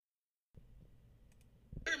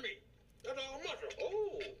That's all muscle.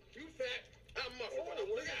 Oh, you fat. I'm muscle.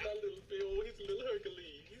 Oh, look at my little Phil. He's a little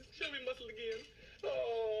Hercules. Show me muscle again.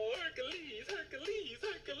 Oh, Hercules, Hercules,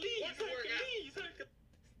 Hercules, Hercules, Hercules.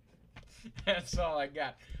 That's all I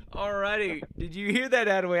got. Alrighty, did you hear that,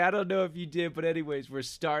 Adaway? I don't know if you did, but anyways, we're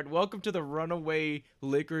starting. Welcome to the Runaway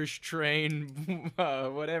Licorice Train,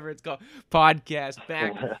 whatever it's called, podcast.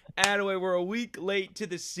 Back, Adaway, we're a week late to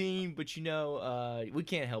the scene, but you know, we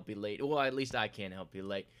can't help you late. Well, at least I can't help you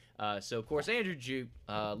late. So, of course, Andrew Jupe,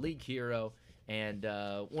 league hero, and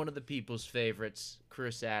one of the people's favorites,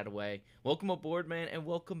 Chris Adaway. Welcome aboard, man, and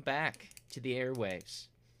welcome back to the airwaves.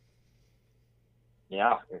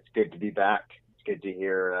 Yeah, it's good to be back. It's good to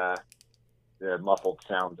hear the muffled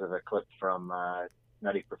sounds of a clip from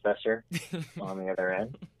Nutty Professor on the other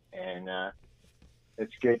end. And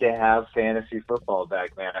it's good to have fantasy football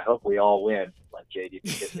back, man. I hope we all win like JD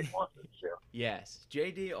McKissick wants us to. Yes,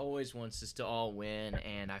 JD always wants us to all win,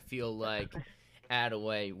 and I feel like,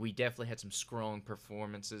 Adaway, we definitely had some strong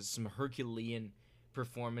performances, some Herculean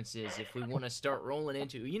performances. If we want to start rolling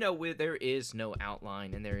into, you know, there is no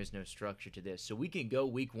outline and there is no structure to this, so we can go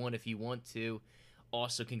week one if you want to,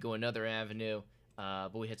 also can go another avenue,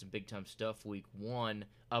 but we had some big time stuff week one,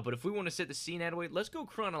 but if we want to set the scene, Adaway, let's go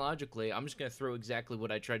chronologically. I'm just going to throw exactly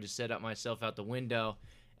what I tried to set up myself out the window,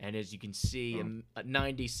 and as you can see,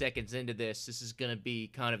 90 seconds into this is going to be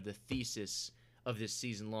kind of the thesis of this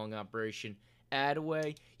season long operation.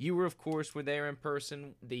 Adaway, you were there in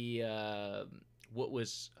person. The what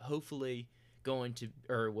was hopefully going to,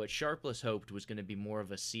 or what Sharpless hoped was going to be more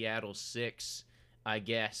of a Seattle 6, I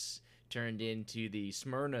guess, turned into the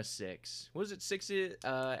Smyrna 6. Was it 6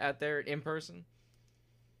 out there in person?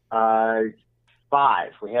 5.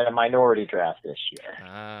 We had a minority draft this year.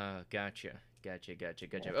 Ah, gotcha.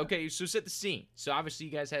 Okay, so set the scene. So obviously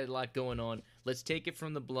you guys had a lot going on. Let's take it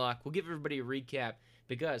from the block. We'll give everybody a recap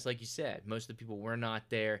because, like you said, most of the people were not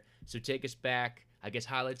there. So take us back. I guess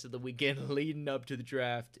highlights of the weekend leading up to the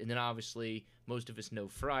draft, and then obviously most of us know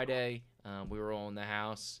Friday. We were all in the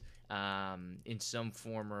house in some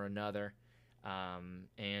form or another,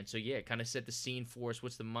 and so yeah, kind of set the scene for us.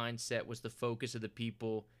 What's the mindset? What's the focus of the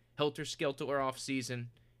people? Helter skelter off season.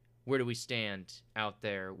 Where do we stand out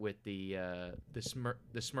there with the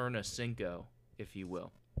Smyrna Cinco, if you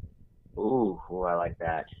will? Ooh, I like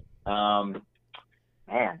that. Man,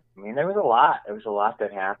 I mean, there was a lot. There was a lot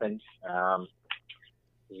that happened.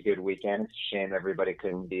 It was a good weekend. It's a shame everybody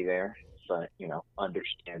couldn't be there, but, you know,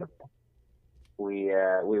 understandable. We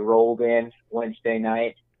rolled in Wednesday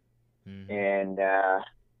night, and,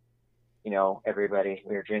 you know, everybody,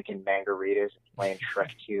 we were drinking margaritas and playing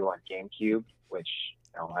Shrek 2 on GameCube, which,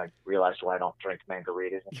 you know, I realized why I don't drink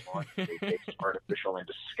margaritas anymore. They taste artificial and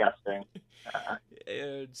disgusting.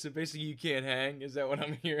 So basically you can't hang? Is that what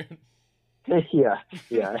I'm hearing? Yeah,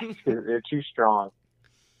 they're too strong.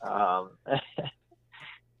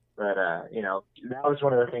 But, you know, that was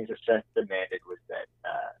one of the things that Seth demanded was that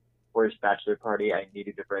for his bachelor party, I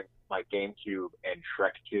needed to bring my GameCube and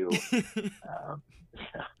Shrek 2.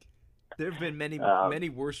 There have been many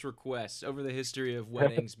worse requests over the history of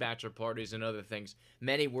weddings, bachelor parties, and other things.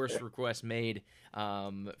 Many worse requests made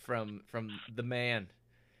from the man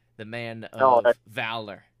of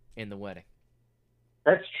valor in the wedding.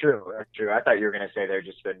 That's true. I thought you were going to say there have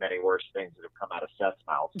just been many worse things that have come out of Seth's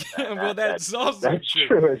mouth. Well, that's also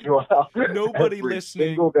true as well. Nobody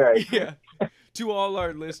listening. Single day. Yeah. To all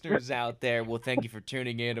our listeners out there, well, thank you for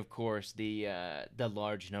tuning in. Of course, the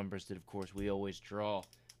large numbers that, of course, we always draw.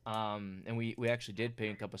 And we actually did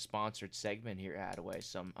pick up a sponsored segment here, Adaway.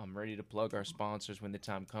 So I'm ready to plug our sponsors when the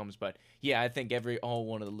time comes. But yeah, I think all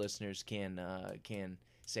one of the listeners can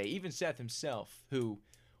say, even Seth himself, who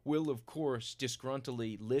will, of course,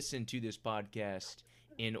 disgruntledly listen to this podcast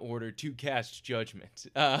in order to cast judgment.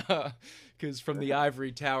 Because from the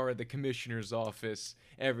ivory tower of the commissioner's office,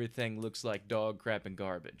 everything looks like dog crap and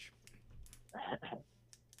garbage.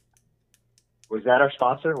 Was that our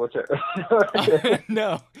sponsor? What's it?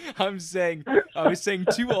 No, I was saying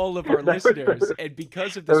to all of our listeners, and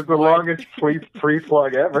because of this, that was the longest free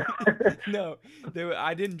plug ever. No,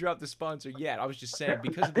 I didn't drop the sponsor yet. I was just saying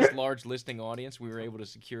because of this large listening audience, we were able to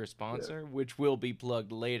secure a sponsor, which will be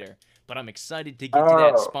plugged later. But I'm excited to get to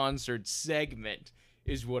that sponsored segment,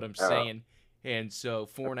 is what I'm saying. And so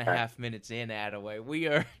 4.5 minutes in, Adaway, we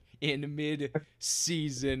are in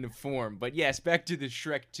mid-season form. But yes, back to the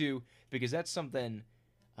Shrek 2. Because that's something,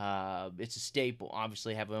 it's a staple.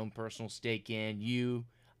 Obviously, have my own personal stake in.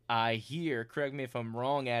 I hear, correct me if I'm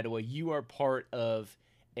wrong, Adaway, you are part of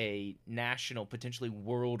a national, potentially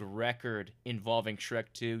world record involving Shrek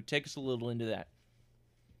 2. Take us a little into that.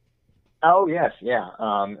 Oh yes, yeah.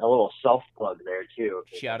 A little self plug there too.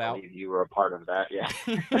 Shout I out. believe you were a part of that. Yeah.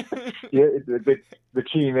 Yeah, the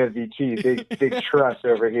team MVP, big trust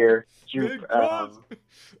over here. Big trust.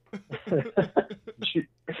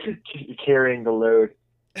 Carrying the load.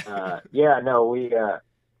 Yeah, no,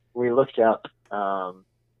 we looked up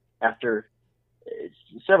after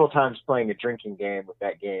several times playing a drinking game with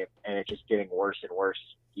that game, and it just getting worse and worse.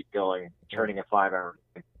 Keep going, turning a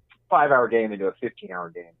 5-hour game into a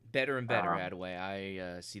 15-hour game. Better and better, Adaway.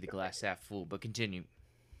 I see the glass half full, but continue.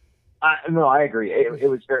 No, I agree. It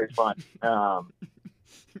was very fun. I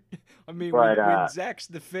mean, when Zach's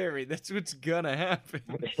the fairy, that's what's gonna happen.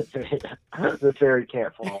 The fairy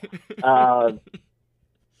can't fall.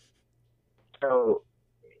 So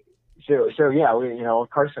yeah,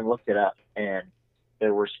 Carson looked it up, and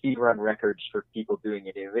there were speedrun records for people doing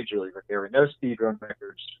it individually, but there were no speedrun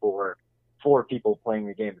records for 4 people playing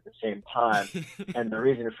the game at the same time. And the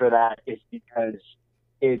reason for that is because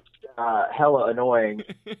it's hella annoying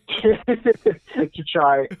to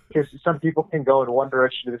try, because some people can go in one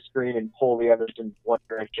direction of the screen and pull the others in one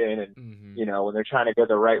direction, and when they're trying to go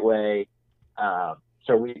the right way.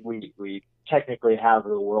 So we technically have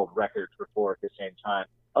the world record for 4 at the same time.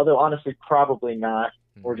 Although honestly, probably not.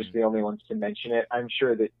 We're just the only ones to mention it. I'm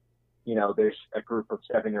sure that there's a group of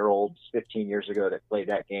 7-year-olds 15 years ago that played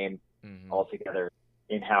that game all together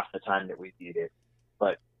in half the time that we beat it.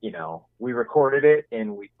 But we recorded it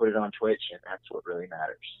and we put it on Twitch, and that's what really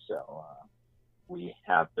matters. So we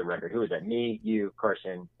have the record. Who is that? Me, you,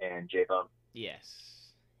 Carson, and J-Bum. Yes.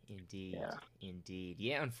 Indeed.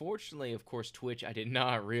 Yeah, unfortunately, of course, Twitch, I did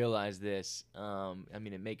not realize this. I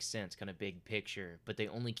mean, it makes sense, kind of big picture, but they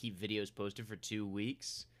only keep videos posted for 2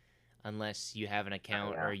 weeks unless you have an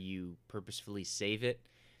account or you purposefully save it.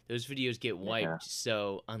 Those videos get wiped,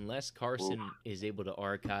 so unless Carson is able to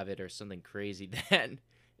archive it or something crazy,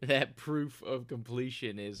 that proof of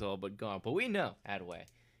completion is all but gone. But we know, Adaway,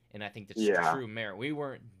 and I think that's true merit. We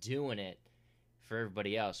weren't doing it for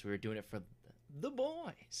everybody else. We were doing it for the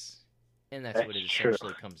boys. And that's what it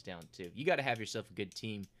essentially comes down to. You got to have yourself a good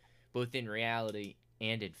team, both in reality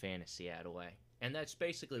and in fantasy, Adaway. And that's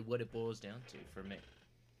basically what it boils down to for me.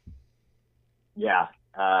 Yeah,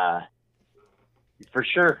 for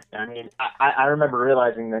sure. I mean, I remember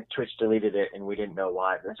realizing that Twitch deleted it and we didn't know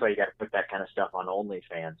why. That's why you got to put that kind of stuff on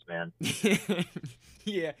OnlyFans, man.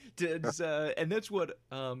 Yeah, and that's what...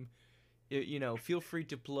 feel free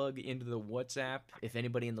to plug into the WhatsApp if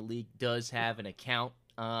anybody in the league does have an account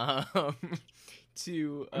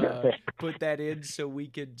to put that in so we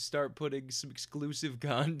could start putting some exclusive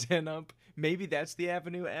content up. Maybe that's the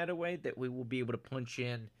avenue, Adaway, that we will be able to punch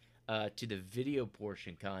in to the video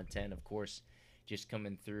portion content, of course, just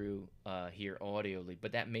coming through here audioly.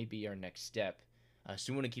 But that may be our next step.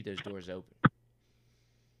 So we want to keep those doors open.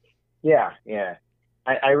 Yeah.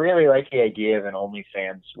 I really like the idea of an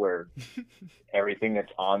OnlyFans where everything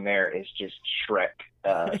that's on there is just Shrek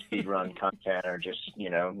speedrun content or just,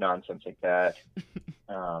 nonsense like that.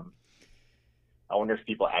 I wonder if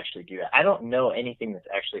people actually do that. I don't know anything that's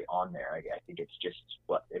actually on there. I think it's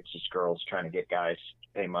just girls trying to get guys to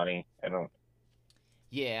pay money.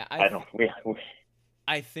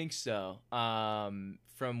 I think so.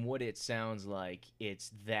 From what it sounds like,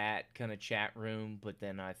 it's that kind of chat room, but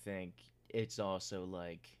then I think it's also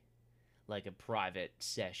like a private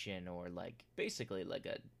session or basically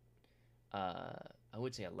I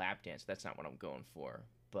would say a lap dance. That's not what I'm going for,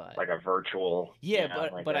 but like a virtual. Yeah,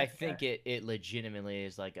 but I think it legitimately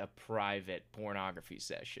is like a private pornography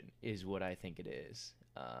session is what I think it is.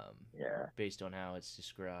 Based on how it's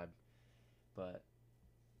described, but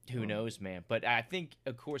who knows, man? But I think,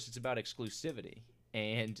 of course, it's about exclusivity.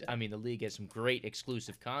 And, I mean, the league has some great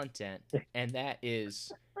exclusive content, and that is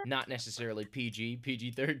not necessarily PG,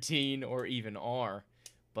 PG-13, or even R,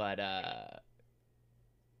 but I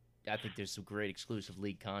think there's some great exclusive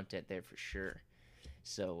league content there for sure.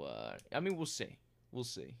 So, I mean, we'll see.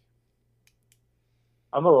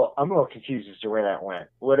 I'm a little confused as to where that went.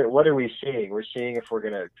 What are we seeing? We're seeing if we're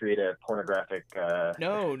gonna create a pornographic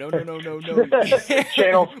No.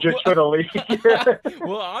 channel just for the league.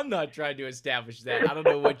 Well, I'm not trying to establish that. I don't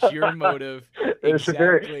know what your motive It's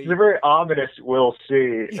exactly. a very ominous we'll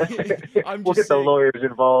see. We'll get the lawyers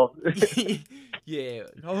involved. Yeah,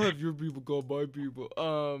 I'll have your people call my people.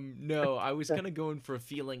 No, I was kind of going for a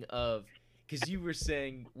feeling of, because you were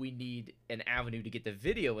saying we need an avenue to get the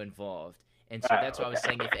video involved. And so that's why I was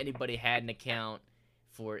saying if anybody had an account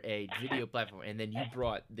for a video platform, and then you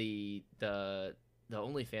brought the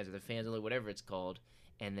OnlyFans or the fans only, whatever it's called,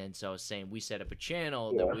 and then so I was saying we set up a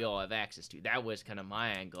channel that we all have access to. That was kind of my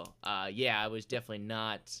angle. I was definitely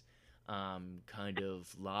not kind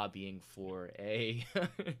of lobbying for a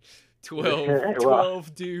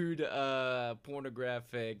 12 dude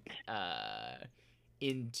pornographic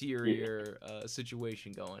interior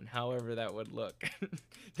situation going, however that would look.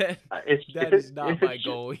 that is not my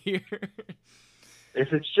goal here.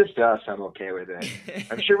 If it's just us, I'm okay with it.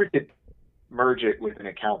 I'm sure we could merge it with an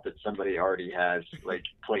account that somebody already has, like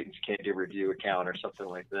Clayton's Candy Review account or something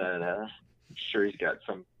like that. I'm sure he's got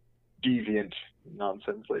some deviant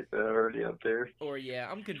nonsense like that already out there. Or yeah,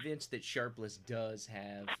 I'm convinced that Sharpless does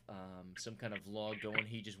have some kind of log going.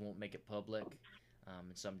 He just won't make it public.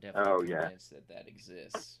 And so I'm definitely convinced that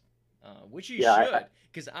exists. Which you should,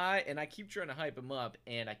 because I keep trying to hype him up,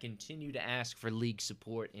 and I continue to ask for league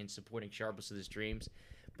support in supporting Sharpless with his dreams.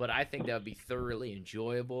 But I think that would be thoroughly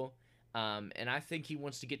enjoyable. And I think he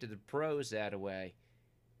wants to get to the pros that way.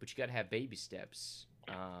 But you got to have baby steps.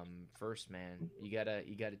 First, man, you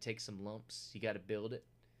gotta take some lumps. You gotta build it,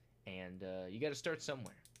 and you gotta start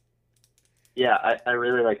somewhere. Yeah, I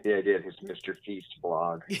really like the idea of his Mr. Feast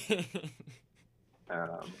blog.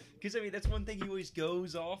 Because I mean, that's one thing he always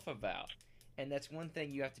goes off about, and that's one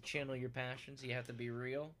thing you have to channel your passions. You have to be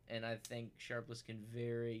real, and I think Sharpless can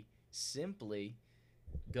very simply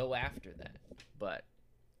go after that. But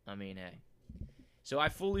I mean, hey. So I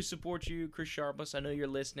fully support you, Chris Sharpless. I know you're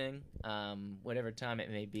listening, whatever time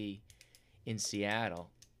it may be in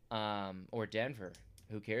Seattle or Denver.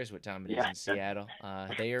 Who cares what time it is in Seattle?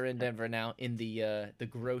 They are in Denver now in the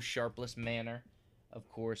gross Sharpless manner, of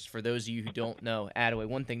course. For those of you who don't know, Attaway,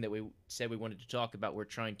 one thing that we said we wanted to talk about, we're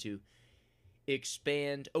trying to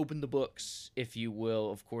expand, open the books, if you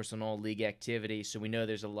will, of course, on all league activity. So we know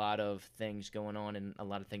there's a lot of things going on and a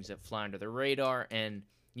lot of things that fly under the radar, and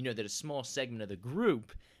you know that a small segment of the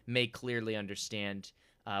group may clearly understand,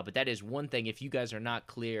 but that is one thing. If you guys are not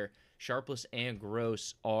clear, Sharpless and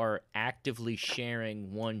Gross are actively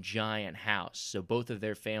sharing one giant house. So both of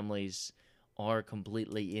their families are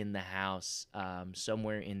completely in the house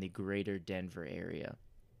somewhere in the greater Denver area.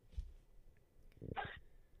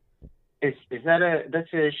 Is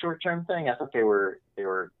that's a short-term thing? I thought they were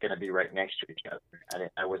going to be right next to each other.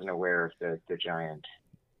 I wasn't aware of the giant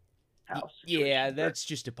house. Yeah, that's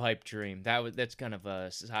just a pipe dream. That's kind of a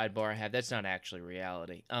sidebar I have. That's not actually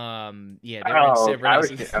reality. Yeah, they're in separate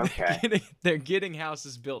houses. Okay. They're getting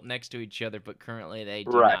houses built next to each other, but currently they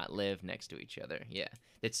do not live next to each other. Yeah,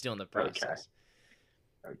 it's still in the process.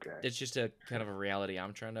 Okay. It's just a kind of a reality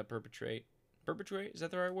I'm trying to perpetrate. Perpetrate? Is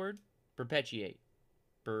that the right word? Perpetuate.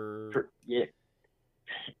 Yeah.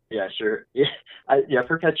 Yeah, sure. Yeah.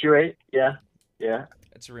 Perpetuate. Yeah.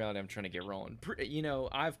 That's a reality I'm trying to get rolling. You know,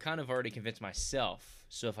 I've kind of already convinced myself.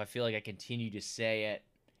 So if I feel like I continue to say it,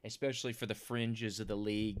 especially for the fringes of the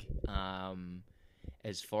league,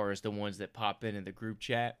 as far as the ones that pop in the group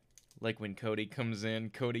chat, like when Cody comes in,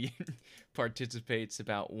 Cody participates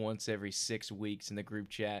about once every 6 weeks in the group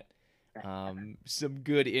chat. Some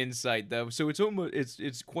good insight though. So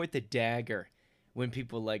it's quite the dagger when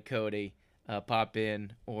people like Cody pop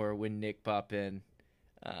in, or when Nick pop in.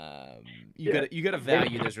 You gotta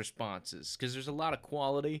value those responses, because there's a lot of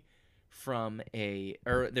quality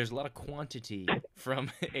there's a lot of quantity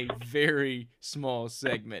from a very small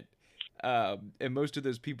segment, and most of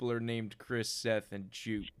those people are named Chris, Seth, and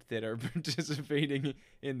Choop that are participating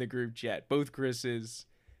in the group chat. Both Chris's,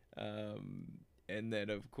 and then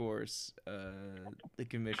of course the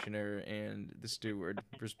commissioner and the steward,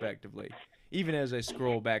 respectively. Even as I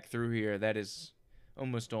scroll back through here, that is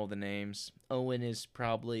almost all the names. Owen is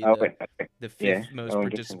probably the fifth most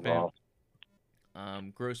participant.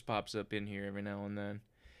 Gross pops up in here every now and then.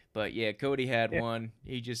 But yeah, Cody had one.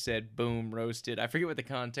 He just said, boom, roasted. I forget what the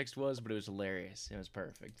context was, but it was hilarious. It was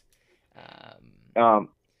perfect.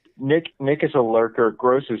 Nick is a lurker.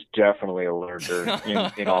 Gross is definitely a lurker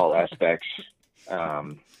in all aspects.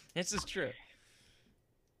 This is true.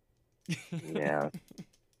 Yeah.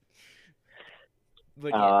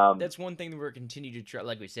 But yeah, that's one thing that we're continue to try.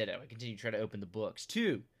 Like we said, I continue to try to open the books.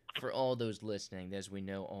 Two, for all those listening, as we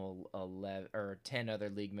know, all 11 or 10 other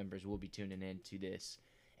league members will be tuning into this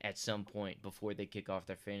at some point before they kick off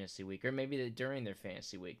their fantasy week, or maybe during their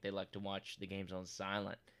fantasy week. They like to watch the games on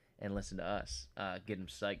silent and listen to us, get them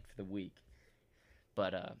psyched for the week.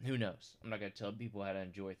 But who knows? I'm not going to tell people how to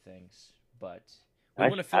enjoy things, but we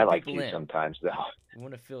want to fill people in. Sometimes, though. We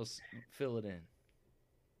want to fill it in.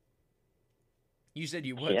 You said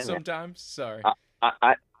you would sometimes? Sorry.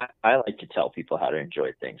 I like to tell people how to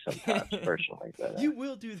enjoy things sometimes, personally. But, you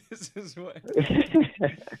will do this as well.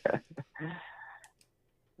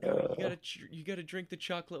 You gotta drink the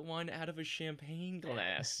chocolate wine out of a champagne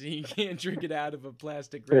glass. You can't drink it out of a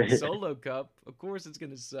plastic red Solo cup. Of course, it's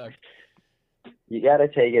gonna suck. You got to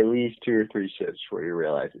take at least 2 or 3 sips before you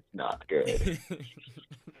realize it's not good.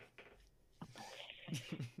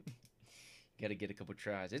 Got to get a couple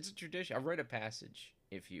tries. It's a tradition. I write a passage,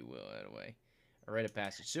 if you will, that way. I write a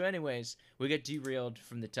passage. So anyways, we got derailed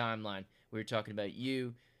from the timeline. We were talking about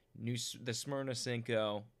you, the Smyrna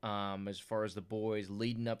Cinco, as far as the boys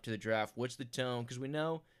leading up to the draft. What's the tone? Because we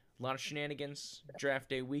know a lot of shenanigans draft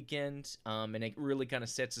day weekend, and it really kind of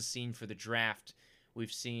sets the scene for the draft.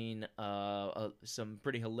 We've seen some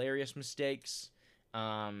pretty hilarious mistakes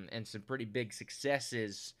and some pretty big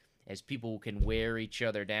successes as people can wear each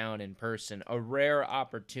other down in person. A rare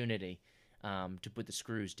opportunity to put the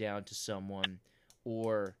screws down to someone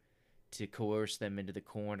or to coerce them into the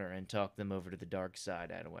corner and talk them over to the dark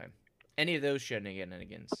side, Attaway. Any of those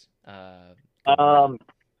shenanigans?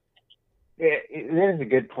 It is a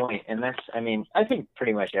good point, and that's, I mean, I think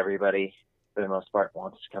pretty much everybody, for the most part,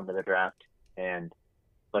 wants to come to the draft,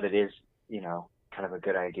 but it is, kind of a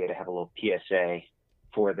good idea to have a little PSA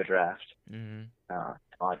for the draft,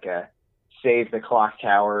 like a Save the Clock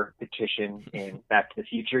Tower petition in Back to the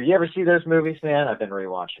Future. You ever see those movies, man? I've been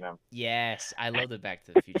rewatching them. Yes, I love the Back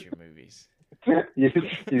to the Future movies. You've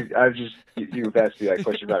asked me that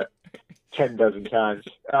question about 10 dozen times.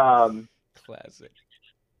 Classic.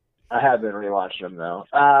 I have been rewatching them though.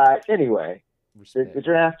 Anyway, the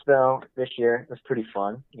draft though this year was pretty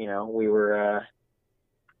fun. We were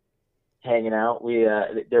hanging out.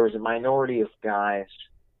 There was a minority of guys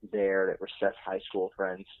there that were Seth's high school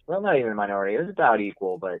friends. Well, not even a minority. It was about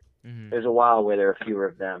equal, but there's a while where there were fewer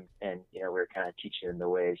of them, and we were kind of teaching them the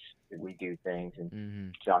ways that we do things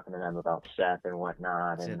and talking to them about Seth and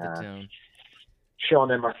whatnot, and showing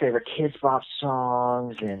them our favorite Kids Bop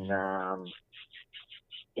songs, and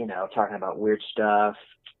talking about weird stuff.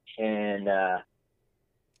 And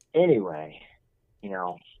anyway,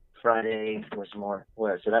 Friday was more.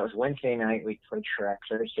 So that was Wednesday night. We played Shrek.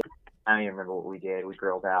 Thursday, I don't even remember what we did. We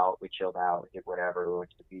grilled out, we chilled out, we did whatever, we went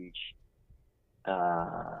to the beach.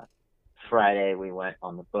 Friday we went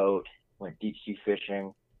on the boat, went deep sea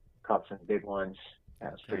fishing, caught some big ones.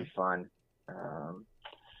 That was pretty fun.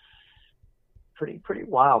 Pretty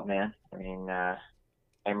wild, man. I mean, I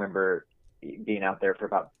remember being out there for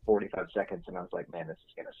about 45 seconds and I was like, man, this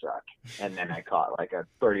is going to suck. And then I caught like a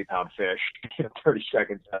 30-pound fish 30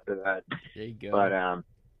 seconds after that. There you go. But,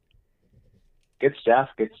 good stuff.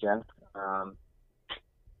 And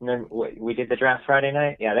then we did the draft Friday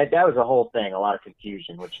night. Yeah, that was a whole thing, a lot of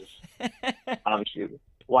confusion, which is obviously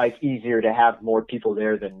why it's easier to have more people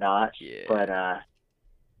there than not. Yeah. But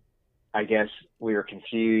I guess we were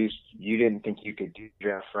confused. You didn't think you could do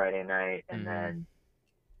draft Friday night. And then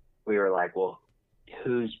we were like, well,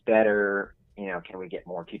 who's better? Can we get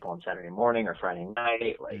more people on Saturday morning or Friday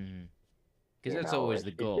night? Like, because that's always the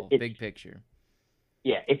goal, big picture.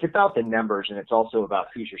 Yeah, it's about the numbers, and it's also about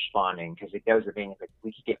who's responding, because it goes the thing, like,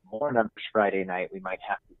 we could get more numbers Friday night, we might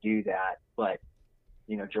have to do that, but,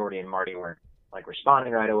 Jordy and Marty weren't,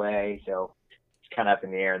 responding right away, so it's kind of up in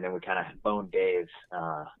the air, and then we kind of boned Dave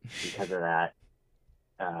because of that,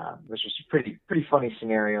 which was a pretty funny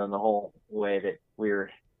scenario in the whole way that we were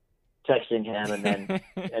texting him, and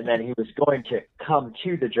then he was going to come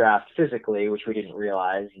to the draft physically, which we didn't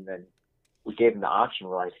realize, and then we gave him the option.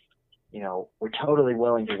 We're like, we're totally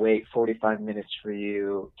willing to wait 45 minutes for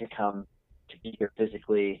you to come to be here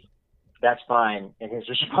physically. That's fine. And his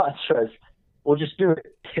response was, we'll just do it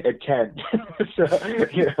at 10. So,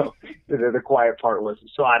 the quiet part was,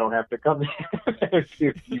 so I don't have to come and see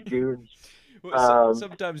a few goons. Well,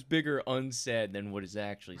 sometimes bigger unsaid than what is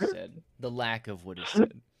actually said. The lack of what is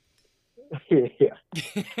said. Yeah.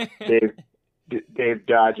 Dave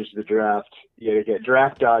dodges the draft. You gotta get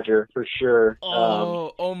draft dodger for sure.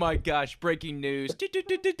 Oh my gosh! Breaking news.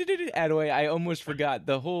 Attaway, I almost forgot.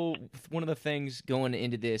 One of the things going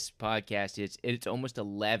into this podcast is it's almost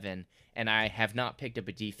 11, and I have not picked up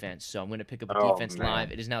a defense. So I'm going to pick up a defense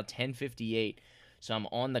live. It is now 10:58, so I'm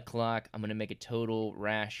on the clock. I'm going to make a total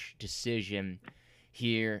rash decision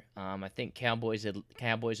here. I think Cowboys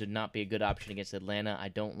would not be a good option against Atlanta. I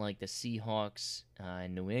don't like the Seahawks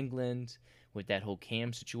in New England with that whole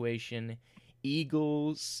Cam situation.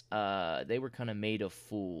 Eagles, they were kind of made a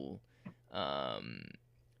fool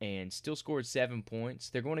and still scored 7 points.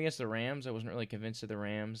 They're going against the Rams. I wasn't really convinced of the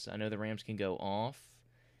Rams. I know the Rams can go off.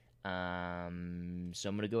 So I'm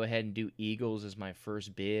going to go ahead and do Eagles as my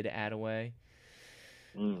first bid, Attaway.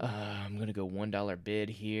 I'm going to go $1 bid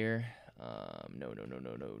here. No,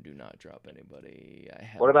 do not drop anybody.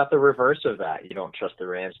 What about the reverse of that? You don't trust the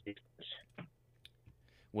Rams defense?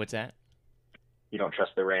 What's that? You don't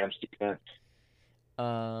trust the Rams defense?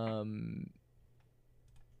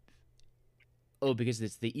 Oh, because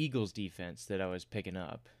it's the Eagles defense that I was picking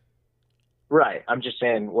up. Right. I'm just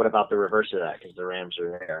saying, what about the reverse of that? Because the Rams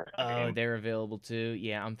are there. Oh, they're available too?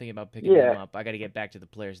 Yeah, I'm thinking about picking them up. I got to get back to the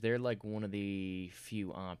players. They're like one of the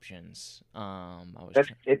few options. That's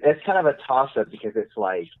kind of a toss-up because it's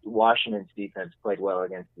like Washington's defense played well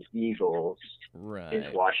against the Eagles. Right.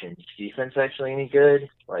 Is Washington's defense actually any good?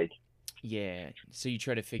 Like, yeah. So you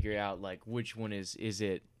try to figure out like which one is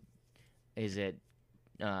it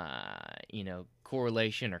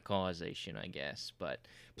correlation or causation, I guess. But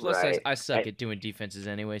plus, right. I suck at doing defenses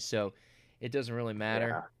anyway, so it doesn't really matter.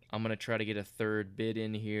 Yeah. I'm going to try to get a third bid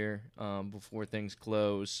in here before things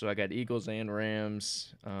close. So I got Eagles and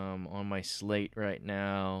Rams on my slate right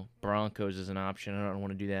now. Broncos is an option. I don't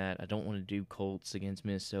want to do that. I don't want to do Colts against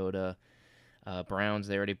Minnesota. Browns,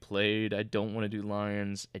 they already played. I don't want to do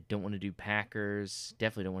Lions. I don't want to do Packers.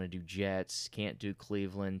 Definitely don't want to do Jets. Can't do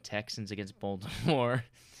Cleveland. Texans against Baltimore.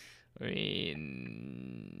 I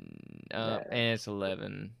mean, and it's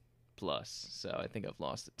 11 plus, so I think I've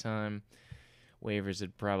lost the time. Waivers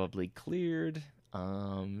had probably cleared.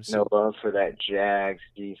 No love for that Jags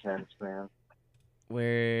defense, man.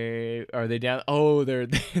 Where are they down? Oh, they're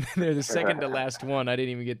the second to last one. I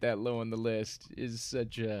didn't even get that low on the list. Is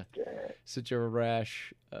such a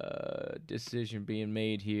rash decision being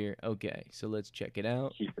made here. Okay, so let's check it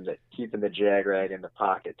out. Keeping the Jag right in the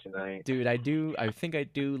pocket tonight, dude. I think I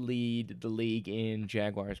do lead the league in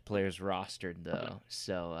Jaguars players rostered though.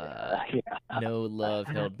 So no love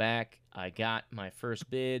held back. I got my first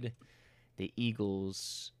bid. The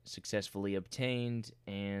Eagles successfully obtained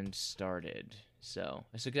and started. So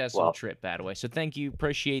a successful trip, by the way. So thank you.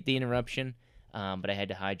 Appreciate the interruption. But I had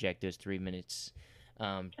to hijack those 3 minutes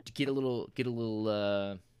to get a little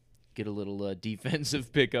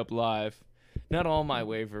defensive pickup live. Not all my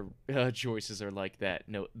waiver choices are like that.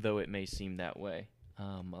 No, though it may seem that way.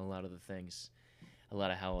 A lot of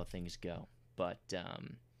how things go. But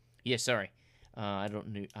yeah, sorry. I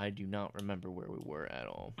do not remember where we were at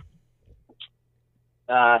all.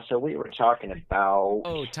 So we were talking about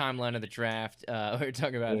timeline of the draft. We were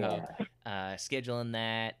talking about how scheduling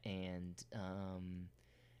that and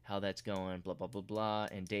how that's going, blah blah blah blah,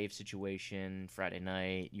 and Dave's situation Friday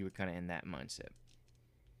night. You were kind of in that mindset.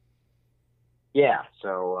 Yeah.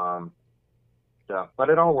 So but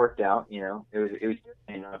it all worked out. You know, it was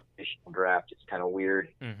an official draft. It's kind of weird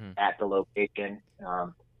at the location.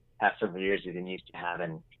 Past several years we've been used to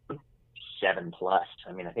having 7+.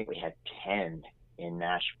 I mean, I think we had 10. In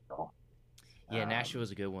Nashville. Yeah, Nashville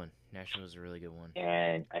was a good one. Nashville was a really good one.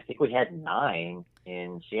 And I think we had 9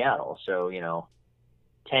 in Seattle. So,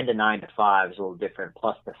 10 to 9 to 5 is a little different.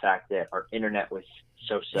 Plus the fact that our internet was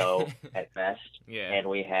so-so at best. Yeah. And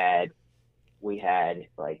we had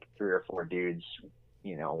like 3 or 4 dudes,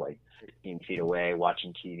 like 15 feet away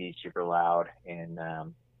watching TV super loud. And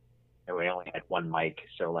we only had 1 mic.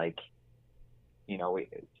 So we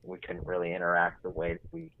couldn't really interact the way that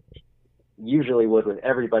we usually would with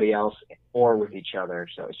everybody else or with each other,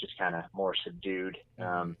 so it's just kind of more subdued.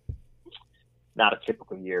 Not a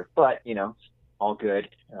typical year, but all good.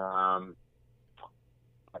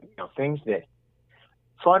 Things that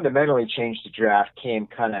fundamentally changed the draft came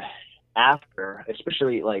kind of after,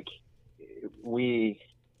 especially like the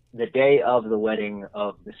day of the wedding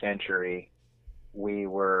of the century, we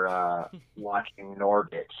were watching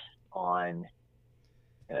Norbit on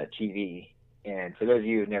TV. And for those of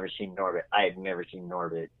you who've never seen Norbit, I had never seen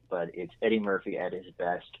Norbit, but it's Eddie Murphy at his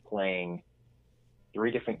best playing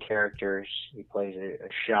 3 different characters. He plays a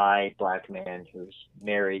shy black man who's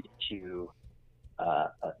married to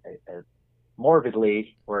a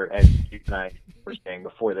morbidly, or as you and I were saying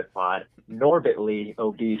before the pod, morbidly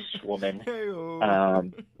obese woman.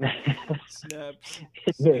 Snaps.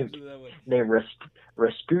 named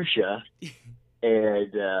Rasputia.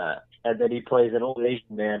 And then he plays an old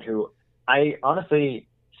Asian man who I honestly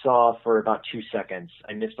saw for about 2 seconds.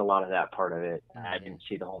 I missed a lot of that part of it. I didn't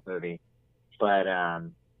see the whole movie. But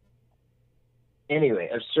anyway,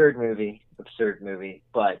 absurd movie.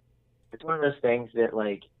 But it's one of those things that,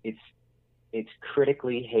 like, it's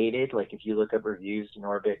critically hated. Like, if you look up reviews in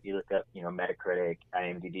Orbit, you look up, Metacritic,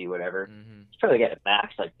 IMDb, whatever, it's probably got a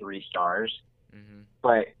max, like, 3 stars.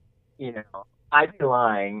 But, I'd be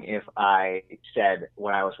lying if I said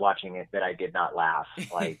when I was watching it that I did not laugh.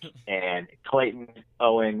 Like, and Clayton,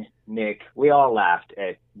 Owen, Nick, we all laughed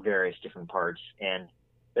at various different parts. And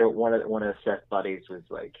one of the Seth buddies was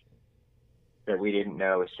like, that we didn't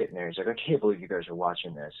know was sitting there. He's like, I can't believe you guys are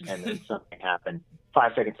watching this. And then something happened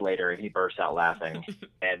 5 seconds later, and he burst out laughing.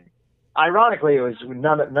 And ironically, it was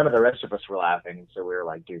none of the rest of us were laughing. And so we were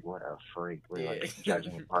like, dude, what a freak. We're like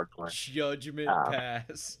judging him hardcore. Judgment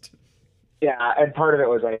passed. Yeah, and part of it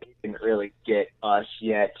was I didn't really get us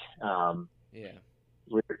yet. Yeah.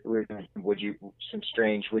 We're doing some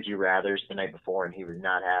strange would you rather's the night before, and he was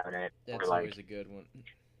not having it. That's always a good one.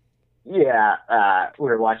 Yeah, we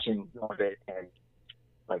were watching Norbit and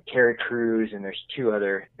like Terry Crews, and there's two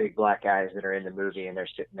other big black guys that are in the movie, and they're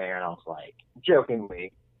sitting there, and I was like,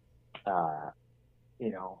 jokingly,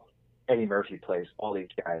 Eddie Murphy plays all these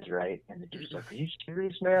guys, right? And the dude's like, are you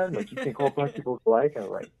serious, man? Like, you think all black people like? I was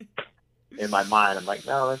like, in my mind, I'm like,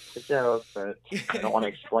 no, that's a joke, but I don't want to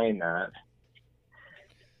explain that.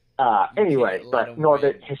 Anyway, but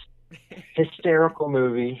Norbit, hysterical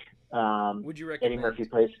movie. Would you recommend? Eddie Murphy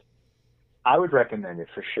plays. I would recommend it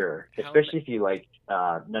for sure, especially if you like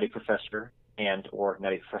Nutty Professor or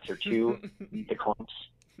Nutty Professor 2, The Clumps.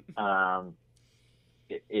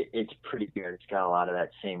 It's pretty good. It's got a lot of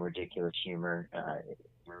that same ridiculous humor.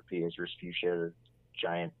 Murphy is Respucia, the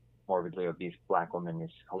giant, morbidly obese black woman,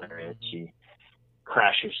 is hilarious. Mm-hmm. She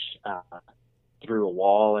crashes through a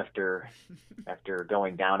wall after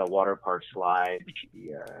going down a water park slide.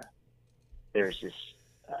 There's this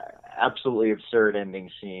absolutely absurd ending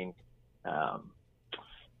scene,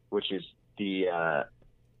 which is I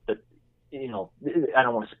don't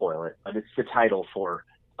want to spoil it, but it's the title for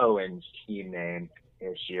Owen's team name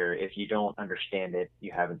this year. If you don't understand it,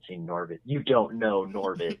 you haven't seen Norbit. You don't know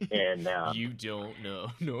Norbit, and you don't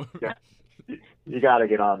know Norbit. Yeah, you got to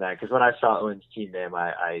get on that, because when I saw Owen's team name,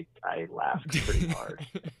 I laughed pretty hard.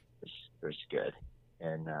 It was good,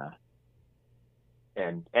 and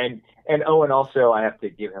Owen also, I have to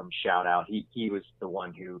give him a shout out. He was the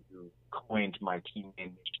one who coined my team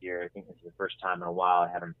name this year. I think this is the first time in a while I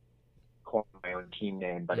had him coin my own team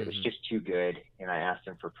name, but it was just too good, and I asked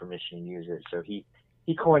him for permission to use it. So he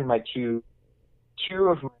coined my two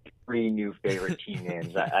of my three new favorite team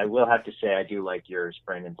names. I will have to say I do like yours,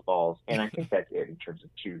 Brandon's Balls, and I think that's it in terms of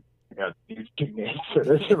two team names. So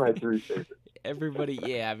those are my three favorites.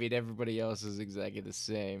 Everybody else is exactly the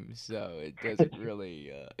same, so it doesn't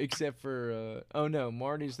really, except for,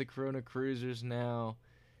 Marty's the Corona Cruisers now.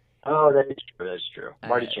 Oh, that is true.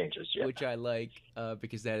 Marty changes, yeah. Which I like,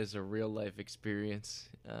 because that is a real-life experience.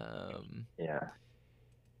 Yeah.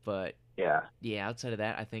 But, outside of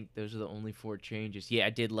that, I think those are the only 4 changes. Yeah,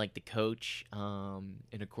 I did like the coach,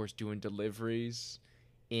 and of course doing deliveries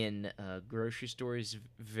in grocery stores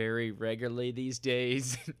very regularly these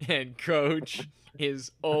days, and Coach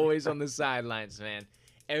is always on the sidelines, man.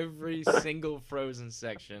 Every single frozen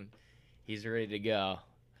section, he's ready to go.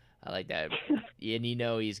 I like that. And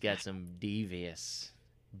he's got some devious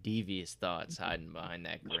thoughts hiding behind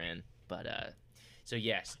that grin. But, so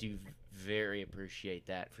yes, do very appreciate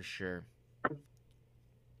that for sure.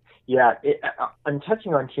 Yeah, I'm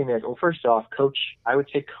touching on team names. Well, first off, Coach, I would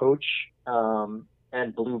say Coach,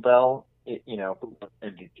 and Bluebell,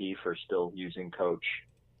 MVP for still using Coach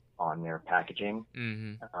on their packaging.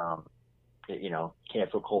 Mm-hmm.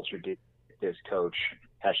 Cancel culture did this Coach,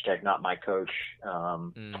 hashtag not my coach.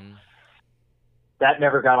 That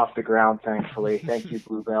never got off the ground, thankfully. Thank you,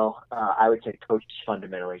 Bluebell. I would say Coach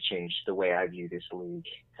fundamentally changed the way I view this league,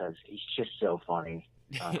 because he's just so funny.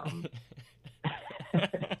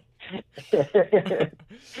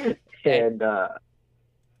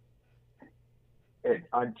 And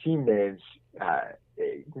on team names,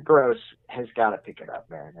 Gross has got to pick it up,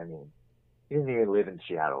 man. I mean, he doesn't even live in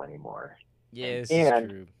Seattle anymore. Yes, and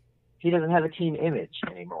true. He doesn't have a team image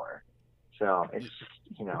anymore. So it's just,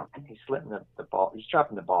 he's slipping the ball. He's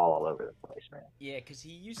dropping the ball all over the place, man. Yeah, because he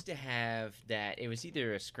used to have that. It was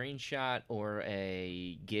either a screenshot or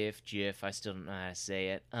a GIF. I still don't know how to say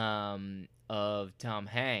it. Of Tom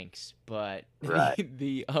Hanks, but right.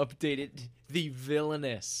 the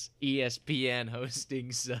villainous ESPN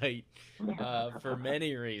hosting site, for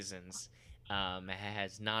many reasons,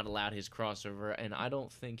 has not allowed his crossover, and I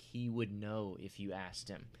don't think he would know if you asked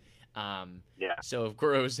him. So if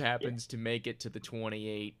Gross happens to make it to the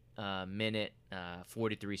 28-minute,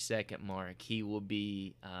 43-second mark, he will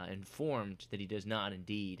be informed that he does not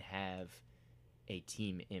indeed have a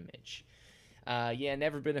team image.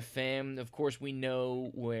 Never been a fan. Of course, we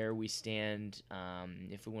know where we stand.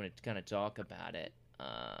 If we want to kind of talk about it,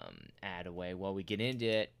 Attaway, while we get into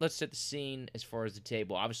it, let's set the scene as far as the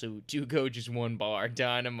table. Obviously, 2 coaches, 1 bar.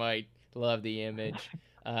 Dynamite. Love the image.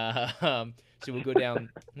 So we'll go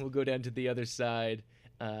down to the other side.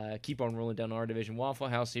 Keep on rolling down our division. Waffle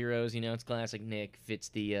House Heroes. It's classic Nick. Fits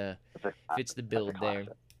the build there.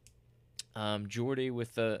 Jordy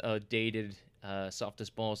with a dated.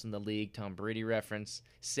 Softest balls in the league, Tom Brady reference.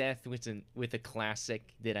 Seth with a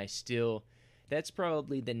classic that's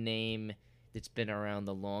probably the name that's been around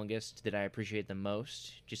the longest that I appreciate the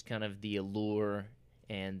most. Just kind of the allure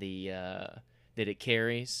and the that it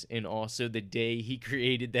carries, and also the day he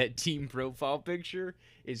created that team profile picture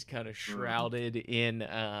is kind of shrouded in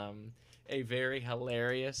a very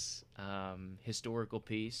hilarious historical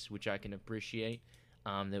piece, which I can appreciate,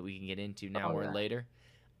 that we can get into now or later.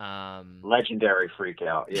 Legendary freak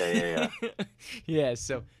out. Yeah. Yeah,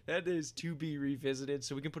 so that is to be revisited.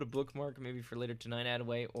 So we can put a bookmark maybe for later tonight,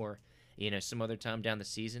 Adaway, or some other time down the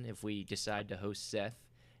season if we decide to host Seth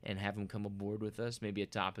and have him come aboard with us. Maybe a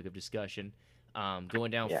topic of discussion.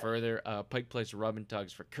 Going down further, Pike Place Rubbin'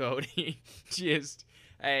 Tugs for Cody. Just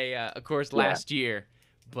of course, last year,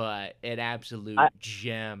 but an absolute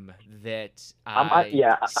gem that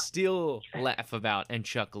I still laugh about and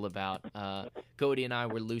chuckle about. Cody and I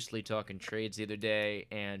were loosely talking trades the other day,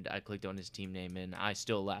 and I clicked on his team name, and I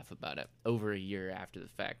still laugh about it over a year after the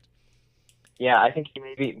fact. Yeah, I think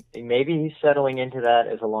maybe he's settling into that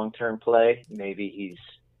as a long-term play. Maybe he's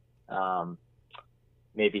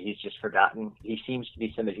just forgotten. He seems to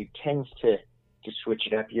be somebody who tends to switch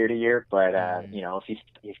it up year to year. But if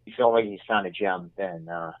you feel like he's found a gem, then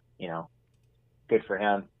good for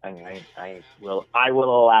him. I mean, I will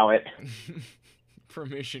allow it.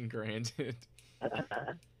 Permission granted.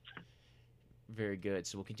 Very good.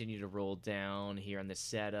 So we'll continue to roll down here on the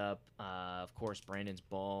setup. Of course, Brandon's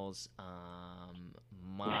balls.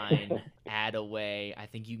 Mine, Adaway. I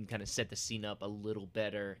think you can kind of set the scene up a little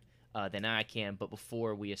better than I can. But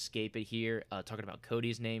before we escape it here, talking about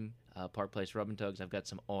Cody's name, Park Place Rubbin' Tugs, I've got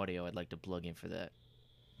some audio I'd like to plug in for that.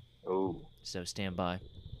 Oh. So stand by.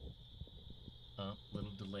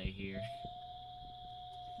 Little delay here.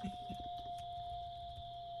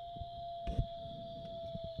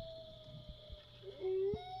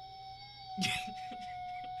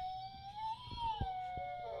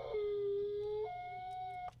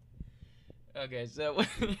 Okay, so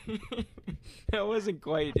that wasn't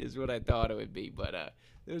quite as what I thought it would be, but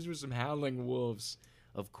those were some howling wolves,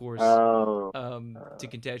 of course. To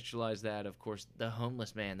contextualize that, of course, the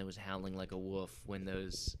homeless man that was howling like a wolf when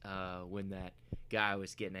that guy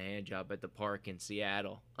was getting a hand job at the park in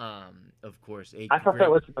Seattle. Of course, I thought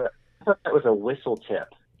that was a whistle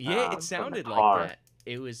tip. Yeah, it sounded like that.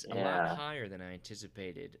 It was a lot higher than I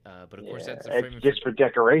anticipated, but of course that's the frame. It's just for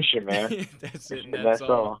decoration, man. That's it. And that's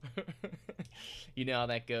all. You know how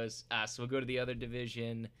that goes. So we'll go to the other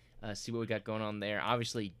division, see what we got going on there.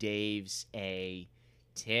 Obviously, Dave's a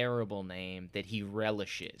terrible name that he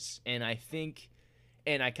relishes, and I think,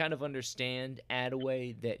 and I kind of understand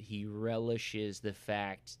Adaway that he relishes the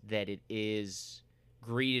fact that it is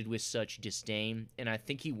greeted with such disdain, and I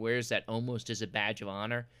think he wears that almost as a badge of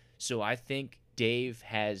honor. So I think Dave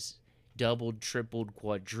has doubled, tripled,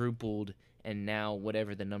 quadrupled, and now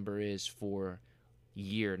whatever the number is for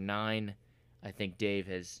year 9, I think Dave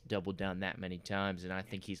has doubled down that many times, and I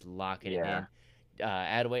think he's locking it in.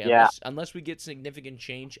 Adaway, unless we get significant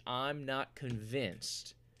change, I'm not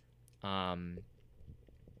convinced that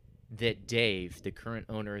Dave, the current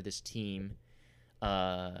owner of this team,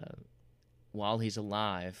 while he's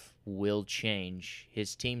alive, will change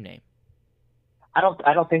his team name. I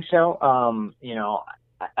don't think so.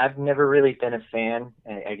 I've never really been a fan.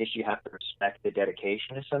 I guess you have to respect the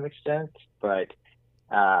dedication to some extent, but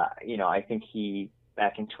I think he,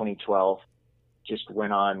 back in 2012, just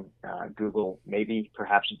went on Google, maybe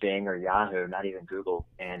perhaps Bing or Yahoo, not even Google,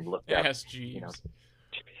 and looked up,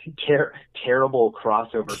 terrible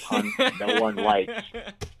crossover puns no one likes,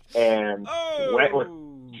 and went with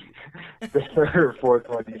the third or fourth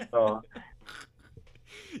one he saw.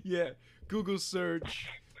 Yeah, Google search.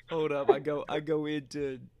 Hold up, I go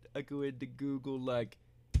into Google like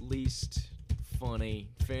least funny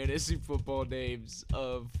fantasy football names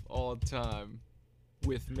of all time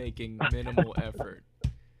with making minimal effort.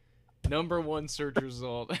 Number 1 search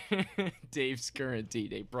result, Dave's current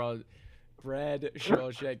team, Brad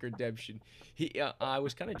Shawshank Redemption. I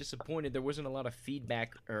was kind of disappointed. There wasn't a lot of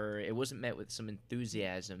feedback, or it wasn't met with some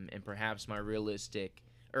enthusiasm, and perhaps my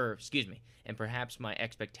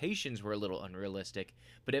expectations were a little unrealistic.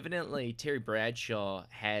 But evidently, Terry Bradshaw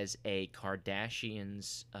has a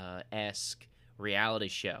Kardashians-esque reality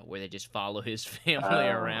show where they just follow his family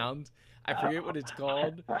around. I forget what it's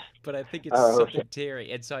called, but I think it's something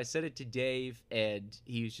Terry. And so I said it to Dave, and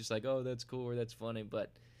he was just like, "Oh, that's cool," or "That's funny."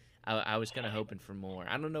 But I was kind of hoping for more.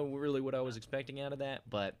 I don't know really what I was expecting out of that,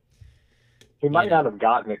 but he might not have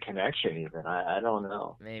gotten a connection even. I don't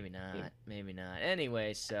know. Maybe not.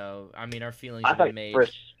 Anyway, so I mean, our feelings have been made.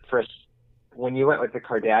 For when you went with the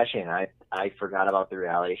Kardashian, I forgot about the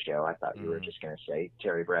reality show. I thought you were just going to say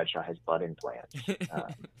Terry Bradshaw has butt implants.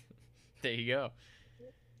 There you go.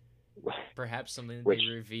 Perhaps something they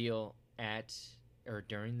reveal at or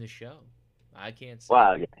during the show. I can't say.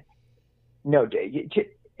 Wow. Yeah. No,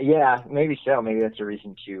 yeah, maybe so. Maybe that's a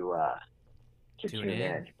reason to tune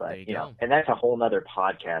in. But and that's a whole nother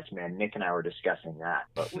podcast, man. Nick and I were discussing that,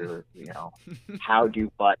 but we were, how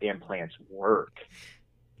do butt implants work?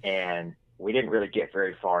 And we didn't really get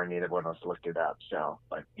very far. Neither one of us looked it up. So,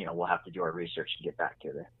 but we'll have to do our research and get back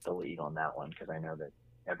to the league on that one, because I know that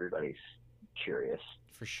everybody's curious.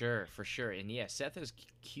 For sure. And yeah, Seth has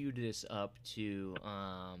queued this up to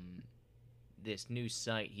this new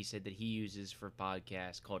site he said that he uses for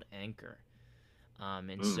podcasts called Anchor.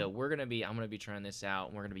 And so I'm going to be trying this out,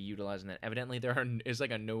 and we're going to be utilizing that. Evidently it's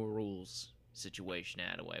like a no rules situation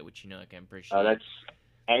Attaway, which I can appreciate. Oh, that's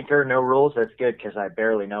Anchor, no rules. That's good, because I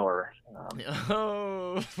barely know her.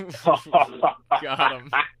 Got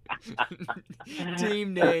him.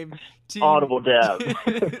 Team name. Audible Dev.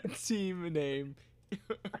 Team name.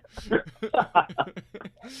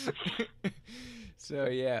 So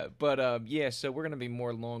yeah, but so we're gonna be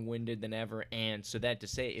more long-winded than ever, and so that to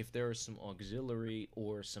say, if there are some auxiliary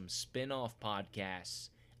or some spin-off podcasts,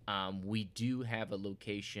 we do have a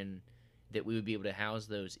location that we would be able to house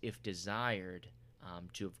those if desired,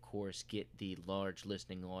 to of course get the large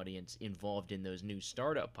listening audience involved in those new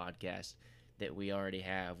startup podcasts that we already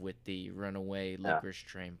have with the Runaway Licorice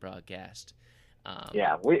Train podcast.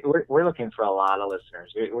 We're looking for a lot of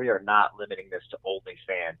listeners. We are not limiting this to only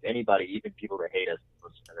fans. Anybody, even people that hate us,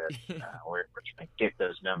 listen to this. We're trying to get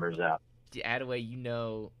those numbers up.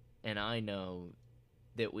 Attaway, and I know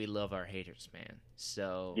that we love our haters, man.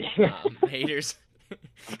 So haters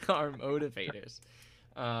are motivators.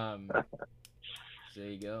 There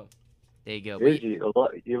you go.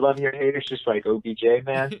 You love your haters just like OBJ,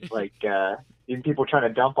 man. Like even people trying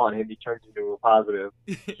to dump on him, he turns into a positive.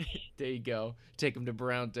 There you go. Take him to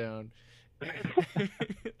Browntown.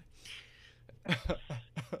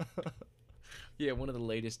 Yeah, one of the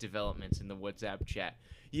latest developments in the WhatsApp chat.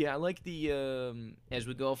 Yeah, I like the as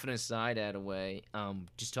we go off on a side Attaway,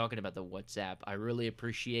 just talking about the WhatsApp, I really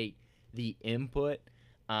appreciate the input.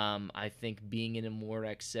 I think being in a more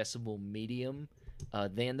accessible medium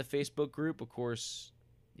than the Facebook group. Of course,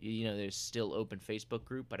 there's still open Facebook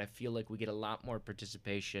group, but I feel like we get a lot more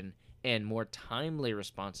participation and more timely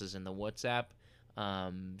responses in the WhatsApp.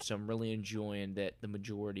 So I'm really enjoying that the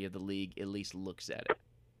majority of the league at least looks at it.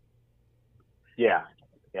 Yeah.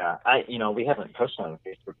 We haven't posted on the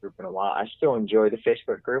Facebook group in a while. I still enjoy the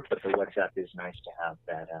Facebook group, but the WhatsApp is nice to have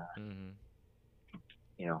that,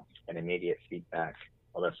 an immediate feedback.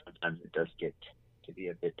 Although sometimes it does get to be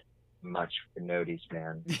a bit much for noties,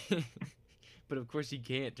 man. But of course you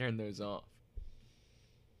can't turn those off.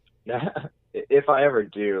 If I ever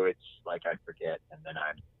do, it's like I forget, and then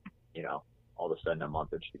I'm, all of a sudden a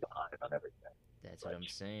month or two behind on everything. That's what I'm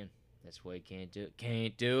saying. That's why you can't do it.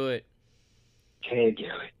 Can't do it.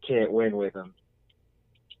 Can't win with them.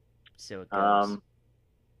 So it goes.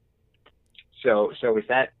 So is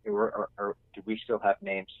that, or do we still have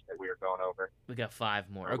names that we are going over? We got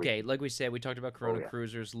 5 more. Okay, like we said, we talked about Corona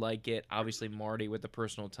Cruisers, like it. Obviously, Marty with the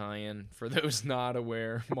personal tie-in. For those not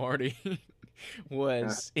aware, Marty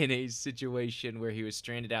was in a situation where he was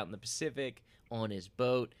stranded out in the Pacific on his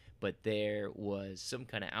boat, but there was some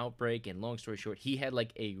kind of outbreak, and long story short, he had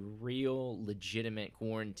like a real legitimate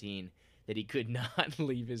quarantine that he could not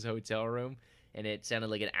leave his hotel room, and it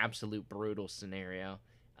sounded like an absolute brutal scenario.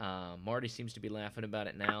 Marty seems to be laughing about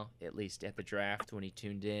it now, at least at the draft when he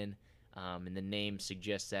tuned in, and the name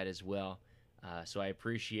suggests that as well. So I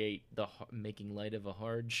appreciate the making light of a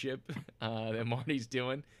hardship that Marty's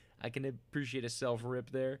doing. I can appreciate a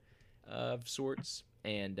self-rip there of sorts,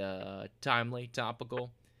 and timely,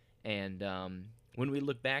 topical. And when we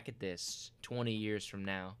look back at this 20 years from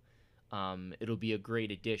now, it'll be a great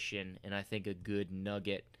addition, and I think a good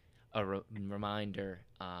nugget, a reminder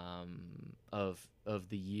of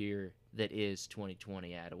the year that is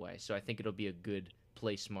 2020 Attaway. So I think it'll be a good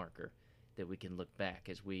place marker that we can look back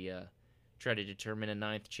as we try to determine a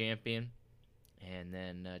 9th champion. And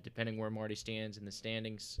then depending where Marty stands in the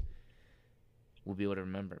standings, we'll be able to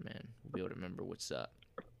remember, man. We'll be able to remember what's up.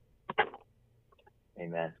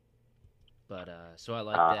 Amen. But so I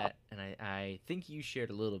like that, and I think you shared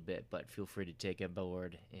a little bit, but feel free to take on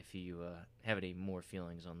board if you have any more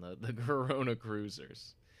feelings on the Corona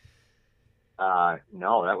Cruisers.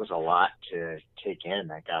 No, that was a lot to take in.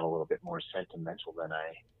 That got a little bit more sentimental than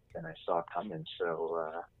I saw coming.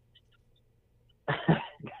 So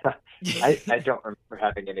I don't remember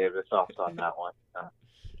having any of the thoughts on that one.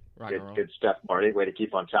 Good stuff, Marty. Way to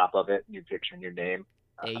keep on top of it. New picture, new name.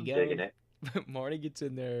 I'm digging it. Marty gets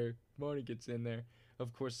in there.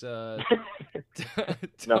 Of course, enough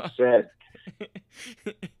said.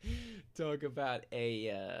 talk about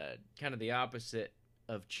a kind of the opposite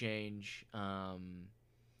of change.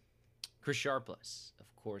 Chris Sharpless,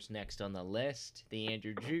 of course, next on the list. The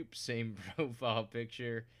Andrew Jupe, same profile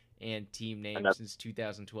picture and team name since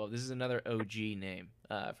 2012. This is another OG name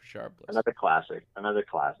for Sharpless. Another classic.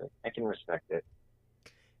 I can respect it.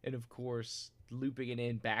 And of course, looping it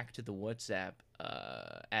in back to the WhatsApp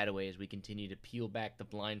Attaway as we continue to peel back the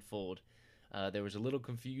blindfold. There was a little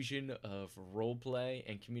confusion of role play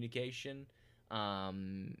and communication,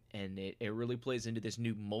 and it really plays into this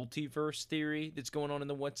new multiverse theory that's going on in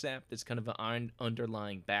the WhatsApp. That's kind of an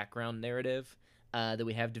underlying background narrative that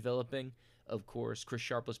we have developing. Of course, Chris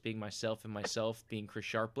Sharpless being myself and myself being Chris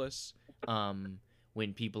Sharpless.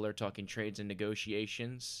 When people are talking trades and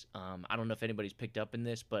negotiations, I don't know if anybody's picked up in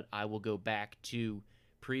this, but I will go back to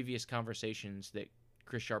previous conversations that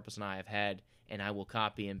Chris Sharpless and I have had, and I will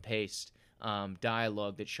copy and paste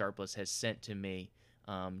dialogue that Sharpless has sent to me,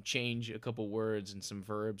 change a couple words and some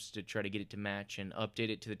verbs to try to get it to match and update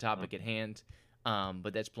it to the topic at hand.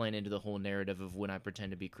 But that's playing into the whole narrative of when I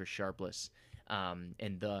pretend to be Chris Sharpless,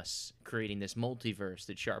 and thus creating this multiverse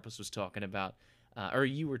that Sharpless was talking about, or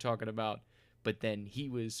you were talking about, but then he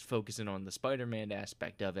was focusing on the Spider-Man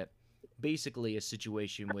aspect of it. Basically a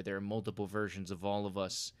situation where there are multiple versions of all of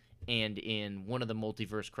us, and in one of the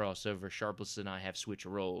multiverse crossovers, Sharpless and I have switched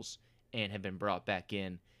roles and have been brought back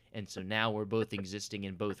in, and so now we're both existing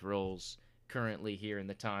in both roles currently here in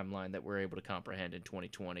the timeline that we're able to comprehend in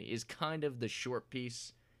 2020 is kind of the short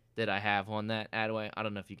piece that I have on that, Attaway. I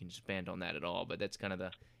don't know if you can expand on that at all, but that's kind of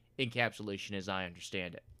the encapsulation as I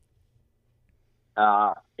understand it.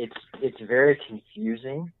 It's very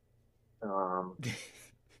confusing. I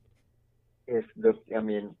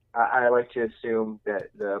like to assume that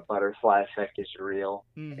the butterfly effect is real,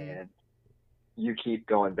 and you keep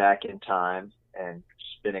going back in time and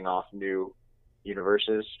spinning off new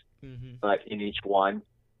universes, but in each one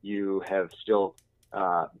you have still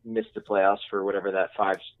missed the playoffs for whatever that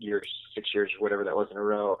 5 years, 6 years, whatever that was in a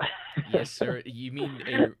row. Yes, sir. You mean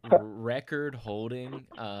a record-holding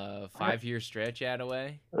 5-year stretch,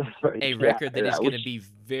 Attaway? A record that is going to be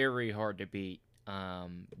very hard to beat.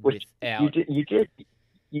 Without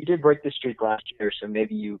you did break the streak last year, so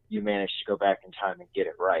maybe you managed to go back in time and get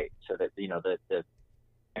it right, so that the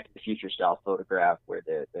Back to the Future style photograph where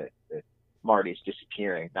the Marty's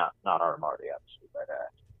disappearing, not our Marty obviously, but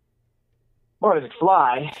Marty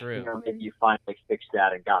McFly. True. Maybe you finally fixed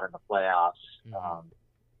that and got in the playoffs.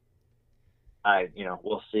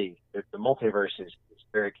 We'll see. The multiverse is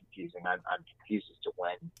very confusing. I'm confused as to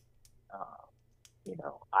when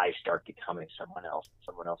I start becoming someone else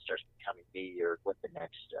starts becoming me, or what the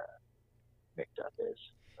next mix-up is.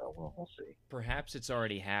 So we'll see. Perhaps it's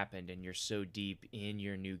already happened, and you're so deep in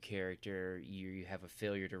your new character, you have a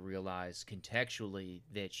failure to realize contextually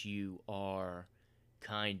that you are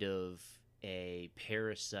kind of a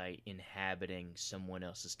parasite inhabiting someone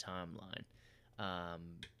else's timeline.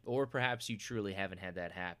 Or perhaps you truly haven't had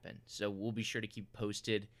that happen. So we'll be sure to keep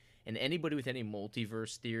posted. And anybody with any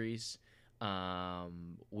multiverse theories,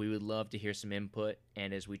 we would love to hear some input,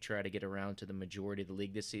 and as we try to get around to the majority of the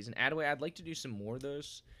league this season. Attaway, I'd like to do some more of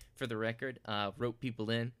those for the record. Rope people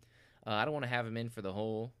in. I don't want to have them in for the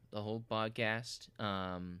whole podcast.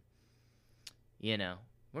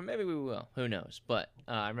 Or maybe we will. Who knows? But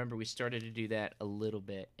I remember we started to do that a little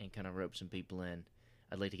bit and kind of rope some people in.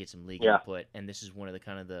 I'd like to get some league input, and this is one of the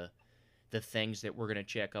kind of the things that we're going to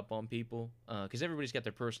check up on people, because everybody's got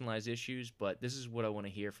their personalized issues, but this is what I want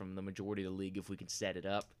to hear from the majority of the league if we can set it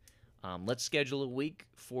up. Let's schedule a week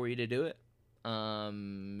for you to do it,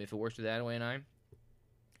 if it works with Attaway and I, and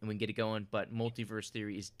we can get it going. But multiverse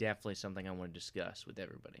theory is definitely something I want to discuss with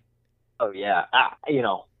everybody. Oh, yeah.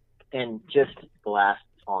 And just last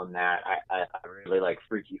on that, I really like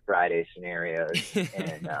Freaky Friday scenarios,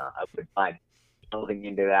 and I would mind building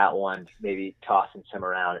into that one, maybe tossing some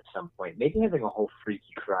around at some point, maybe having a whole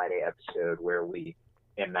Freaky Friday episode where we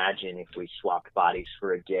imagine if we swapped bodies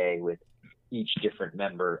for a day with each different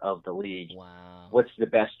member of the league. Wow. What's the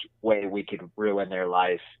best way we could ruin their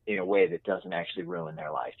life in a way that doesn't actually ruin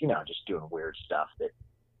their life? Just doing weird stuff that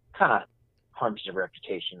kind of harms their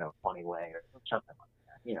reputation in a funny way or something like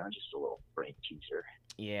that. Just a little brain teaser.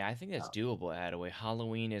 Yeah, I think that's doable, Attaway.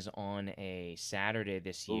 Halloween is on a Saturday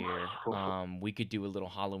this year. We could do a little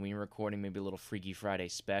Halloween recording, maybe a little Freaky Friday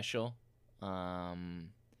special.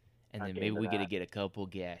 And then maybe we could get a couple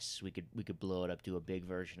guests. We could blow it up to a big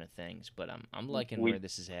version of things. But I'm liking where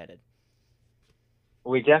this is headed.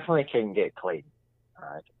 We definitely can get Clayton.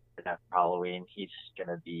 After Halloween, he's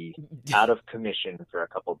gonna be out of commission for a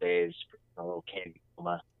couple days for a little candy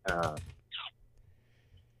coma.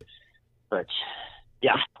 But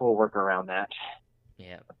yeah, we'll work around that.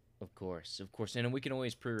 Yeah, of course. And we can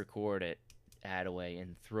always pre-record it, Attaway,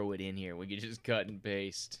 and throw it in here. We can just cut and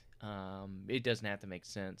paste. It doesn't have to make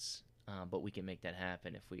sense, but we can make that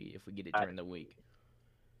happen if we get it during the week.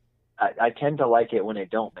 I tend to like it when it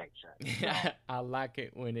don't make sense. I like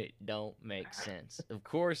it when it don't make sense. Of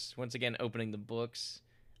course, once again, opening the books,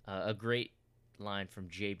 a great line from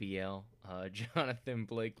JBL, Jonathan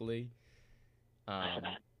Blakely.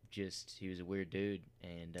 He was a weird dude,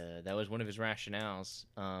 and that was one of his rationales.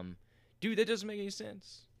 Dude, that doesn't make any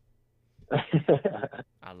sense.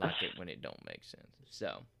 I like it when it don't make sense.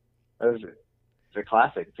 So, it's a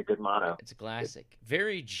classic. It's a good motto. It's a classic.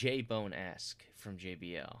 Very J-Bone-esque from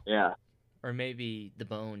JBL. Yeah. Or maybe the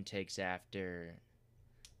Bone takes after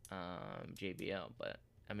JBL, but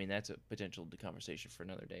I mean that's a potential conversation for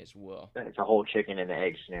another day as well. It's a whole chicken and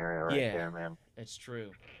egg scenario there, man. It's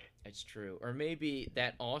true. Or maybe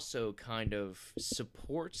that also kind of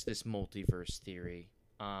supports this multiverse theory.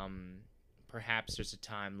 Perhaps there's a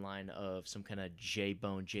timeline of some kind of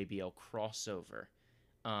J-Bone JBL crossover.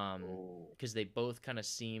 Because they both kind of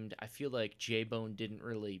seemed, I feel like J-Bone didn't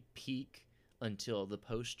really peak until the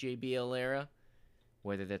post-JBL era.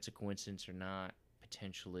 Whether that's a coincidence or not,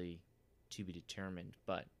 potentially to be determined.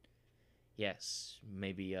 But yes,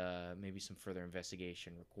 maybe some further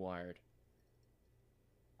investigation required.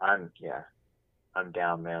 I'm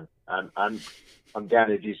down, man. I'm down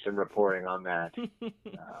to do some reporting on that.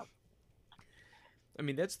 I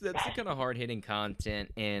mean, that's the kind of hard-hitting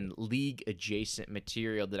content and league-adjacent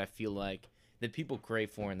material that I feel like that people crave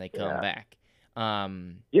for and they come back.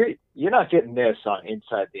 You're not getting this on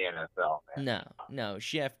Inside the NFL, man. No.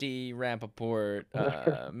 Shefty,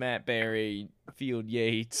 Rappaport, Matt Berry, Field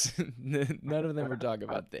Yates, none of them are talking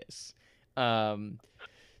about this.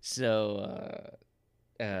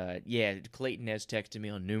 Clayton has texted me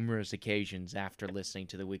on numerous occasions after listening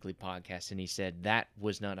to the weekly podcast, and he said that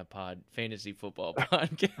was not a fantasy football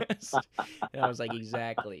podcast. And I was like,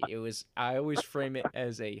 exactly. I always frame it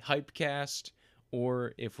as a hype cast,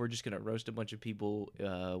 or if we're just gonna roast a bunch of people,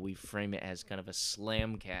 we frame it as kind of a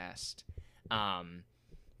slam cast.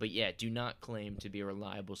 But yeah, do not claim to be a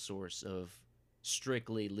reliable source of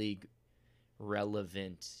strictly league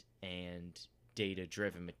relevant and data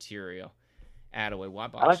driven material. Attaway, why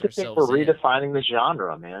box I like to think we're redefining the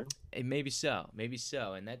genre, man. Maybe so,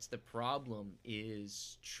 and that's the problem,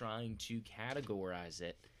 is trying to categorize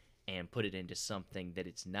it and put it into something that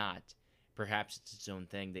it's not. Perhaps it's its own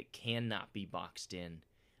thing that cannot be boxed in,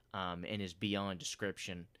 and is beyond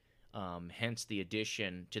description. Hence the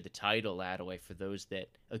addition to the title, Attaway, for those that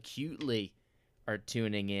acutely are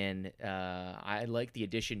tuning in. I like the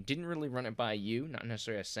addition. Didn't really run it by you, not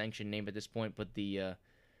necessarily a sanctioned name at this point, but the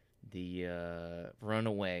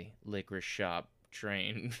Runaway Licorice Shop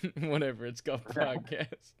Train, whatever it's called,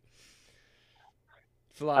 podcast.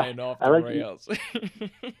 Flying off the rails.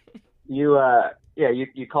 You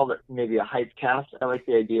called it maybe a hype cast. I like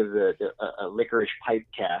the idea of a licorice pipe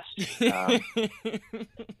cast.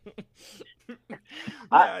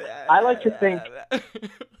 I like to think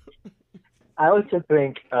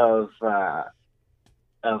of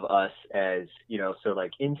us as, so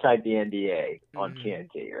like Inside the NBA on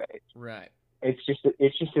TNT, right? Right. It's just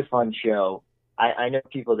a fun show. I know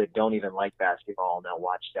people that don't even like basketball and they'll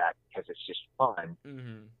watch that because it's just fun.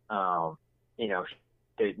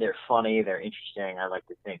 They're funny, they're interesting. I like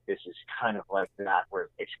to think this is kind of like that, where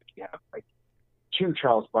basically you have like two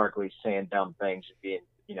Charles Barkleys saying dumb things and being,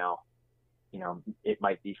 it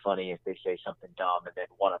might be funny if they say something dumb, and then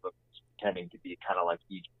one of them is pretending to be kind of like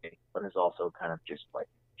EJ, but is also kind of just like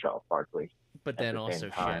Charles Barkley. But then also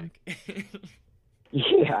Shaq.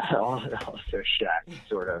 Yeah, also Shaq,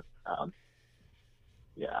 sort of.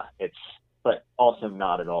 But also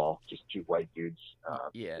not at all just two white dudes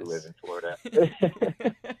who live in Florida.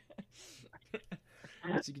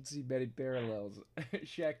 As you can see, many parallels.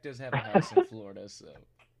 Shaq does have a house in Florida, so,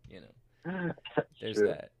 there's true.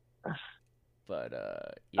 that. But,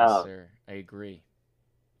 yes, sir, I agree.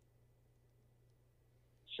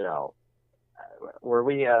 So, were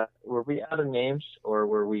we out of names, or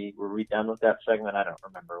were we done with that segment? I don't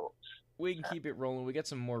remember. We can keep it rolling. We got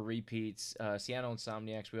some more repeats. Seattle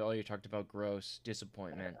Insomniacs. We already talked about Gross,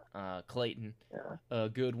 Disappointment. Clayton, a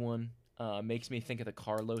good one. Makes me think of the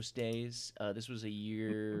Carlos days. This was a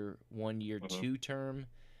 1 year, 2 term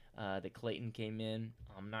that Clayton came in.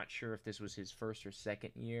 I'm not sure if this was his first or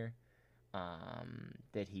second year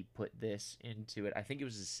that he put this into it. I think it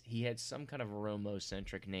was he had some kind of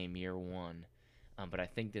Romo-centric name year 1, but I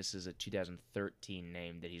think this is a 2013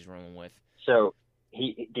 name that he's rolling with. So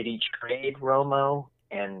did he trade Romo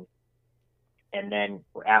and And then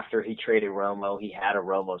after he traded Romo, he had a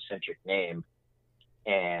Romo-centric name.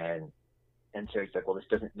 And so he's like, well, this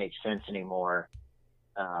doesn't make sense anymore.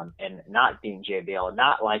 And not being JBL,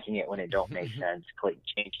 not liking it when it don't make sense, Clayton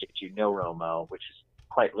changed it to No Romo, which is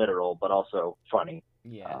quite literal, but also funny.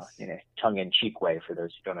 Yes. In a tongue-in-cheek way for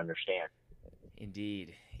those who don't understand.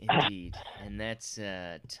 Indeed. And that's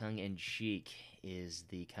tongue-in-cheek is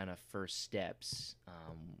the kind of first steps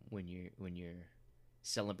when you're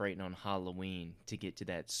celebrating on Halloween to get to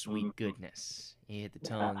that sweet goodness. You hit the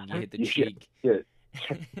tongue, you hit the cheek.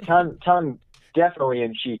 Tongue definitely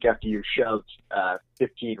in cheek after you shoved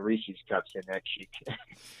 15 Reese's cups in that cheek.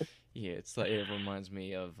 Yeah, it's like, it reminds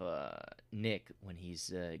me of Nick when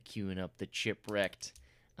he's queuing up the Chipwrecked.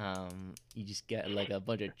 You just got like a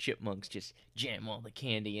bunch of chipmunks, just jam all the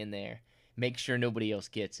candy in there. Make sure nobody else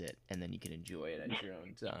gets it, and then you can enjoy it at your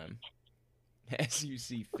own time, as you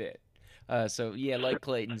see fit. So yeah, like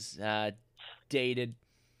Clayton's, dated,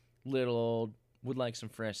 little old, would like some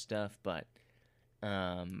fresh stuff, but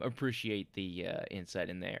appreciate the insight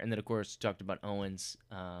in there. And then of course talked about Owens,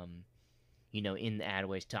 in the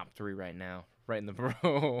Adways top 3 right now, right in the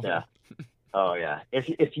row. Yeah. Oh yeah.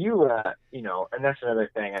 If you and that's another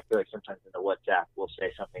thing. I feel like sometimes in the WhatsApp we'll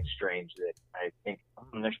say something strange that I think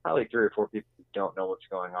there's probably 3 or 4 people who don't know what's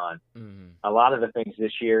going on. Mm-hmm. A lot of the things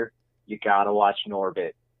this year, you gotta watch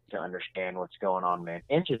Norbit to understand what's going on, man.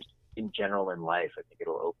 And just in general in life, I think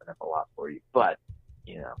it'll open up a lot for you. But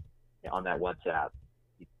on that WhatsApp,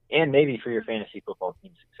 and maybe for your fantasy football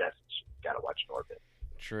team success, you gotta watch Norbit.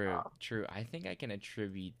 True. I think I can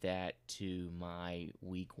attribute that to my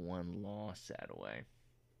week 1 loss that way.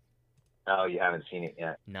 Oh, you haven't seen it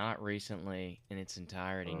yet? Not recently in its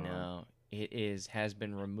entirety, no. It has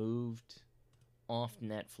been removed off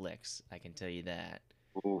Netflix, I can tell you that.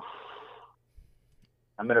 Oof.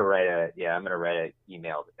 I'm gonna write an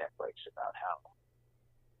email to Netflix about how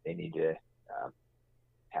they need to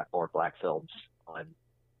have more black films on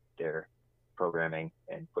their programming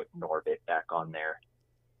and put Norbit back on there.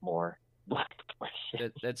 More black.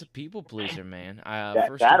 That's a people pleaser, man. I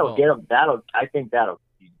think that'll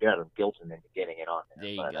guilt him into getting it on there. There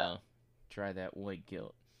you go. Try that white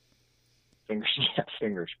guilt.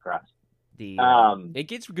 Fingers crossed. It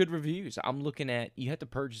gets good reviews. I'm looking at, you have to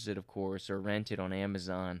purchase it, of course, or rent it on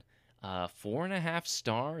Amazon. 4.5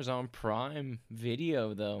 stars on Prime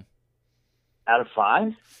Video, though. Out of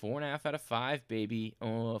 5? 4.5 out of 5, baby.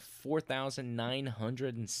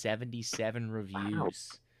 4,977 reviews. Wow.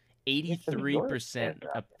 83%,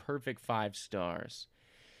 a perfect 5 stars.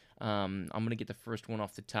 I'm going to get the first one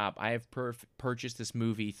off the top. I have purchased this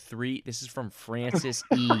movie this is from Francis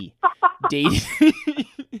E.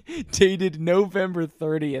 dated November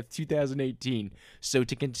 30th, 2018. So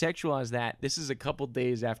to contextualize that, this is a couple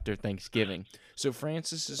days after Thanksgiving. So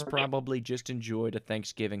Francis has probably just enjoyed a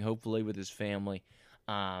Thanksgiving, hopefully with his family,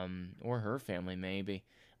 or her family maybe.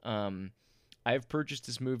 I've purchased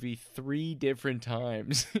this movie 3 different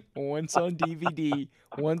times. Once on DVD,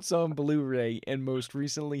 once on Blu-ray, and most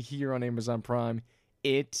recently here on Amazon Prime.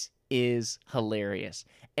 It is hilarious.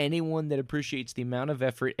 Anyone that appreciates the amount of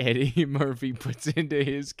effort Eddie Murphy puts into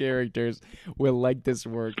his characters will like this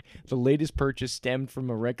work. The latest purchase stemmed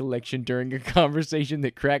from a recollection during a conversation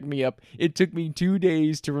that cracked me up. It took me 2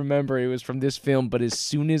 days to remember it was from this film, but as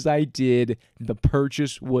soon as I did, the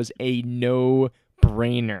purchase was a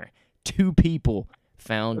no-brainer. 2 people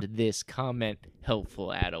found this comment helpful,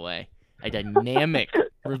 Attaway. A dynamic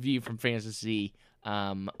review from Francis C.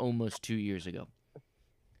 Almost 2 years ago.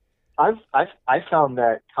 I found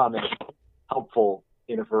that comment helpful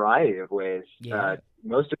in a variety of ways. Yeah.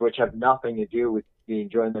 Most of which have nothing to do with the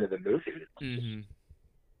enjoyment of the movie. Mm-hmm.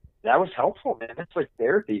 That was helpful, man. That's like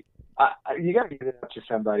therapy. You got to give it up to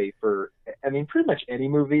somebody for, pretty much any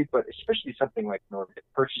movie, but especially something like Norbit,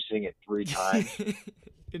 purchasing it 3 times.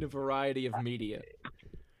 In a variety of media.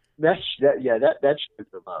 That shows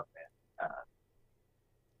the love, man.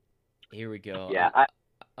 Here we go. Yeah,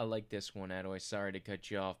 I like this one, Attaway. Sorry to cut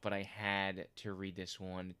you off, but I had to read this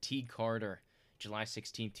one. T. Carter, July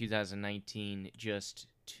 16, 2019, just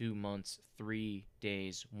 2 months, 3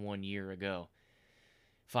 days, 1 year ago.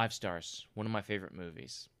 5 stars. One of my favorite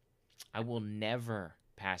movies. I will never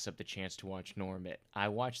pass up the chance to watch Norbit. I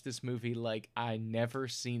watched this movie like I never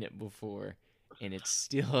seen it before, and it's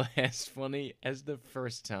still as funny as the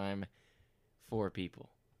first time. 4 people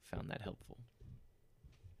found that helpful.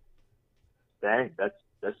 Dang, that's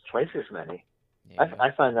twice as many. Yeah.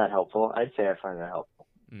 I find that helpful. I'd say I find that helpful.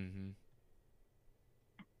 Mm-hmm.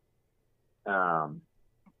 I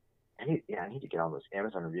need to get on those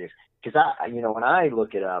Amazon reviews because when I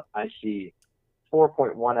look it up, I see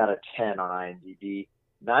 4.1 out of 10 on IMDb,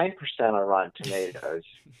 9% on Rotten Tomatoes,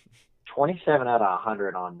 27 out of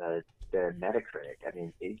 100 on the Metacritic. I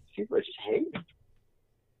mean, people are just hating.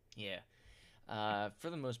 Yeah. For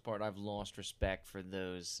the most part, I've lost respect for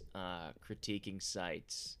those critiquing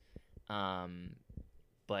sites.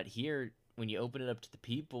 But here, when you open it up to the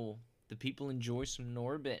people enjoy some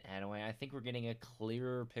Norbit. Anyway, I think we're getting a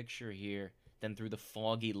clearer picture here than through the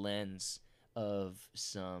foggy lens of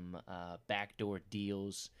some backdoor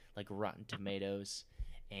deals like Rotten Tomatoes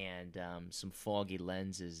and some foggy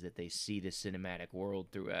lenses that they see the cinematic world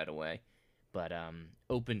through. Anyway, but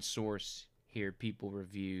open source here, people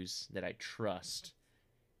reviews that I trust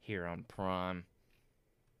here on Prime,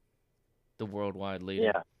 the worldwide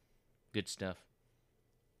leader. Yeah. Good stuff.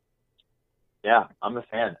 Yeah, I'm a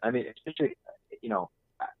fan. I mean, especially,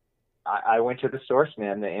 I went to the source,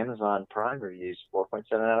 man. The Amazon Prime reviews, 4.7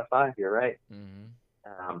 out of 5. You're right.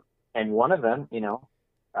 Mm-hmm. And one of them,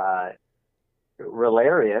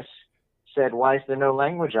 Hilarious, said, "Why is there no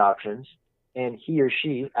language options?" And he or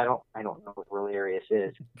she, I don't know what Hilarious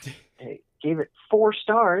is, gave it 4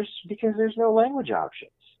 stars because there's no language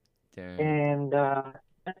options. Damn. And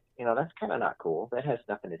that's kind of not cool. That has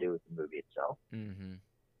nothing to do with the movie itself. Mm-hmm.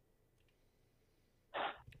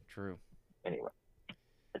 True. Anyway,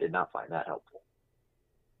 I did not find that helpful.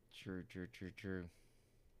 True.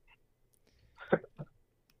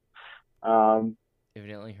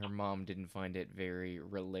 Evidently, her mom didn't find it very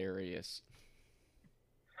hilarious.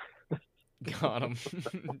 Got him.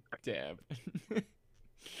 Dab.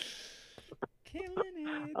 Killing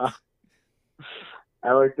it.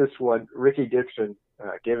 I like this one. Ricky Dixon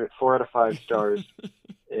gave it 4 out of 5 stars.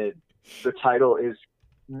 The title is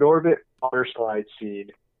Norbit Water Slide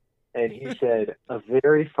Scene. And he said, "A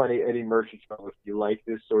very funny Eddie Murphy film if you like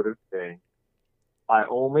this sort of thing. I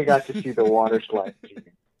only got to see the water slide scene.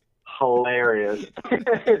 Hilarious."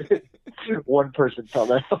 One person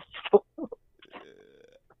found that helpful.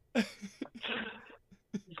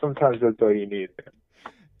 Sometimes that's all you need.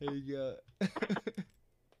 There you go.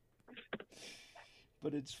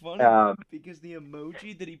 But it's funny because the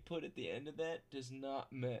emoji that he put at the end of that does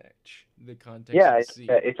not match the context. Yeah, of the scene.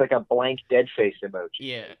 It's like a blank dead face emoji.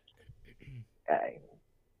 Yeah.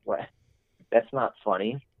 What? That's not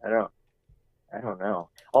funny. I don't know.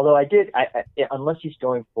 Although I unless he's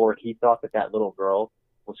going for it, he thought that little girl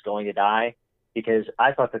was going to die, because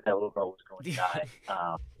I thought that little girl was going to die.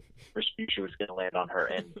 Respucia was going to land on her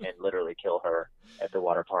and literally kill her at the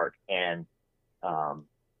water park, and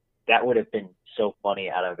that would have been so funny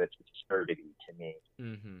out of its absurdity to me.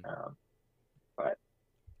 Mm-hmm. But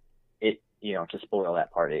to spoil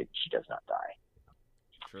that part, she does not die.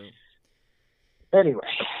 True. Anyway,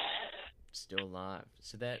 still alive.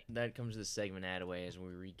 So that comes to the segment Attaway as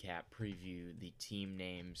we recap, preview the team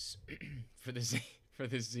names for this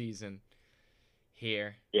season.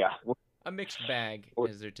 Here, yeah, a mixed bag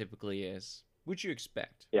as there typically is, which you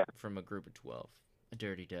expect from a group of 12, a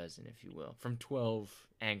dirty dozen, if you will, from 12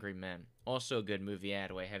 angry men. Also a good movie,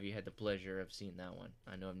 Attaway. Have you had the pleasure of seeing that one?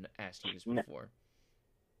 I know I've asked you this before.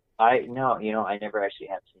 I never actually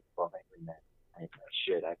have seen 12 Angry Men. I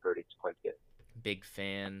should. I've heard it's quite good. Big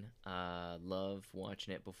fan. Love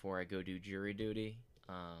watching it before I go do jury duty,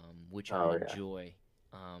 which I enjoy.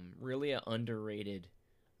 Really an underrated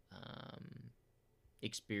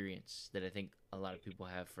experience that I think a lot of people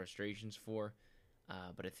have frustrations for.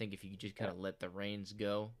 But I think if you just kind of let the reins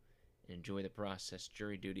go and enjoy the process,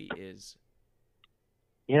 jury duty is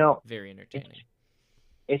very entertaining.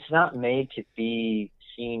 It's not made to be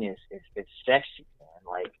seen as sexy, man.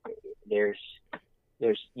 Like there's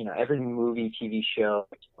every movie, TV show,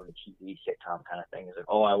 or TV sitcom kind of thing is like,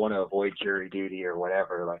 oh, I want to avoid jury duty or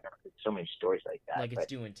whatever. Like so many stories like that. Like it's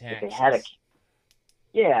doing taxes. If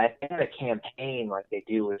they had a campaign like they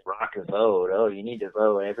do with Rock the Vote. Oh, you need to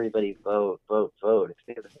vote. Everybody vote. If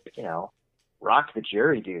they rock the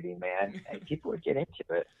jury duty, man, and people would get into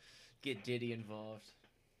it. Get Diddy involved.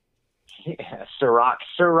 Yeah, Ciroc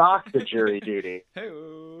the jury duty.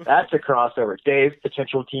 Hey-o. That's a crossover. Dave,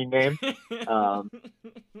 potential team name.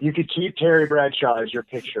 You could keep Terry Bradshaw as your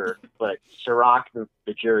picture, but Ciroc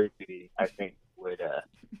the jury duty, I think,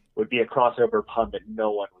 would be a crossover pun that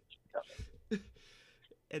no one would see coming.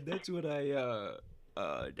 And that's what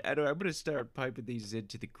I'm gonna start piping these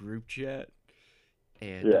into the group chat,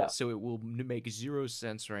 and so it will make 0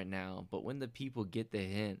 sense right now. But when the people get the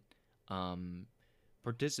hint,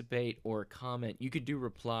 participate or comment. You could do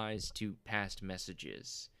replies to past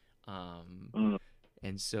messages.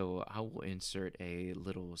 And so I will insert a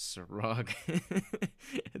little Ciroc,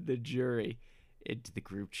 the jury, into the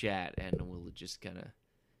group chat, and we'll just kind of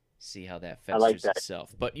see how that festers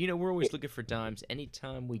itself. But, we're always looking for dimes.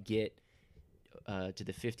 Anytime we get to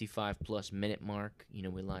the 55-plus minute mark, we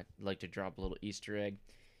like to drop a little Easter egg,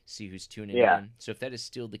 see who's tuning in. So if that is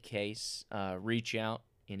still the case, reach out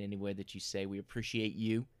in any way that you say. We appreciate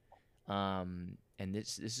you. And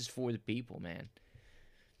this is for the people, man.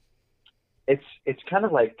 It's kind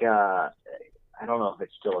of like I don't know if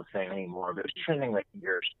it's still a thing anymore, but it was trending like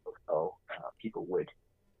years ago. People would,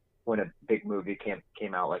 when a big movie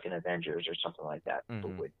came out, like an Avengers or something like that,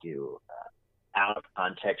 people would do out of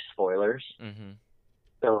context spoilers.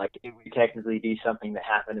 So like it would technically be something that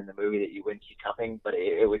happened in the movie that you wouldn't see coming, but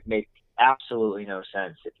it would make absolutely no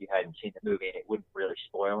sense if you hadn't seen the movie, and it wouldn't really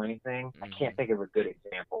spoil anything. I can't think of a good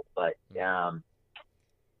example, but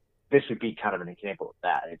this would be kind of an example of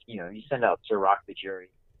that. If you send out Sir Rock the Jury,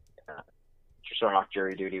 Sir Rock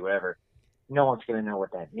jury duty, whatever, no one's going to know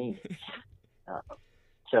what that means.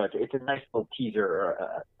 So it's a nice little teaser,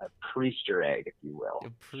 or a Priester egg, if you will.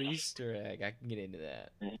 A Priester egg. I can get into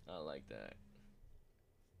that. I like that.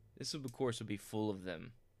 This, of course, will be full of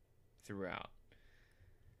them throughout.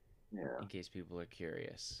 In case people are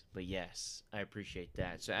curious. But yes, I appreciate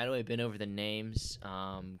that. So I've been over the names,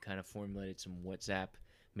 kind of formulated some WhatsApp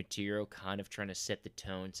material, kind of trying to set the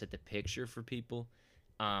tone, set the picture for people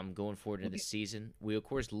going forward into the season. We, of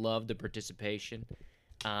course, love the participation,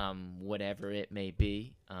 whatever it may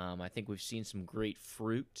be. I think we've seen some great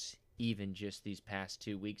fruit, even just these past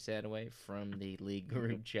 2 weeks, from the league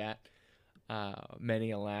group chat.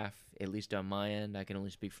 Many a laugh, at least on my end. I can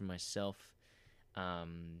only speak for myself.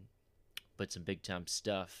 But some big-time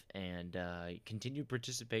stuff, and continued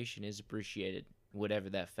participation is appreciated, whatever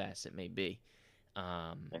that facet may be.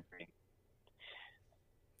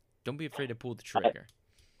 Don't be afraid to pull the trigger.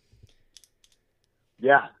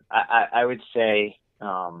 I would say,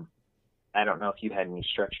 I don't know if you had any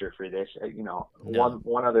structure for this. No.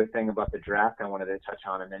 One other thing about the draft I wanted to touch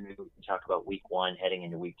on, and then maybe we can talk about week 1 heading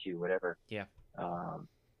into week 2, whatever. Yeah.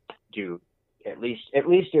 At least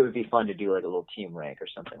it would be fun to do like a little team rank or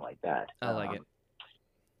something like that. I like it.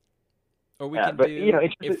 Or we can do,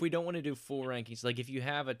 if we don't want to do full rankings, like if you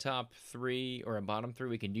have a top 3 or a bottom 3,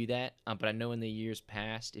 we can do that. But I know in the years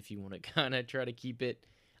past, if you want to kind of try to keep it,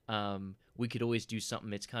 we could always do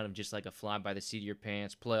something that's kind of just like a fly by the seat of your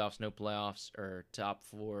pants, playoffs, no playoffs, or top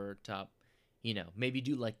 4, maybe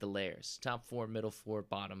do like the layers, top 4, middle 4,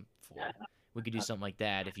 bottom 4. We could do something like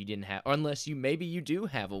that if you didn't have, or unless maybe you do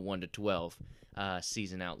have a 1 to 12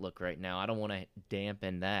 season outlook right now. I don't want to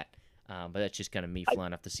dampen that, but that's just kind of me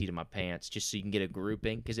flying off the seat of my pants, just so you can get a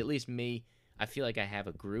grouping. Because at least me, I feel like I have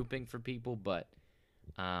a grouping for people, but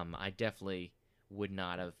I definitely would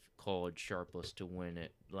not have called Sharpless to win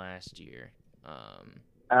it last year. I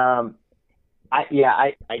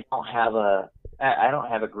don't have a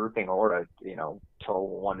grouping or a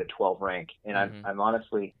total 1 to 12 rank, and I'm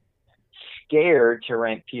honestly scared to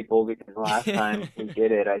rank people, because last time we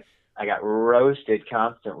did it, I got roasted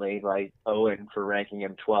constantly by Owen for ranking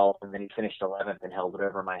him 12th, and then he finished 11th and held it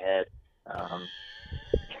over my head.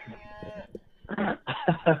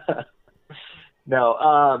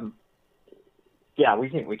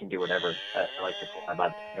 We can do whatever. I like to fly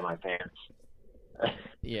by my pants.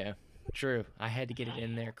 Yeah, true. I had to get it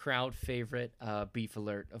in there. Crowd favorite, Beef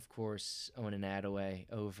Alert, of course, Owen and Attaway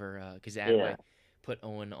over, because Attaway put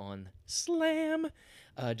Owen on Slam,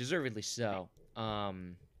 deservedly so.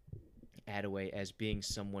 Attaway, as being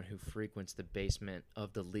someone who frequents the basement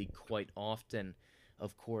of the league quite often,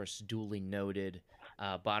 of course, duly noted,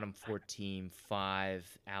 bottom 4 team,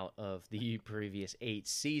 5 out of the previous 8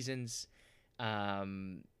 seasons. Yeah,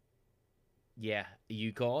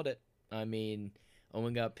 you called it. I mean,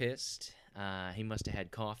 Owen got pissed. He must have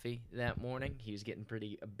had coffee that morning. He was getting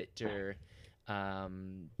pretty bitter.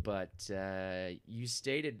 But you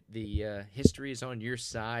stated the history is on your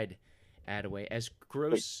side, Attaway. As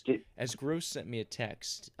Gross sent me a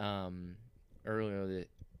text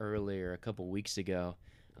earlier a couple weeks ago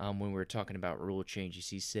when we were talking about rule changes.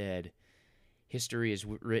 He said, history is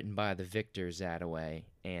written by the victors, Attaway,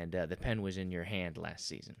 and the pen was in your hand last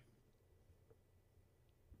season.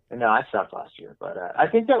 No, I stopped last year, but I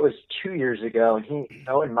think that was 2 years ago, and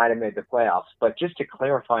Owen might have made the playoffs. But just to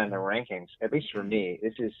clarify on the rankings, at least for me,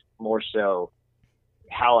 this is more so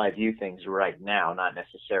how I view things right now, not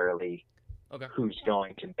necessarily who's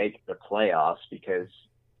going to make the playoffs, because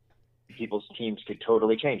people's teams could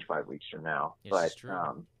totally change 5 weeks from now. Yes, but it's true.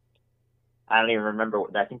 I don't even remember.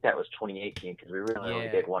 I think that was 2018, because we really only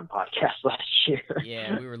did one podcast last year.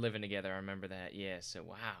 Yeah, we were living together. I remember that. Yeah, so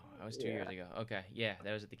wow, that was 2 years ago. Okay, yeah,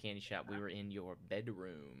 that was at the candy shop. We were in your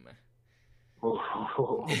bedroom.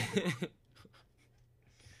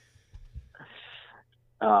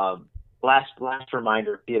 Last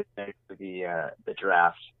reminder, for the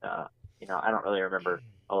draft. I don't really remember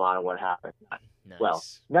a lot of what happened. Nice. Well,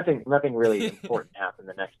 nothing really important happened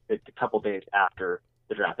the couple days after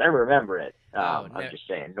the draft. I remember it. I'm just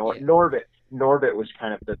saying. Norbit was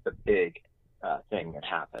kind of the big thing that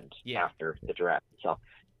happened after the draft itself.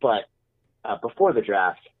 But before the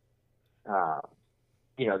draft,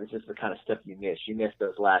 this is the kind of stuff you miss. You miss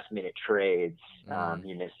those last minute trades.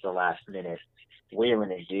 You miss the last minute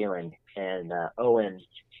wheeling and dealing. And Owen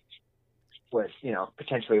was,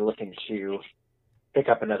 potentially looking to pick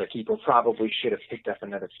up another keeper. Probably should have picked up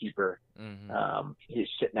another keeper. He's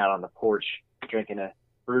sitting out on the porch drinking a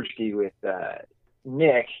brewski with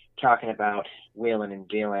Nick, talking about wheeling and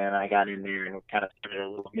dealing. I got in there and kind of started a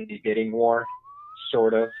little mini bidding war,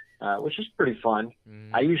 sort of, which is pretty fun.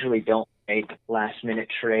 I usually don't make last minute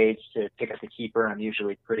trades to pick up the keeper. I'm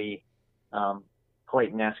usually pretty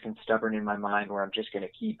Clayton-esque and stubborn in my mind, where I'm just going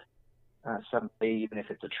to keep somebody, even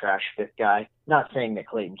if it's a trash fit guy. Not saying that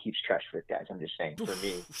Clayton keeps trash fit guys. I'm just saying, for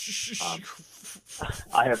me,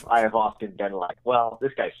 I have often been like, well,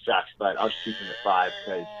 this guy sucks, but I'll just keep him at 5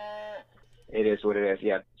 because it is what it is.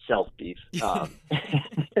 Yeah, self-beef.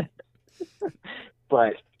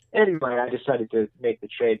 But anyway, I decided to make the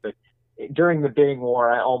trade. But during the bidding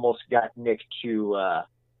war, I almost got Nick to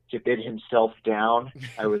bid himself down.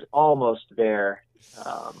 I was almost there.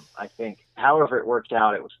 I think, however it worked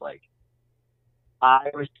out, it was like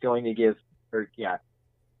I was going to give,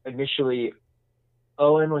 initially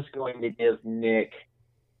Owen was going to give Nick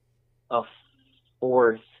a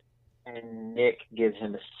 4th, and Nick gives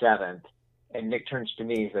him a 7th. And Nick turns to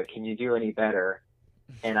me, he's like, "Can you do any better?"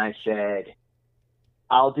 And I said,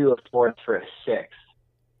 "I'll do a 4th for a 6th."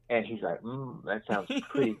 And he's like, "That sounds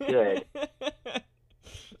pretty good."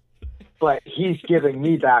 But he's giving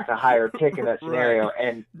me back a higher pick in that scenario. Right.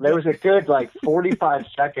 And there was a good 45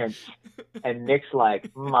 seconds. And Nick's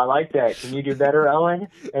like, "I like that. Can you do better, Owen?"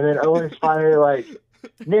 And then Owen's finally like,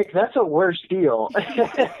 "Nick, that's a worse deal."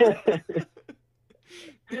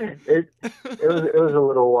 It was a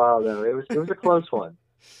little while though. It was a close one.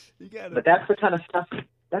 But that's the kind of stuff.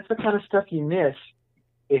 That's the kind of stuff you miss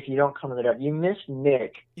if you don't come to the draft. You miss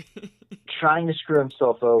Nick trying to screw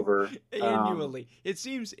himself over annually. It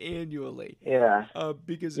seems annually. Yeah.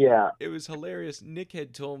 Because it was hilarious. Nick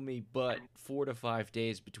had told me, but 4 to 5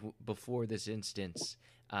 days before this instance,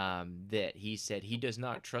 that he said he does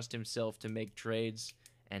not trust himself to make trades,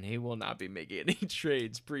 and he will not be making any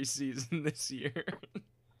trades preseason this year.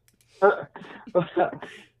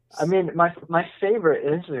 I mean, my favorite,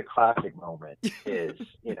 and this is a classic moment, is,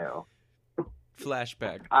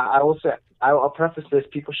 flashback. I will say, I'll preface this: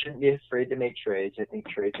 people shouldn't be afraid to make trades. I think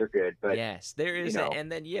trades are good, but yes, there is,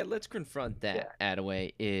 and then let's confront that.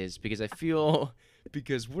 Attaway is because I feel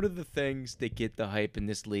one of the things that get the hype in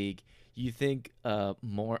this league, you think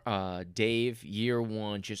Dave year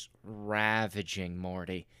 1 just ravaging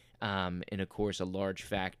Marty, and of course a large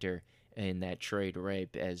factor in that trade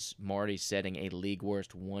rape, as Marty setting a league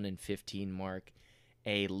worst 1-15 mark,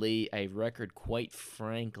 a record, quite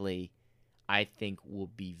frankly, I think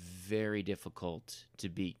will be very difficult to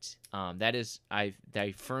beat. I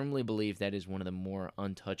firmly believe that is one of the more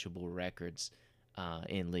untouchable records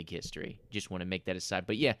in league history. Just want to make that aside.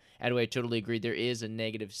 But yeah, anyway, I totally agree. There is a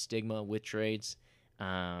negative stigma with trades,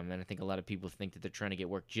 and I think a lot of people think that they're trying to get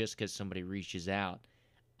work just because somebody reaches out.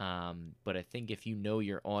 But I think if you know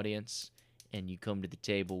your audience and you come to the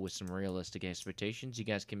table with some realistic expectations, you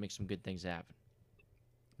guys can make some good things happen.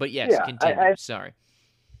 But yes, continue. Sorry.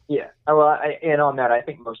 Yeah. Well, and on that, I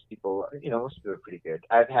think most people are pretty good.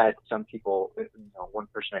 I've had some people, one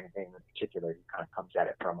person I can think in particular, who kind of comes at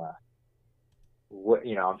it from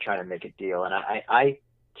I'm trying to make a deal. And I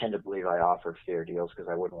tend to believe I offer fair deals because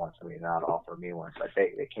I wouldn't want somebody to not offer me one. But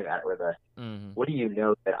they came at it with a, what do you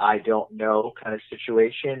know that I don't know kind of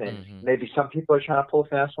situation. And maybe some people are trying to pull a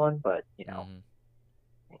fast one, but,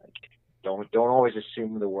 don't always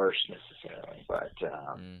assume the worst necessarily. But,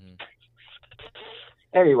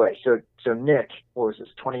 anyway, so Nick, what was this,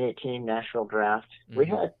 2018 Nashville draft? We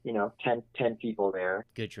had, 10 people there.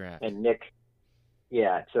 Good draft. And Nick,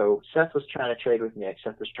 so Seth was trying to trade with Nick.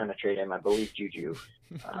 Seth was trying to trade him, I believe, Juju.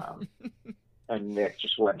 And Nick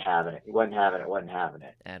just wasn't having it. He wasn't having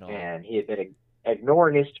it. At all. And he had been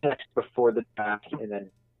ignoring his text before the draft and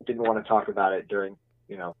then didn't want to talk about it during,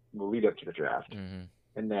 the lead up to the draft.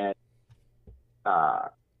 And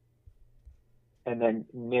then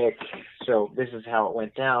Nick, so this is how it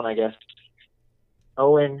went down, I guess.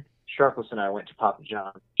 Owen, Sharpless, and I went to Papa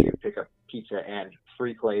John's to pick up pizza and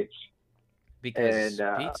free plates. Because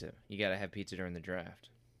pizza. You got to have pizza during the draft.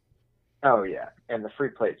 Oh, yeah. And the free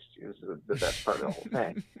plates is the best part of the whole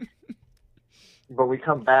thing. But we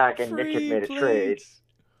come back, and Nick had made a trade.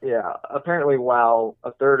 Yeah, apparently while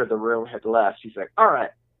a third of the room had left, he's like, all right,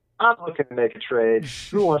 I'm looking to make a trade.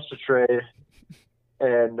 Who wants to trade?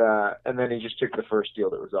 And then he just took the first deal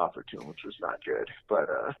that was offered to him, which was not good. But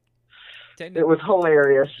it was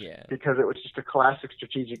hilarious because it was just a classic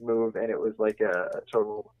strategic move, and it was like a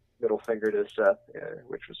total middle finger to Seth,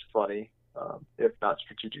 which was funny. If not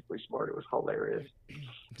strategically smart, it was hilarious.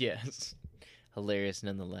 Yes, hilarious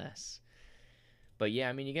nonetheless. But yeah,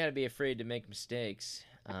 I mean, you got to be afraid to make mistakes.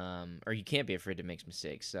 Or you can't be afraid to make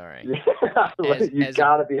mistakes. Sorry. You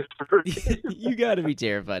gotta be afraid. You gotta be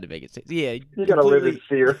terrified to make mistakes. Yeah, you gotta live in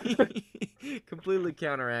fear. Completely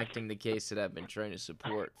counteracting the case that I've been trying to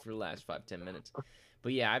support for the last 5-10 minutes.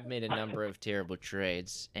 But yeah, I've made a number of terrible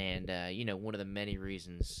trades, and one of the many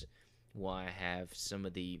reasons why I have some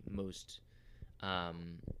of the most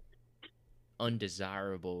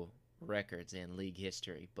undesirable records in league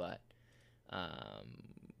history, but.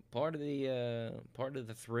 Part of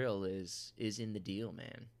the thrill is in the deal,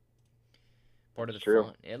 man. Part of the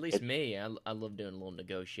fun. At least me, I love doing little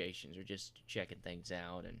negotiations or just checking things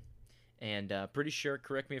out, and pretty sure.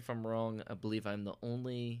 Correct me if I'm wrong. I believe I'm the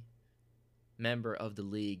only member of the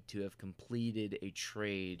league to have completed a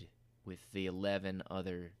trade with the 11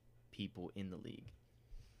 other people in the league.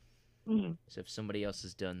 Mm-hmm. So if somebody else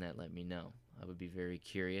has done that, let me know. I would be very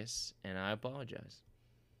curious, and I apologize.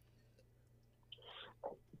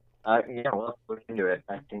 We'll look into it.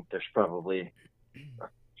 I think there's probably a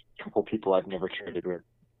couple people I've never traded with.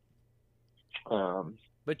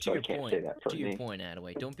 But to your point,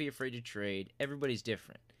 Attaway, don't be afraid to trade. Everybody's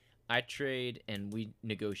different. I trade and we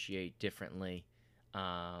negotiate differently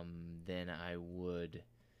than I would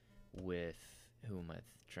with, who am I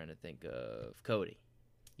trying to think of? Cody.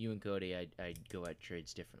 You and Cody, I'd go at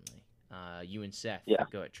trades differently. You and Seth,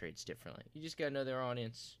 go at trades differently. You just got to know their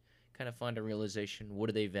audience. Kind of find a realization, what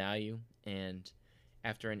do they value, and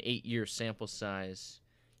after an 8-year sample size,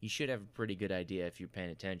 you should have a pretty good idea, if you're paying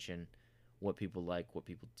attention, what people like, what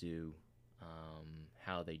people do,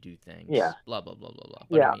 how they do things, blah blah blah blah blah.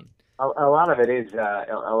 But I mean, a lot of it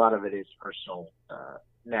is personal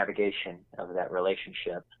navigation of that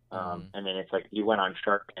relationship, and then it's like you went on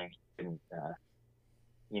Shark Tank, and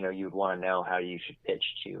you'd want to know how you should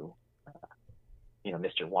pitch to.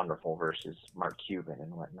 Mr. Wonderful versus Mark Cuban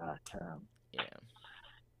and whatnot.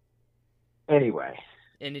 Anyway.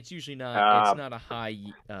 And it's usually not. It's not a high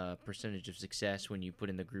percentage of success when you put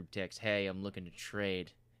in the group text, "Hey, I'm looking to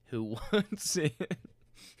trade. Who wants it?"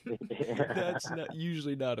 That's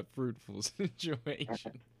usually not a fruitful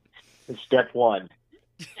situation. Step 1: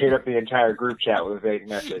 hit up the entire group chat with a vague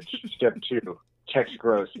message. Step 2: text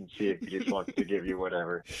Gross and see if he just wants to give you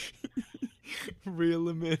whatever. Reel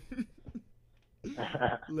him in.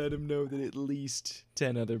 Let him know that at least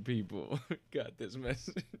 10 other people got this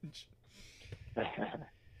message. I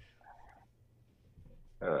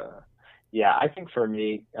think for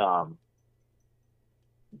me,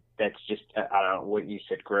 that's just, I don't know what you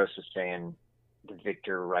said. Gross was saying the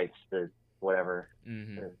Victor writes the whatever,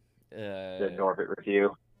 the Norbert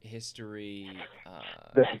review. History.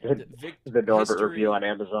 The Norbert review on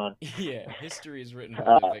Amazon. Yeah, history is written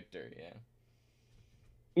by the Victor,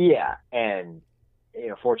 Yeah, and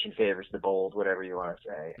fortune favors the bold, whatever you want to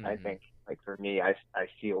say. I think, like for me, I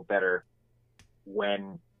feel better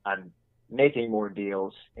when I'm making more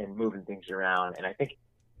deals and moving things around, and I think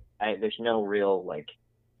there's no real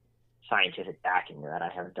scientific backing to that. I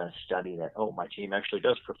haven't done a study that my team actually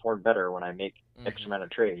does perform better when I make X amount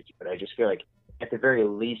of trades, but I just feel like at the very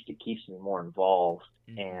least it keeps me more involved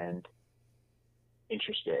and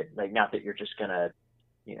interested. Like, not that you're just gonna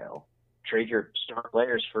trade your star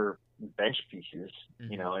players for bench pieces,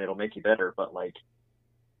 and it'll make you better, but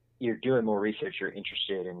you're doing more research, you're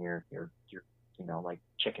interested, and you're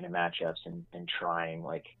checking the matchups and trying.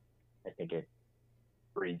 I think it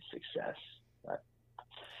breeds success. But...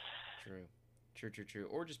 True.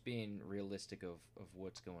 Or just being realistic of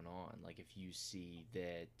what's going on. Like, if you see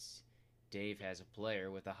that Dave has a player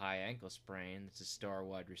with a high ankle sprain that's a star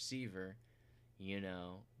wide receiver,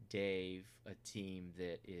 Dave, a team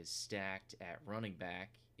that is stacked at running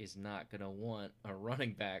back, is not going to want a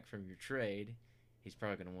running back from your trade. He's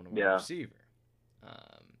probably going to want a wide receiver.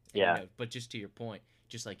 But just to your point,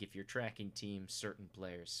 just like if you're tracking teams, certain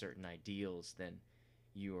players, certain ideals, then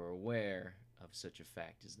you are aware of such a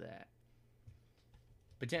fact as that.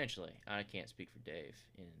 Potentially. I can't speak for Dave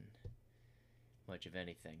in much of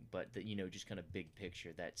anything, but just kind of big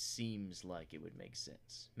picture, that seems like it would make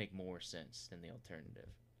more sense than the alternative.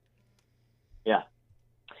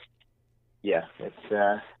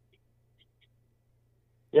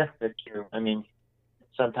 That's true. I mean,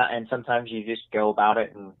 sometimes you just go about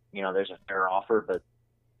it and there's a fair offer, but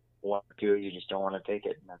want to do it, you just don't want to take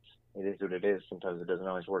it. And it is what it is. Sometimes it doesn't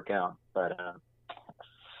always work out. But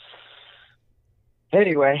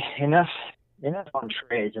anyway, enough on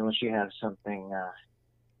trades, unless you have something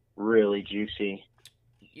really juicy.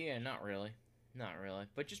 Yeah, not really.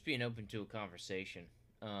 But just being open to a conversation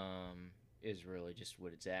is really just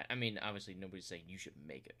what it's at. I mean, obviously nobody's saying you should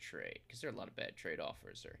make a trade, because there are a lot of bad trade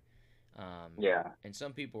offers there. And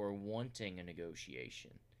some people are wanting a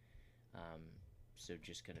negotiation. So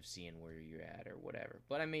just kind of seeing where you're at or whatever.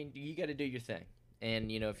 But I mean, you got to do your thing.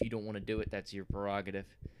 And if you don't want to do it, that's your prerogative.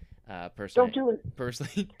 Personally, Don't do it.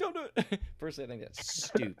 Personally, don't do it. Personally, I think that's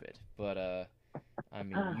stupid. But I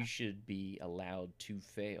mean, you should be allowed to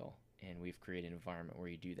fail, and we've created an environment where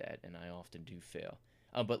you do that, and I often do fail.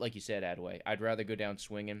 But like you said, Adway, I'd rather go down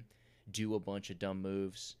swinging, do a bunch of dumb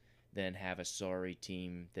moves, than have a sorry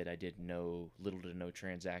team that I did little to no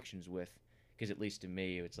transactions with. Because at least to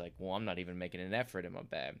me, it's like, well, I'm not even making an effort and I'm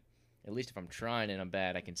bad. At least if I'm trying and I'm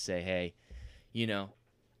bad, I can say, hey,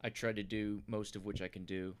 I tried to do most of which I can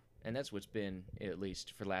do. And that's what's been, at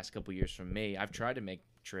least for the last couple of years from me. I've tried to make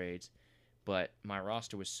trades, but my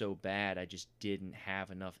roster was so bad, I just didn't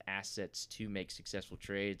have enough assets to make successful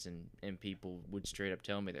trades. And people would straight up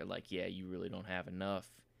tell me, they're like, yeah, you really don't have enough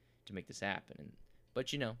to make this happen.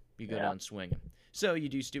 But you go down swinging. So you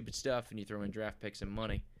do stupid stuff and you throw in draft picks and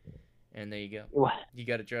money. And there you go. You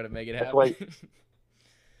got to try to make it happen.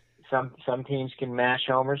 Some teams can mash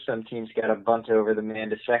homers. Some teams got to bunt over the man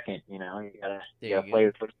to second. You gotta play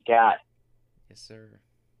with what you got. Yes, sir.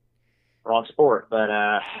 Wrong sport, but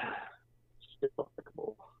still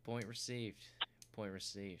applicable. Point received.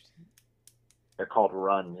 They're called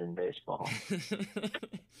runs in baseball.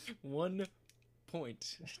 1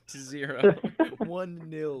 point to 0.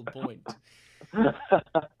 1-0 point.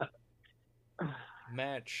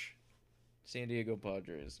 Match. San Diego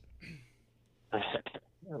Padres.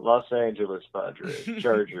 Los Angeles Padres.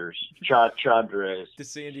 Chargers. Chadres. The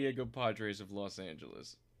San Diego Padres of Los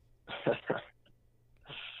Angeles.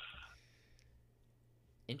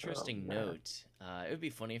 Interesting note. It would be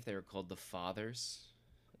funny if they were called the Fathers.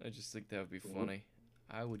 I just think that would be funny.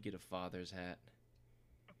 I would get a Father's hat.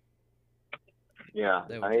 Yeah.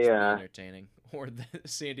 That would just be entertaining. Or the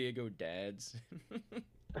San Diego Dads.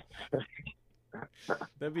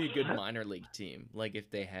 That'd be a good minor league team. Like if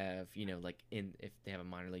they have, if they have a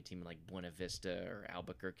minor league team in like Buena Vista or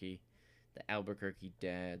Albuquerque, the Albuquerque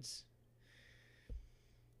Dads.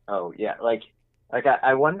 Oh yeah, like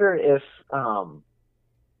I wonder if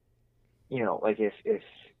if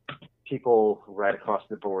people right across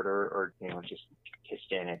the border or just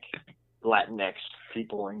Hispanic, Latinx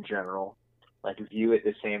people in general like view it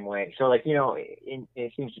the same way. So like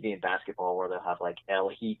it seems to be in basketball where they'll have like El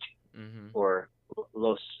Heat. Mm-hmm. Or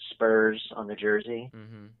Los Spurs on the jersey.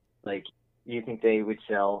 Mm-hmm. Like, you think they would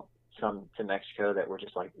sell some to Mexico that were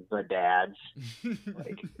just like the dads,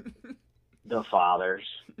 like the fathers?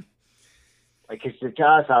 Like, because to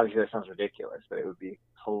us, obviously, that sounds ridiculous, but it would be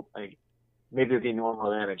maybe it would be normal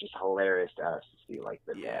to them and just hilarious to us to see like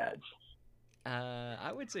the dads.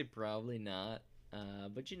 I would say probably not,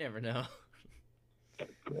 but you never know.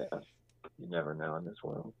 Yeah. You never know in this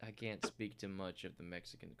world. I can't speak to much of the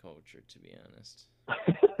Mexican culture, to be honest.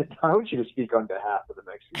 I want you to speak on behalf of the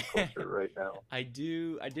Mexican culture right now. I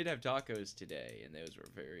did have tacos today, and those were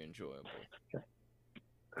very enjoyable.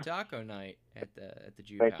 Taco night at the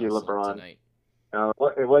Jew Thank house you, LeBron. tonight.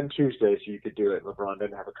 It wasn't Tuesday, so you could do it. LeBron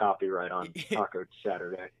didn't have a copyright on Taco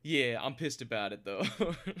Saturday. Yeah, I'm pissed about it, though.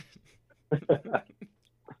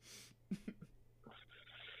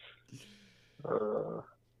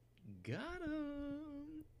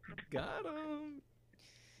 Got him.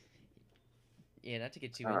 Yeah, not to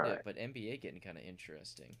get too into it, but NBA getting kind of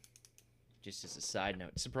interesting. Just as a side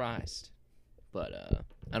note, surprised. But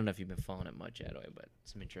I don't know if you've been following it much, Adway, but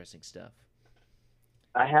some interesting stuff.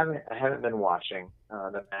 I haven't been watching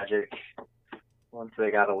the Magic once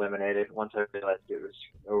they got eliminated. Once I realized it was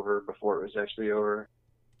over before it was actually over,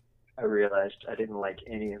 I realized I didn't like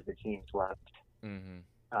any of the teams left. Mm-hmm.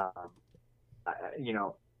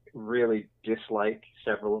 Really dislike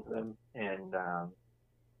several of them, and so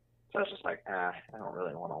I was just like, I don't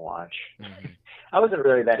really want to watch. Mm-hmm. I wasn't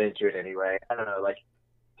really that into it anyway. I don't know, like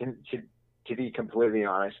to be completely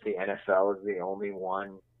honest, the NFL is the only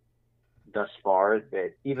one thus far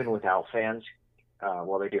that even without fans,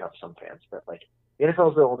 well, they do have some fans, but like the NFL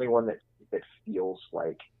is the only one that feels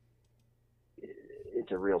like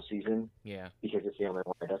it's a real season. Yeah. Because it's the only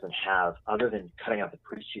one that doesn't have, other than cutting out the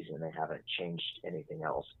preseason, they haven't changed anything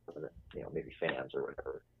else other than, maybe fans or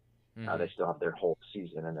whatever. Mm-hmm. They still have their whole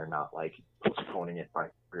season and they're not like postponing it by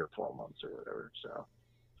 3 or 4 months or whatever. So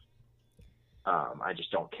I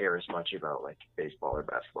just don't care as much about like baseball or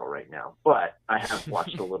basketball right now. But I have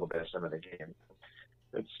watched a little bit of some of the games.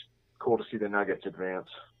 It's cool to see the Nuggets advance.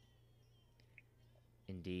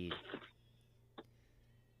 Indeed.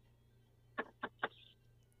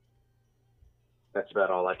 That's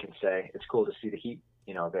about all I can say. It's cool to see the Heat.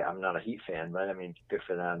 You know, I'm not a Heat fan, but I mean, good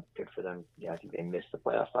for them. Good for them. Yeah, I think they missed the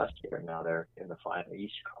playoffs last year, and now they're in the final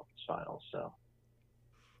East Conference Finals. So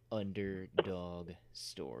Underdog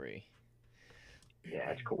story. Yeah,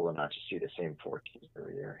 it's cool to not just see the same 4 teams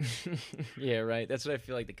every year. Yeah, right. That's what I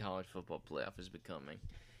feel like the college football playoff is becoming.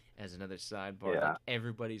 As another sidebar, Yeah. like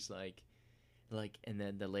everybody's like, and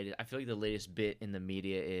then I feel like the latest bit in the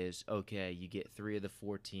media is, okay, you get 3 of the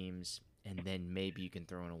 4 teams, and then maybe you can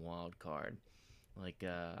throw in a wild card. Like,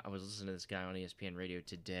 I was listening to this guy on ESPN Radio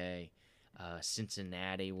today.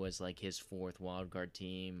 Cincinnati was like his 4th wild card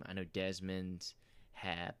team. I know Desmond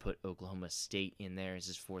had put Oklahoma State in there as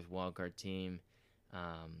his 4th wild card team.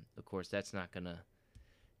 Of course, that's not gonna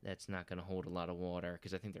hold a lot of water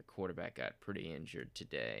because I think their quarterback got pretty injured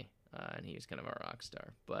today, and he was kind of a rock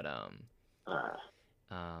star. But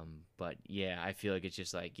yeah, I feel like it's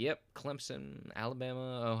just like, yep, Clemson,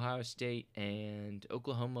 Alabama, Ohio State, and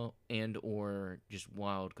Oklahoma, and or just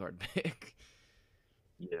wild card pick.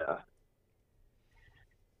 Yeah.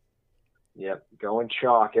 Yep, going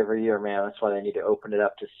chalk every year, man. That's why they need to open it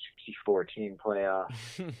up to 64-team playoff.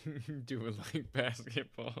 Do it like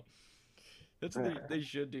basketball. That's what they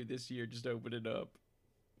should do this year. Just open it up.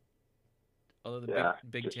 Although the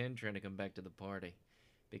Big Ten trying to come back to the party,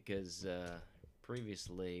 because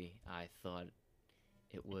previously I thought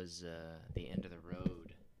it was the end of the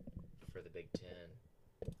road for the Big Ten.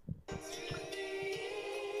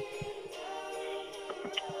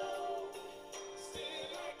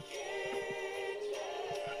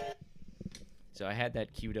 So I had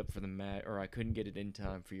that queued up for the or I couldn't get it in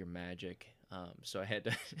time for your Magic. So I had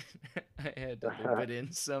to loop it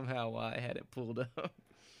in somehow while I had it pulled up.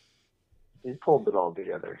 You pulled it all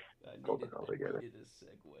together.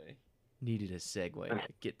 Needed a segue to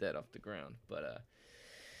get that off the ground. But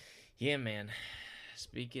yeah, man.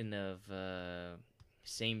 Speaking of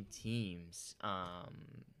same teams,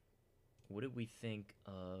 what did we think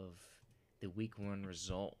of the Week 1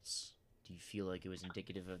 results? Do you feel like it was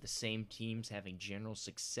indicative of the same teams having general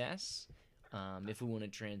success? If we want to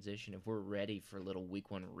transition, if we're ready for a little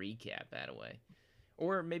Week 1 recap that way.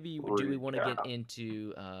 Or maybe do we want to get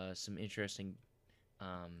into some interesting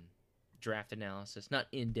draft analysis? Not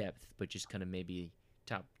in-depth, but just kind of maybe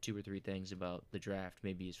top 2 or 3 things about the draft,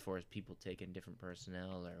 maybe as far as people taking different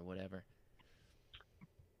personnel or whatever.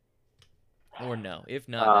 Or no. If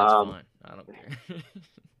not, that's fine. I don't care.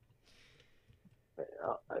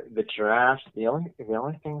 The draft, the only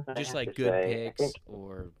thing that just I have like to good say, picks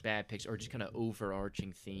or bad picks, or just kind of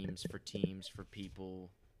overarching themes for teams, for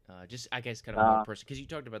people. Just I guess kind of more person, because you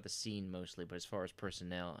talked about the scene mostly, but as far as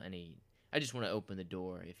personnel, I just want to open the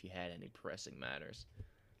door if you had any pressing matters.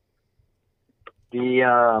 The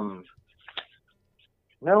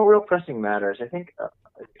no real pressing matters. I think the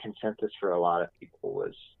consensus for a lot of people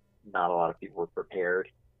was not a lot of people were prepared.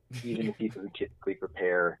 Even the people who typically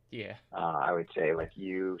prepare, yeah. I would say like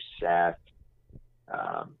you, Seth,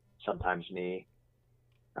 sometimes me,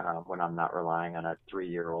 when I'm not relying on a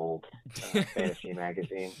 3-year-old fantasy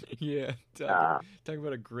magazine. Yeah, talk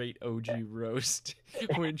about a great OG roast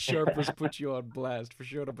when Sharpless put you on blast for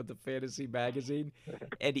showing up at the fantasy magazine,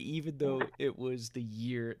 and even though it was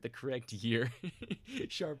the correct year,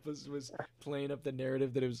 Sharpless was playing up the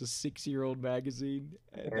narrative that it was a 6-year-old magazine,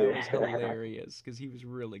 and that was hilarious because he was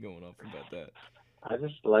really going off about that. I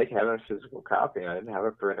just like having a physical copy. I didn't have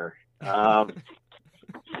a printer.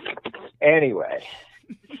 Anyway.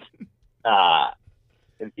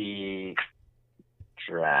 The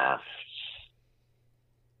draft.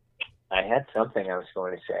 I had something I was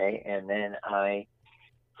going to say, and then I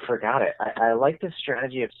forgot it. I like the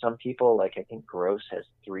strategy of some people. Like I think Gross has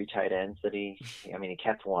 3 tight ends that he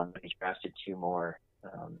kept 1, but he drafted 2 more.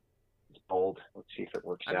 It's bold. Let's see if it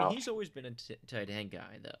works out. He's always been a tight end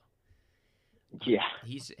guy, though. Yeah.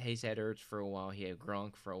 He's had Ertz for a while. He had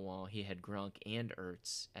Gronk for a while. He had Gronk and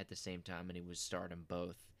Ertz at the same time, and he was starting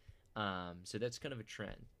both. So that's kind of a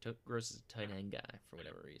trend. Gross is a tight end guy for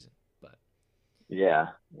whatever reason, but yeah,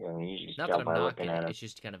 you just not tell that by I'm looking knocking at it. it. It's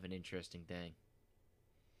just kind of an interesting thing.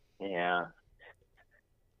 Yeah.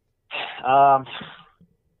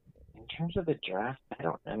 In terms of the draft,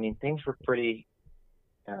 things were pretty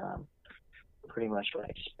much what I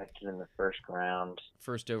expected in the first round.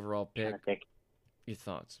 First overall pick. Your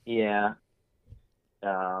thoughts? Yeah.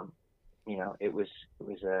 It was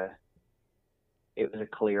a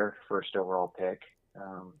clear first overall pick.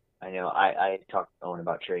 I know I talked to Owen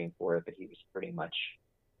about trading for it, but he was pretty much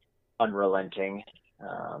unrelenting,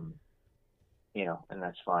 and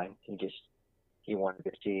that's fine. He wanted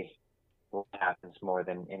to see what happens more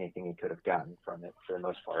than anything he could have gotten from it for the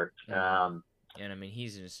most part. And I mean,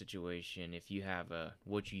 he's in a situation. If you have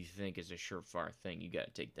what you think is a surefire thing, you got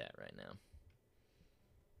to take that right now.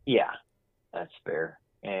 Yeah, that's fair.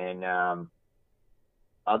 And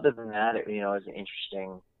other than that, it was an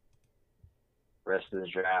interesting rest of the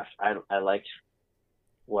draft. I liked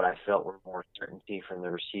what I felt were more certainty from the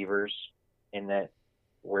receivers in that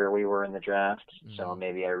where we were in the draft. Mm-hmm. So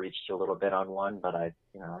maybe I reached a little bit on one, but I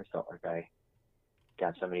felt like I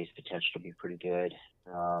got somebody's potential to be pretty good.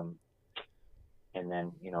 And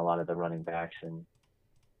then, a lot of the running backs and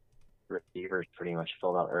receivers pretty much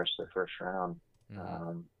filled out the rest of the first round.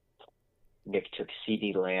 Mm-hmm. Nick took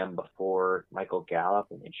CD Lamb before Michael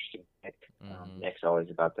Gallup, an interesting pick. Mm-hmm. Nick's always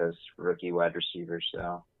about those rookie wide receivers,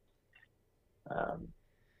 so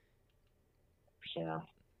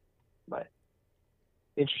but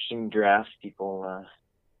interesting draft. People,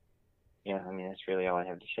 that's really all I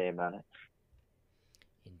have to say about it.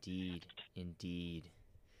 Indeed.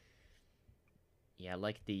 Yeah, I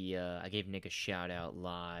like I gave Nick a shout out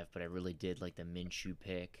live, but I really did like the Minshew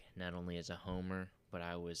pick, not only as a homer, but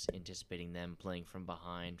I was anticipating them playing from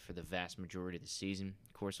behind for the vast majority of the season.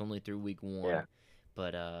 Of course, only through week 1, yeah.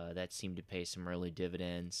 But that seemed to pay some early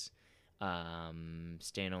dividends.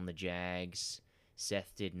 Staying on the Jags,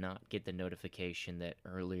 Seth did not get the notification that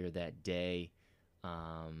earlier that day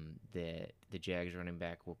that the Jags running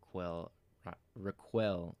back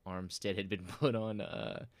Raquel Armstead had been put on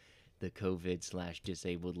the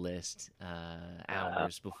COVID/disabled list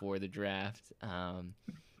hours before the draft.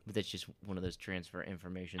 But that's just one of those transfer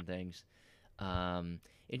information things.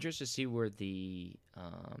 Interested to see where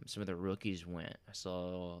some of the rookies went. I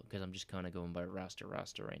saw, because I'm just kind of going by roster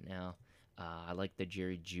right now. I like the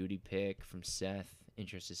Jerry Jeudy pick from Seth.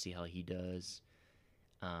 Interested to see how he does.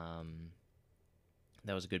 That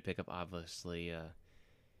was a good pickup, obviously.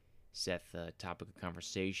 Seth, topic of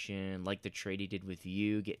conversation. Like the trade he did with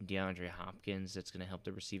you, getting DeAndre Hopkins. That's going to help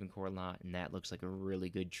the receiving core a lot, and that looks like a really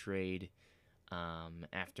good trade.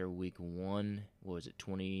 After week 1, what was it,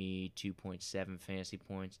 22.7 fantasy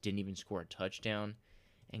points. Didn't even score a touchdown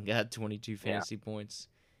and got 22 fantasy points.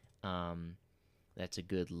 That's a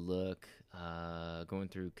good look. Going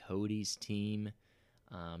through Cody's team.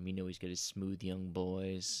 He's got his smooth young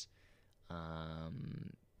boys.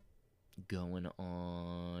 Going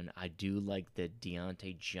on, I do like the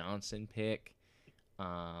Deontay Johnson pick.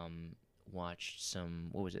 Watched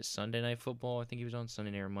some, Sunday Night Football? I think he was on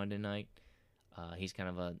Sunday night or Monday night. He's kind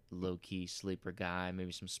of a low-key sleeper guy,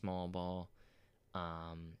 maybe some small ball.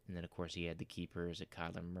 And then, of course, he had the keepers at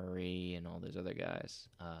Kyler Murray and all those other guys.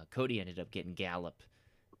 Cody ended up getting Gallup,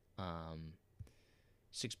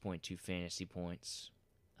 6.2 fantasy points.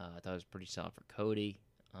 I thought it was pretty solid for Cody.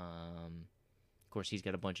 Of course, he's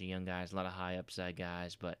got a bunch of young guys, a lot of high upside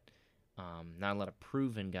guys, but not a lot of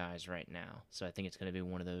proven guys right now. So I think it's going to be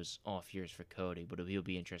one of those off years for Cody, but he'll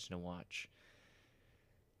be interesting to watch.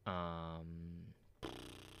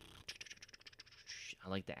 I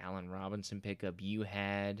like the Allen Robinson pickup you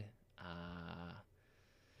had.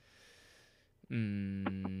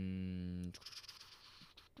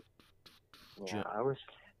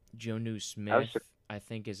 Jonnu Smith, I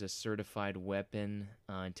think, is a certified weapon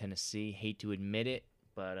in Tennessee. Hate to admit it,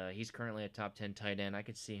 but he's currently a top 10 tight end. I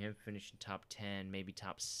could see him finishing top 10, maybe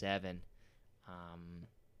top 7.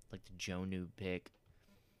 Like the Jonnu pick.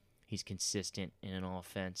 He's consistent in an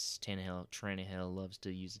offense. Tannehill loves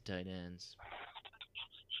to use the tight ends.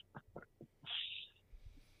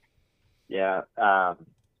 Yeah. I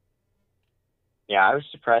was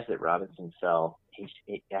surprised that Robinson fell. I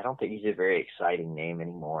don't think he's a very exciting name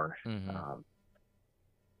anymore. Mm-hmm.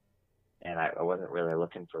 And I wasn't really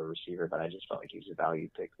looking for a receiver, but I just felt like he was a value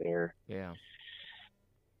pick there. Yeah.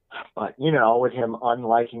 But, with him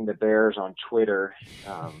unliking the Bears on Twitter,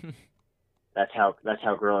 that's how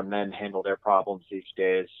grown men handle their problems these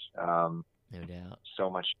days. No doubt. So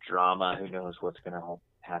much drama. Who knows what's going to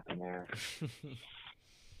happen there?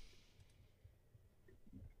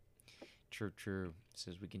 True.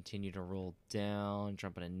 So as we continue to roll down,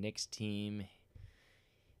 jump on a Knicks team.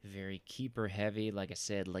 Very keeper heavy. Like I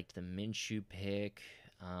said, liked the Minshew pick.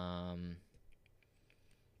 And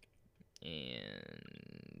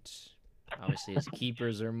obviously his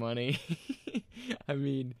keepers are money. I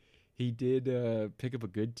mean, he did pick up a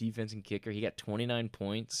good defense and kicker. He got 29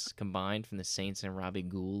 points combined from the Saints and Robbie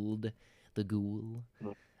Gould, the Ghoul.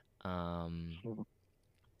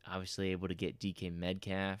 Obviously able to get DK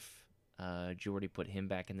Metcalf. Jordy put him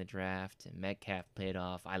back in the draft, and Metcalf paid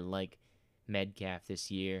off. I like Metcalf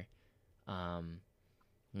this year.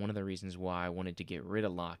 One of the reasons why I wanted to get rid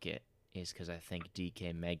of Lockett is because I think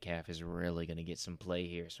DK Metcalf is really going to get some play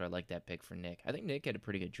here, so I like that pick for Nick. I think Nick had a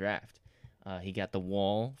pretty good draft. He got the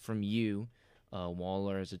Wall from you.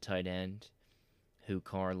 Waller as a tight end, who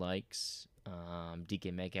Carr likes.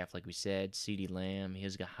 DK Metcalf, like we said. CeeDee Lamb,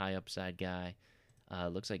 he's a high upside guy.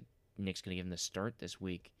 Looks like Nick's going to give him the start this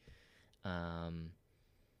week.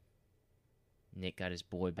 Nick got his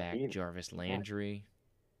boy back, Jarvis Landry.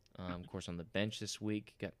 Of course, on the bench this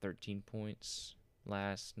week, got 13 points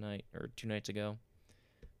last night, or 2 nights ago.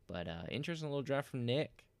 But interesting little draft from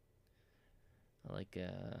Nick. I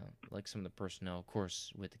like some of the personnel, of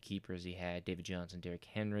course, with the keepers he had: David Johnson, Derrick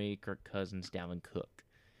Henry, Kirk Cousins, Dalvin Cook,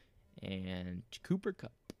 and Cooper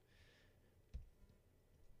Kupp.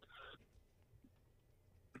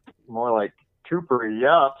 More like Cooper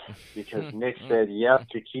Yup, because Nick said yup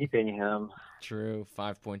to keeping him. True,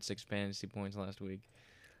 5.6 fantasy points last week.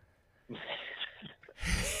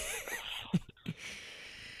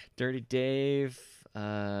 Dirty Dave,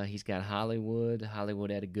 he's got Hollywood.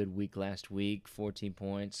 Hollywood had a good week last week, 14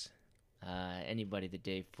 points. Anybody that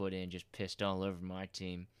Dave put in just pissed all over my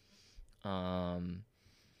team. In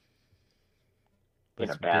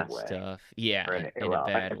a bad way. Stuff. Yeah, in a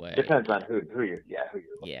bad way. Depends on who you're.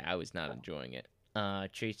 Yeah, I was not enjoying it.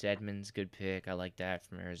 Chase Edmonds, good pick. I like that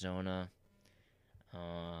from Arizona.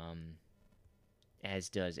 As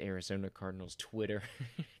does Arizona Cardinals Twitter.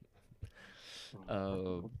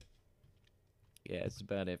 Yeah, that's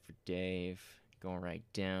about it for Dave. Going right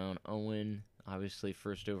down. Owen, obviously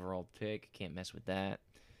first overall pick. Can't mess with that.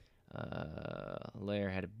 Lair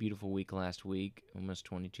had a beautiful week last week. Almost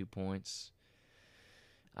 22 points.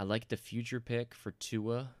 I like the future pick for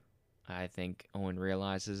Tua. I think Owen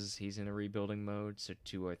realizes he's in a rebuilding mode, so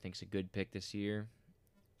Tua I think is a good pick this year.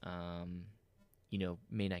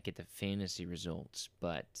 May not get the fantasy results,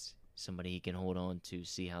 but somebody he can hold on to,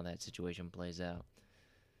 see how that situation plays out.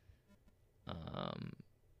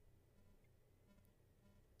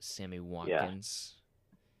 Sammy Watkins,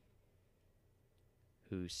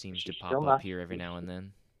 who seems to pop up here every now and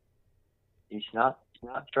then. He's not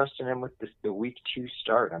trusting him with the week 2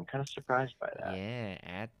 start. I'm kind of surprised by that. Yeah,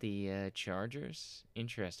 at the Chargers.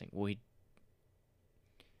 Interesting. Well, he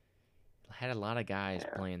had a lot of guys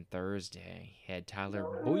playing Thursday. He had Tyler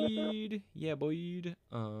Boyd. Yeah, Boyd.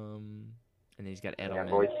 And then he's got Edelman.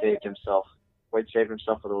 Boyd saved himself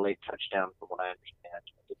with a late touchdown, from what I understand.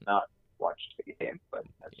 I did not watch the game, but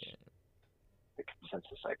that's the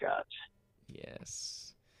consensus I got.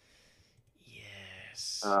 Yes.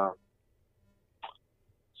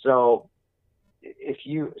 So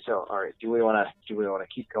all right, do we want to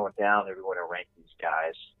keep going down, or do we want to rank these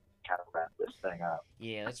guys? Kind of wrap this thing up.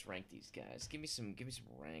 Yeah, let's rank these guys. Give me some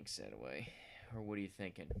ranks that way. Or what are you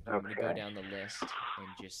thinking? I'm gonna go down the list and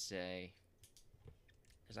just say,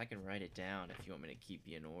 because I can write it down if you want me to keep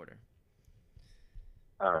you in order.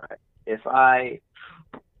 All right.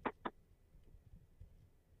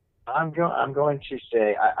 I'm going to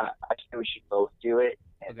say I think we should both do it,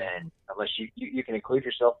 and then unless you can include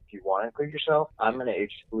yourself if you want to include yourself, I'm going to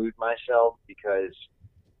exclude myself because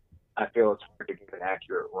I feel it's hard to give an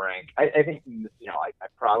accurate rank. I think I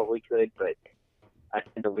probably could, but I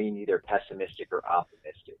tend to lean either pessimistic or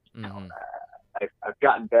optimistic. Mm-hmm. I've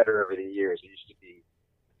gotten better over the years. I used to be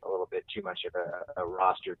a little bit too much of a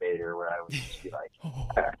roster baiter, where I would just be like,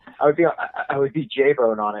 I would be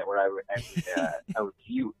J-Bone on it, where I would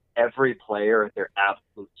view every player at their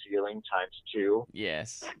absolute ceiling times 2.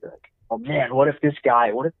 Yes. Like, oh man, what if this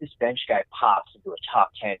bench guy pops into a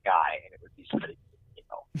top 10 guy, and it would be somebody,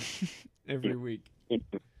 every week.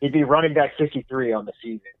 He'd be running back 53 on the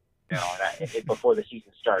season, and before the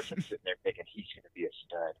season starts, I'm sitting there thinking he's going to be a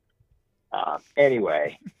stud.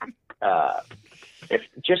 Anyway, if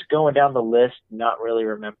just going down the list, not really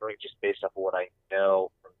remembering, just based off of what I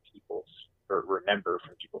know from remember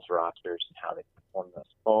from people's rosters and how they perform thus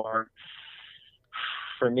far.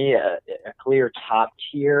 For me, a clear top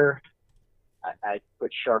tier, I'd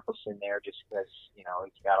put Sharpless in there just because, he's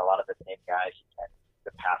got a lot of the same guys he's had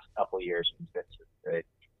the past couple of years. He's been so good.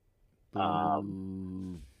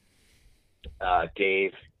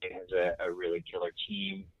 Dave has a really killer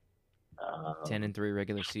team. 10-3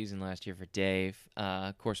 regular season last year for Dave.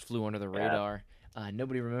 Of course, flew under the radar.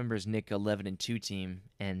 Nobody remembers Nick 11-2 team,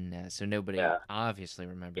 and so nobody obviously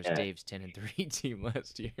remembers Dave's 10-3 team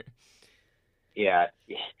last year. Yeah,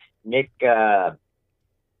 Nick had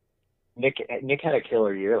a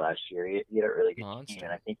killer year last year. He had a really good team,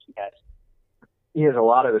 and I think he has. he has a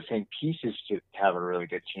lot of the same pieces to have a really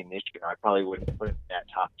good team this year. I probably wouldn't put him in that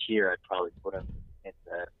top tier. I'd probably put him in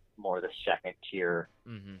the second tier.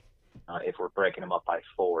 Mm-hmm. If we're breaking him up by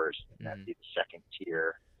fours, Mm-hmm. that'd be the second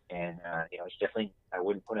tier. And he's definitely, I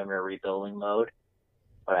wouldn't put him in a rebuilding mode,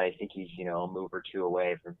 but I think he's a move or two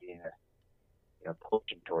away from being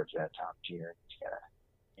pushing towards that top tier. He's got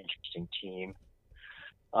an interesting team.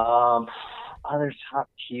 Other top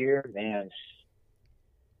tier, man.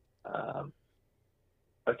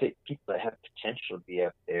 I think people that have potential to be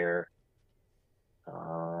up there.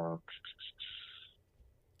 I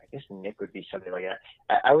guess Nick would be something like that.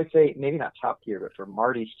 I would say maybe not top tier, but for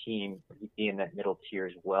Marty's team, he'd be in that middle tier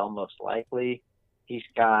as well, most likely. He's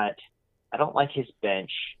got, I don't like his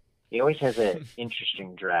bench. He always has an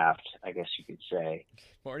interesting draft, I guess you could say.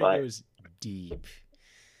 Marty goes deep.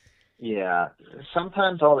 Yeah.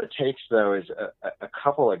 Sometimes all it takes, though, is a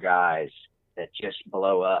couple of guys that just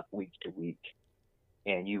blow up week to week,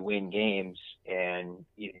 and you win games, and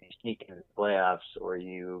you sneak into the playoffs, or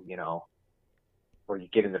you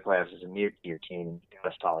get in the playoffs as a mid-tier team, and you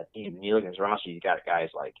got a solid team. And you look at his roster, you got guys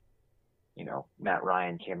like, Matt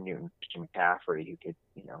Ryan, Cam Newton, Christian McCaffrey, who could,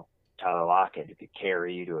 Tyler Lockett, who could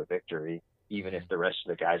carry you to a victory, even if the rest of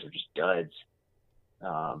the guys are just duds. They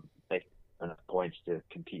have enough points to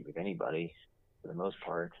compete with anybody for the most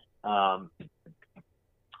part.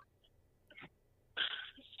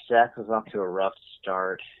 Seth was off to a rough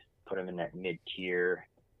start. Put him in that mid-tier.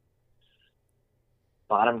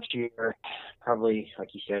 Bottom tier, probably,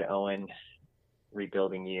 like you said, Owen,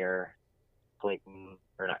 rebuilding year. Clayton,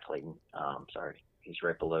 or not Clayton, sorry. He's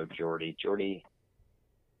right below Jordy. Jordy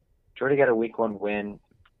got a week 1 win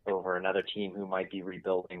over another team who might be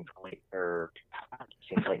rebuilding,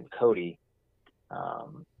 Clayton Cody.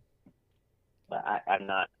 But I'm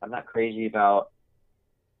not crazy about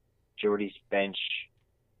Jordy's bench,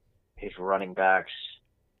 his running backs,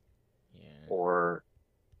 or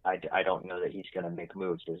I don't know that he's going to make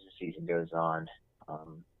moves as the season goes on.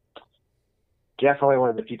 Definitely one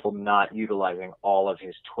of the people not utilizing all of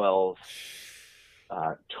his 12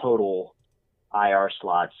 total IR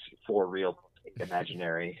slots for real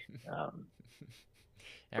imaginary.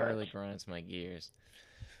 That really grinds my gears.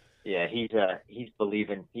 Yeah, he's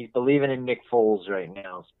believing in Nick Foles right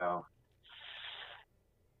now.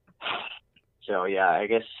 So yeah, I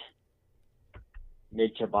guess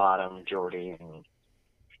mid to bottom, Jordy and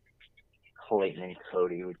Clayton and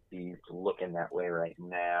Cody would be looking that way right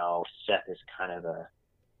now. Seth is kind of a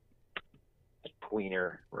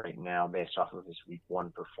tweener right now based off of his week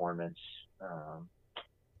 1 performance.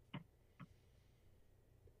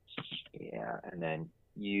 Yeah, and then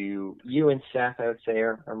you and Seth, I would say,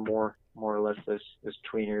 are more or less those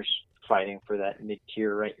tweeners fighting for that mid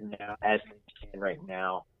tier right now. As they stand right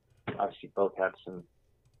now, obviously both have some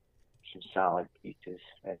solid pieces,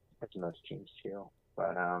 as most teams do.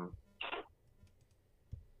 But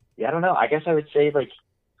yeah, I don't know. I guess I would say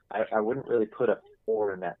I wouldn't really put a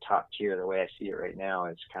 4 in that top tier. The way I see it right now,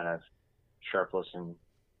 it's kind of Sharpless and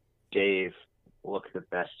Dave look the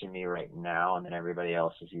best to me right now, and then everybody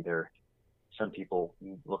else is either, some people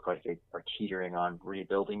look like they are teetering on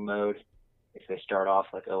rebuilding mode if they start off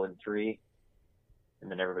like 0-3,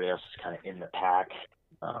 and then everybody else is kind of in the pack,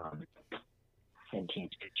 and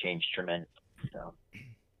teams could change tremendously. So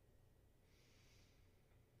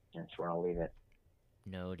that's where I'll leave it.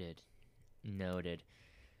 Noted.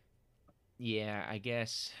 Yeah, I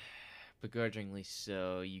guess begrudgingly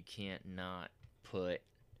so, you can't not put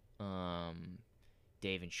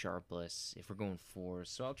Dave and Sharpless if we're going 4,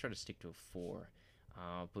 so I'll try to stick to a 4.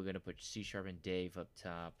 We're going to put C Sharp and Dave up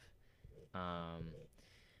top.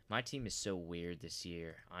 My team is so weird this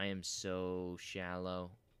year. I am so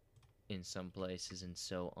shallow in some places and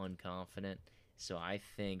so unconfident. So I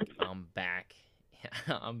think I'm back.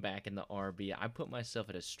 I'm back in the RB. I put myself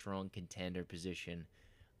at a strong contender position.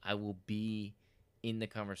 I will be in the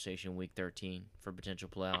conversation week 13 for potential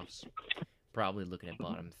playoffs. Probably looking at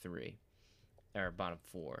bottom 3 or bottom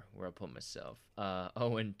 4 where I put myself.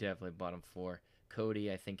 Owen definitely bottom 4.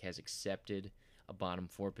 Cody I think has accepted a bottom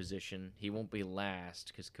 4 position. He won't be last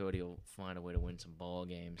because Cody will find a way to win some ball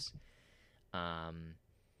games.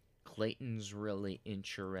 Clayton's really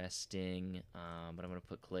interesting, but I'm going to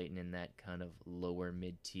put Clayton in that kind of lower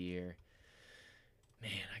mid-tier.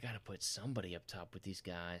 Man, I got to put somebody up top with these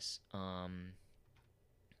guys.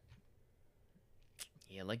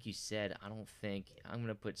 Yeah, like you said, I don't think... I'm going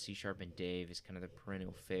to put C Sharp and Dave as kind of the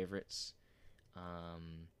perennial favorites.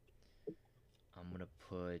 I'm going to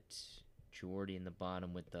put Jordy in the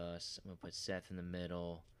bottom with us. I'm going to put Seth in the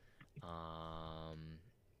middle.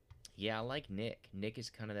 Yeah, I like Nick. Nick is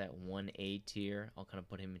kind of that 1A tier. I'll kind of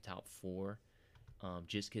put him in top 4.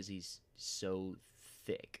 just because he's so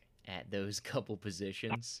thick at those couple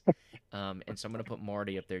positions. And so I'm going to put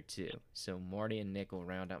Marty up there too. So Marty and Nick will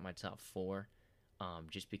round out my top 4,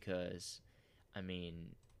 just because, I mean,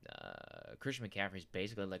 Christian McCaffrey's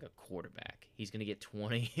basically like a quarterback. He's going to get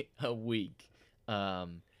 20 a week,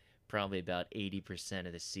 probably about 80%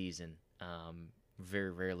 of the season,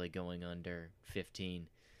 very rarely going under 15.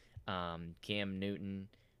 Cam Newton,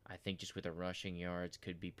 I think just with the rushing yards,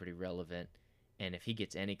 could be pretty relevant. And if he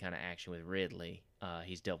gets any kind of action with Ridley,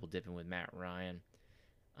 he's double dipping with Matt Ryan.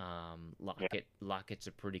 Lockett's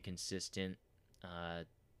a pretty consistent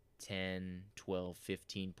 10, 12,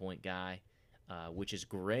 15-point guy, which is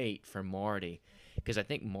great for Marty, because I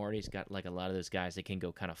think Marty's got like a lot of those guys that can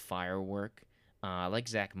go kind of firework. I like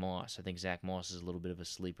Zach Moss. I think Zach Moss is a little bit of a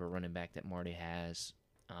sleeper running back that Marty has.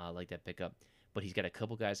 I like that pickup. But he's got a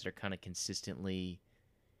couple guys that are kind of consistently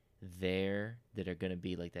there that are going to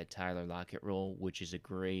be like that Tyler Lockett role, which is a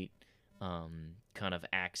great kind of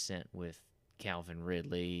accent with Calvin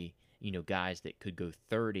Ridley, guys that could go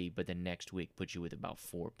 30, but then next week put you with about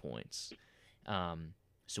 4 points.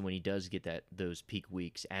 So when he does get those peak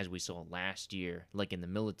weeks, as we saw last year, like in the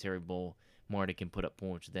Military Bowl, Marty can put up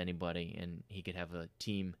points with anybody, and he could have a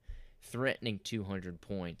team threatening 200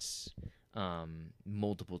 points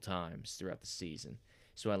multiple times throughout the season.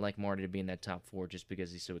 So I like Marty to be in that top 4 just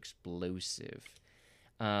because he's so explosive.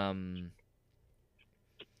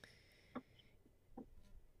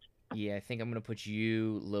 Yeah, I think I'm going to put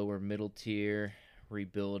you lower middle tier,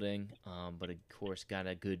 rebuilding, but of course got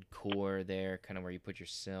a good core there, kind of where you put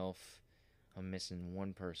yourself. I'm missing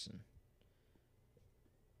one person.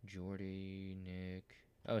 Jordy, Nick.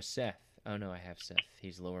 Oh, Seth. Oh, no, I have Seth.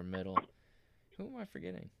 He's lower middle. Who am I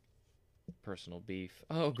forgetting? Personal beef.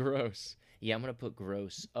 Oh, Gross. Yeah, I'm going to put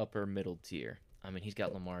Gross upper middle tier. I mean, he's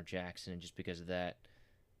got Lamar Jackson, and just because of that,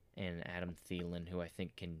 and Adam Thielen, who I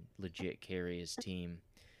think can legit carry his team.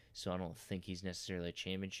 So I don't think he's necessarily a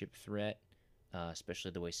championship threat,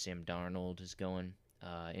 especially the way Sam Darnold is going.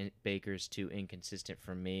 Baker's too inconsistent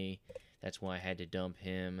for me. That's why I had to dump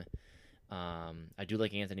him. I do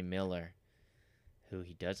like Anthony Miller, who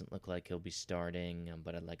he doesn't look like he'll be starting,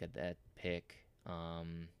 but I like that pick.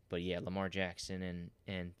 But yeah, Lamar Jackson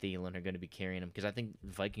and Thielen are going to be carrying him, because I think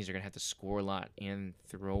the Vikings are going to have to score a lot and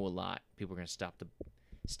throw a lot. People are going to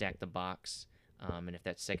stack the box, and if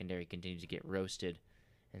that secondary continues to get roasted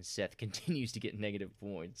and Seth continues to get negative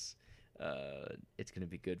points, it's going to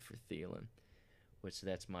be good for Thielen. So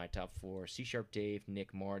that's my top 4. C-Sharp Dave,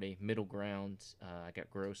 Nick, Marty. Middle ground, I got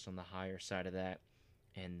Gross on the higher side of that.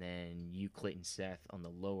 And then you, Clayton, Seth on the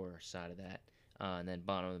lower side of that. And then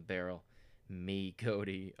bottom of the barrel, me,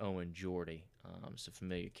 Cody, Owen, Jordy. So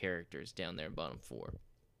familiar characters down there in bottom 4.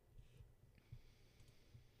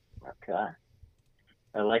 Okay.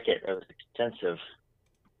 I like it. It was extensive.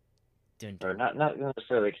 Or not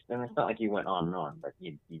necessarily extensive. It's not like you went on and on, but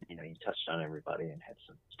you touched on everybody and had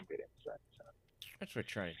some good insight. So. That's what I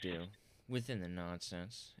try to do within the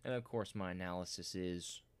nonsense. And of course, my analysis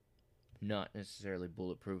is not necessarily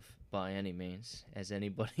bulletproof by any means, as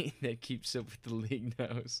anybody that keeps up with the league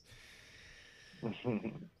knows.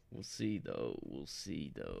 We'll see,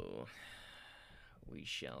 though. We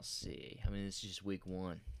shall see. I mean, this is just week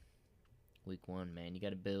 1. Week 1, man. You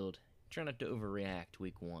got to build. Try not to overreact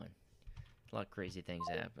week 1. A lot of crazy things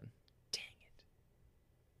happen. Dang it.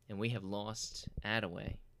 And we have lost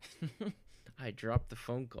Attaway. I dropped the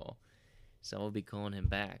phone call. So I'll be calling him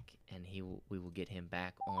back, and we will get him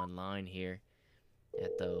back online here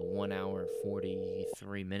at the 1 hour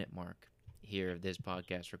 43 minute mark here of this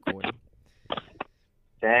podcast recording.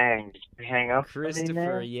 Dang, did you hang up?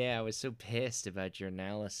 Christopher, yeah, I was so pissed about your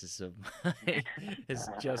analysis of mine. I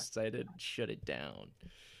didn't shut it down.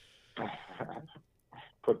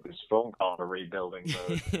 Put this phone call in a rebuilding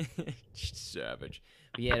mode. Savage.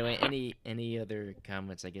 But yeah, anyway, any other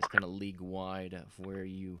comments, I guess, kind of league-wide of where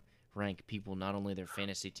you rank people, not only their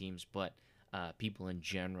fantasy teams, but people in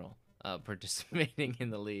general participating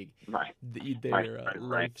in the league, their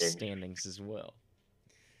life standings as well.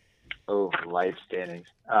 Oh, life standings.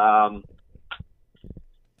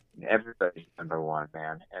 Everybody's number 1,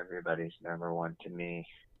 man. Everybody's number 1 to me.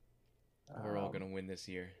 We're all going to win this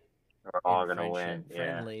year. We're all going to win.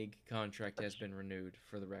 Friend League contract has been renewed,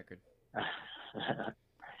 for the record.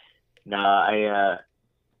 No, I'm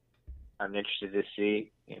interested to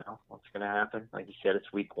see, what's going to happen. Like you said,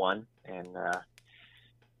 it's week 1, and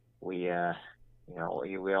we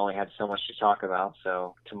only had so much to talk about.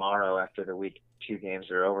 So tomorrow, after the week 2 games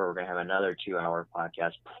are over, we're going to have another 2-hour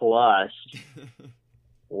podcast plus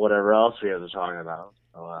whatever else we have to talk about.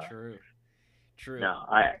 So, True. No,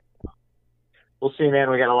 we'll see, man.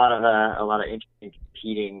 We got a lot of interesting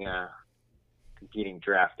competing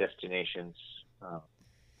draft destinations.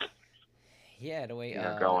 Yeah, the way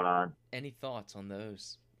going on. Any thoughts on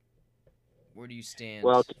those? Where do you stand?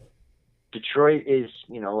 Well, Detroit is,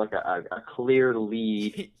 like a clear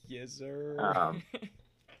lead. Yes, sir.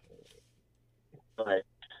 But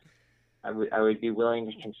I would be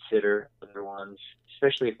willing to consider other ones,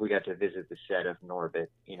 especially if we got to visit the set of Norbit.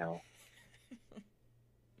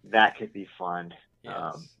 That could be fun.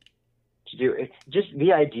 Yes. To do it, just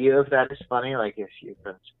the idea of that is funny. Like if you're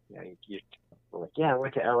like, yeah, I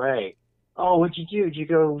went to L.A. Oh, what'd you do? Did you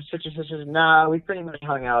go such and such? Nah, we pretty much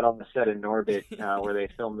hung out on the set of Norbit, where they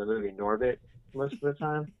filmed the movie Norbit most of the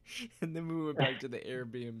time. And then we went back to the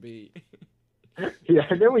Airbnb. Yeah,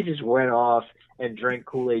 and then we just went off and drank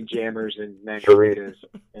Kool-Aid jammers and margaritas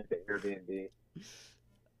at the Airbnb.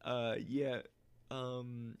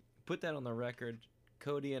 Put that on the record.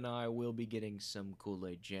 Cody and I will be getting some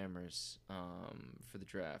Kool-Aid jammers for the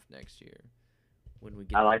draft next year. When we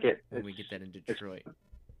get we get that in Detroit.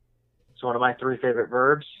 It's one of my 3 favorite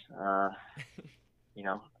verbs. I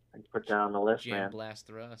put that on the list, Jam, man. blast,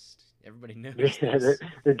 thrust. Everybody knows Yeah, this.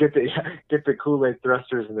 they get the Kool-Aid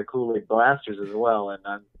thrusters and the Kool-Aid blasters as well, and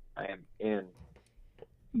I am in.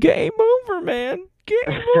 Game over, man.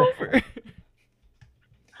 Game over.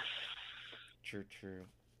 True.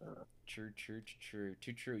 Too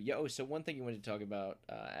true. Yo, so one thing you wanted to talk about,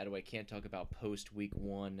 Adaway can't talk about post week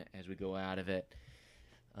 1 as we go out of it.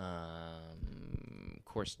 Of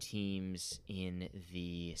course, teams in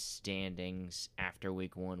the standings after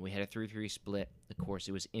week 1. We had a 3-3 split. Of course,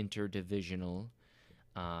 it was interdivisional.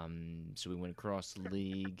 So we went across the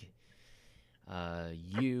league.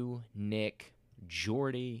 You, Nick,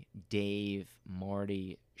 Jordy, Dave,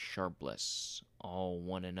 Marty, Sharpless, all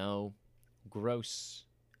 1-0. Gross,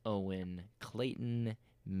 Owen, Clayton,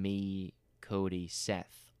 me, Cody,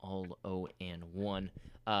 Seth, all 0-1.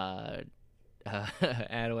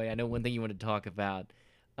 Adaway, I know one thing you want to talk about.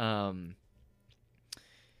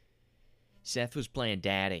 Seth was playing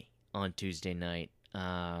daddy on Tuesday night.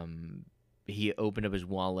 He opened up his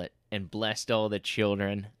wallet and blessed all the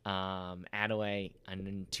children. Adaway,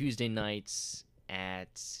 on Tuesday nights at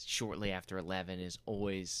shortly after 11 is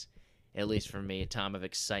always, at least for me, a time of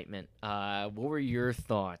excitement. What were your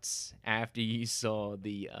thoughts after you saw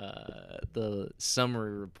the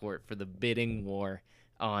summary report for the bidding war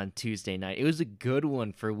on Tuesday night? It was a good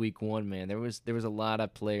one for week 1, man. There was a lot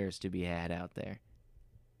of players to be had out there.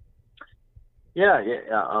 Yeah,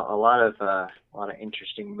 a lot of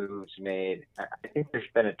interesting moves made. I think there's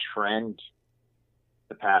been a trend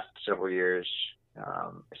the past several years,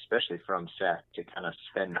 especially from Seth, to kind of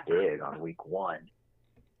spend big on week 1.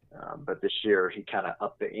 But this year he kind of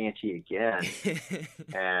upped the ante again,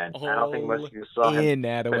 and I don't think most of you saw him.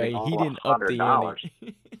 Adaway. He didn't up the ante.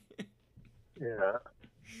 Yeah.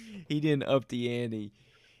 He didn't up the ante.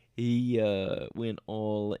 He went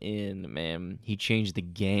all in, man. He changed the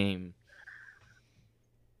game.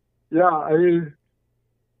 Yeah, I mean,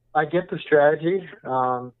 I get the strategy.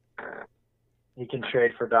 He can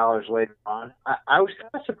trade for dollars later on. I was kind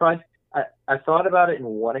of surprised. I thought about it in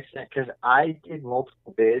one extent because I did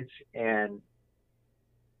multiple bids, and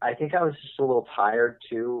I think I was just a little tired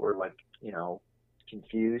too, or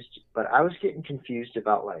confused. But I was getting confused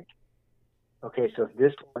about okay, so if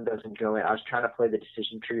this one doesn't go in, I was trying to play the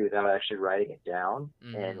decision tree without actually writing it down,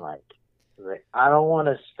 and I don't want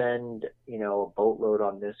to spend a boatload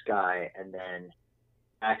on this guy and then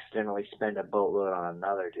accidentally spend a boatload on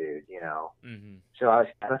another dude, Mm-hmm. So I was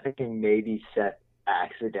kind of thinking maybe Seth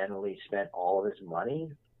accidentally spent all of his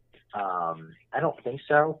money. I don't think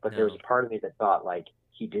so, but there was a part of me that thought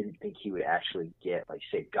he didn't think he would actually get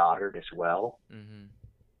say Goddard as well.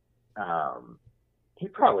 Mm-hmm. He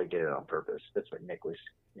probably did it on purpose. That's what Nick believes.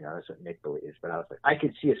 But I was I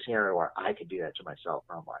could see a scenario where I could do that to myself.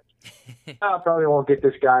 And I'm I probably won't get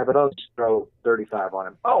this guy, but I'll just throw 35 on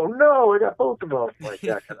him. Oh no, I got both of them, that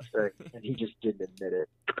kind of thing. And he just didn't admit it.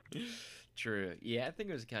 True. Yeah, I think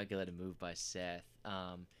it was a calculated move by Seth.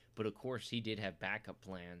 But of course, he did have backup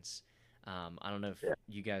plans. I don't know if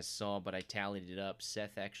you guys saw, but I tallied it up.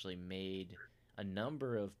 Seth actually made a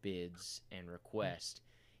number of bids and requests.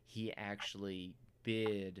 He actually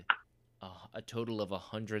bid a total of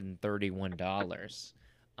 $131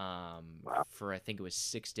 for, I think it was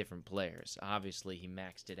 6 different players. Obviously, he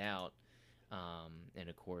maxed it out, and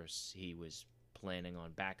of course, he was planning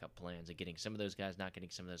on backup plans of getting some of those guys, not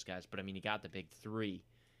getting some of those guys. But, I mean, he got the big 3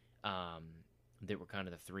 that were kind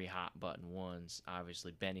of the 3 hot button ones.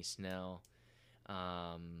 Obviously, Benny Snell,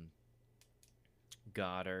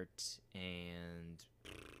 Goddard, and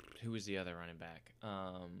who was the other running back?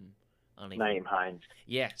 I don't even. Naeem Hines.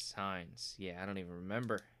 Yes, Hines. Yeah, I don't even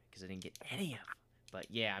remember because I didn't get any of them. But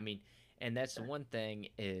yeah, I mean, and that's the one thing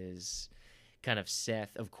is kind of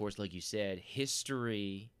Seth, of course, like you said,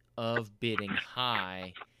 history of bidding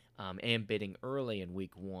high and bidding early in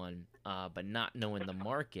week one, but not knowing the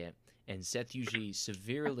market. And Seth usually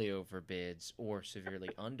severely overbids or severely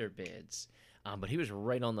underbids. But he was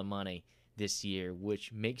right on the money this year,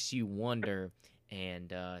 which makes you wonder,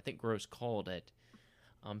 and I think Gross called it.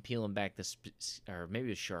 I'm peeling back or maybe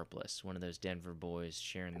it was Sharpless, one of those Denver boys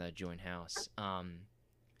sharing the joint house.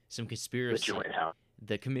 Some conspiracy. The joint house.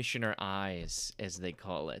 The commissioner eyes, as they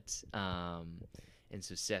call it. And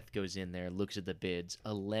so Seth goes in there, looks at the bids.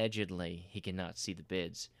 Allegedly, he cannot see the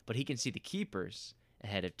bids, but he can see the keepers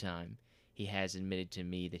ahead of time. He has admitted to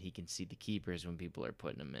me that he can see the keepers when people are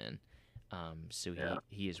putting them in. So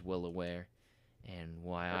he is well aware. And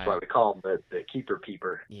that's why we call him the keeper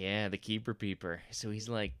peeper. Yeah, the keeper peeper. So he's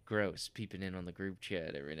like Gross, peeping in on the group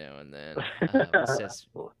chat every now and then. Says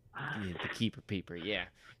the keeper peeper, yeah.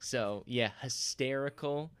 So yeah,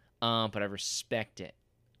 hysterical, but I respect it,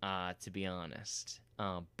 to be honest.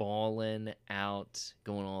 Balling out,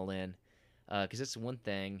 going all in, because that's the one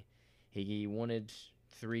thing. He wanted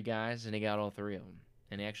 3 guys, and he got all 3 of them,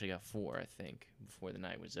 and he actually got 4, I think, before the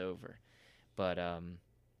night was over. But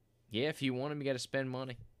yeah, if you want him, you got to spend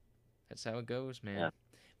money. That's how it goes, man. Yeah.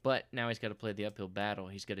 But now he's got to play the uphill battle.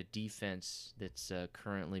 He's got a defense that's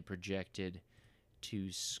currently projected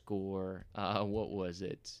to score, what was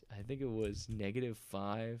it? I think it was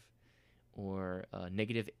 -5 or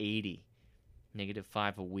 -80.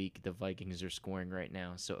 -5 a week the Vikings are scoring right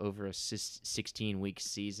now. So over a 16-week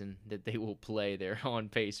season that they will play, they're on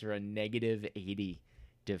pace for a -80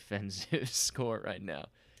 defensive score right now.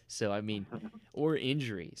 So, I mean, or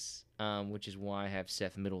injuries, which is why I have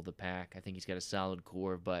Seth middle of the pack. I think he's got a solid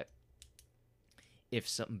core, but if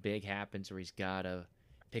something big happens or he's got to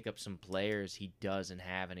pick up some players, he doesn't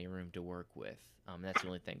have any room to work with. That's the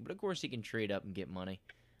only thing. But, of course, he can trade up and get money.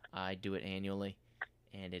 I do it annually,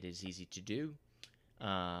 and it is easy to do.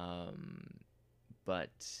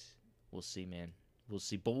 But we'll see, man. We'll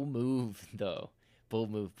see. Bold move, though.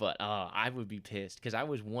 Bold move. But I would be pissed because I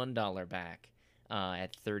was $1 back.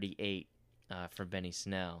 At 38 for Benny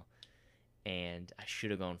Snell, and I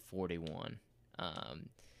should have gone 41.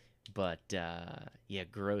 But yeah,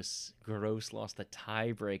 Gross lost the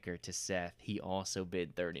tiebreaker to Seth. He also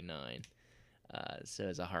bid 39. So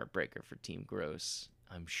it's a heartbreaker for Team Gross,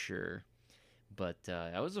 I'm sure. But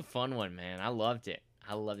that was a fun one, man. I loved it.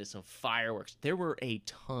 Some fireworks. There were a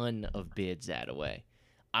ton of bids that way.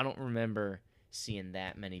 I don't remember seeing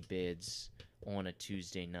that many bids on a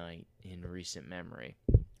Tuesday night in recent memory,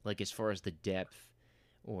 like as far as the depth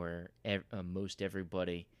or most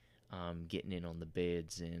everybody getting in on the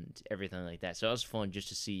bids and everything like that. So it was fun just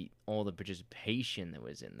to see all the participation that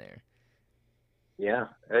was in there.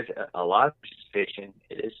 Yeah, it's a lot of participation.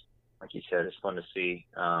 It is, like you said, it's fun to see.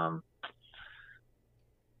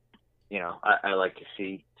 I like to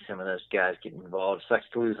see some of those guys get involved. It sucks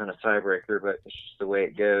to lose on a tiebreaker, but it's just the way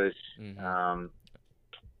it goes. Mm-hmm.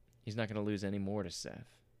 He's not going to lose any more to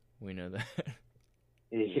Seth. We know that.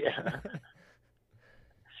 Yeah.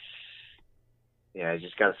 Yeah, he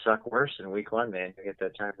just got to suck worse in week 1, man, to get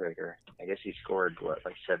that tiebreaker. I guess he scored,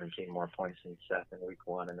 17 more points than Seth in week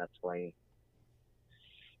 1, and that's why he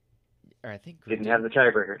I think didn't have the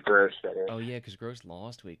tiebreaker. Gross, that is. Oh, yeah, because Gross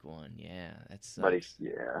lost week 1. Yeah, that's. But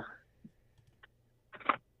yeah.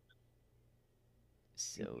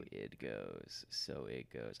 So it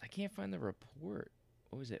goes. I can't find the report.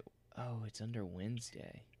 What was it? Oh, it's under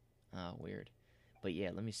Wednesday. Oh, weird. But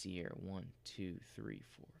yeah, let me see here. 1, 2, 3,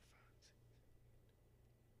 4,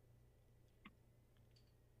 5,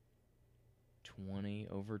 20,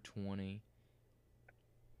 over 20.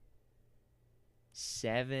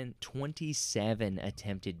 27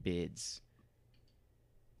 attempted bids.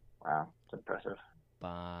 Wow, that's impressive.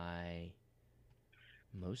 By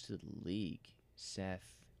most of the league.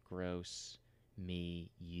 Seth, Gross, me,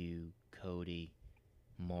 you, Cody,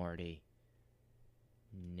 Marty,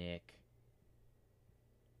 Nick,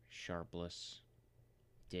 Sharpless,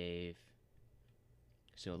 Dave.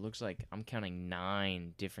 So it looks like I'm counting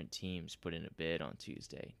 9 different teams put in a bid on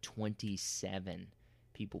Tuesday. 27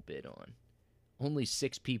 people bid on. Only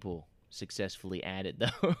 6 people successfully added,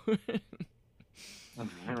 though.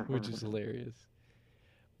 Which is hilarious.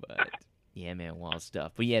 But yeah, man, wild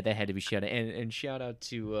stuff. But yeah, that had to be shout out. And shout out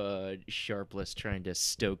to Sharpless trying to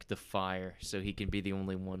stoke the fire so he can be the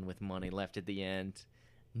only one with money left at the end.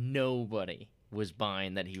 Nobody was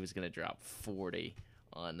buying that he was going to drop 40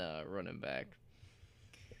 on running back.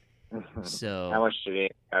 So how much did he?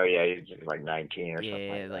 Oh yeah, he's like 19 or something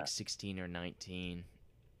yeah, like like that. 16 or 19.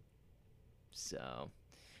 So,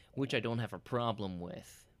 which I don't have a problem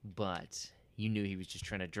with, but you knew he was just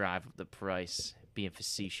trying to drive up the price, being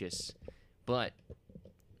facetious. But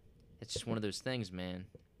it's just one of those things, man.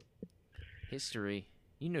 History.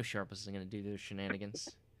 You know Sharpless isn't going to do those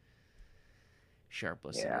shenanigans.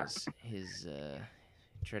 Sharpless Yeah. and his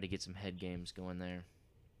try to get some head games going there.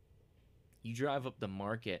 You drive up the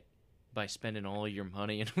market by spending all your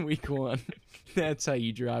money in week one. That's how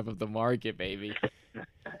you drive up the market, baby.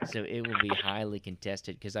 So it will be highly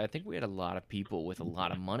contested because I think we had a lot of people with a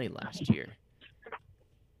lot of money last year.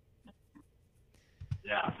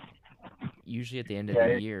 Yeah. Usually at the end of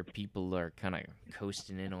the year, people are kind of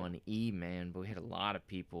coasting in on E, man, but we had a lot of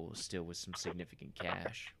people still with some significant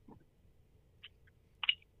cash.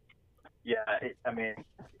 Yeah, I mean,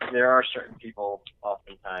 there are certain people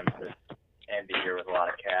oftentimes that end the year with a lot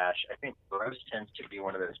of cash. I think Gross tends to be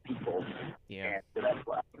one of those people. Yeah. And so that's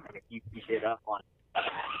why he hit up on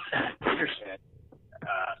Peterson,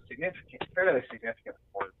 fairly significant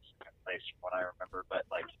reports in place from what I remember. But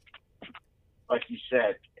like you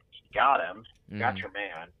said, you got him, got your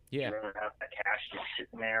man. Yeah. You'd rather have the cash just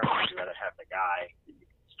sitting there, or you'd rather have the guy that you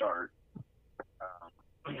can start.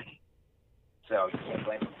 So you can't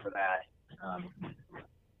blame him for that.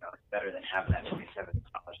 It's better than having that $27 at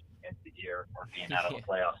the end of the year or being out of the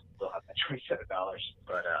playoffs and still have that $27.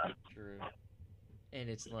 But True. And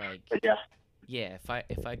it's like, but yeah,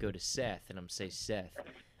 if I go to Seth and I'm say, Seth,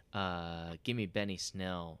 give me Benny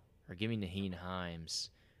Snell or give me Naheem Himes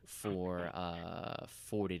for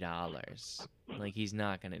 $40. Like, he's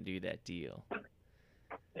not gonna do that deal.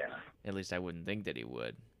 Yeah. At least I wouldn't think that he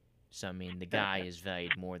would. So, I mean, the guy is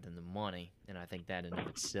valued more than the money, and I think that in of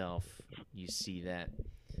itself, you see that.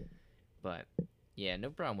 But, yeah, no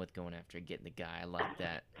problem with going after getting the guy. I like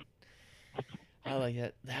that. I like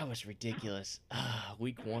that. That was ridiculous.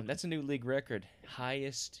 Week one. That's a new league record.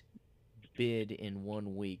 Highest bid in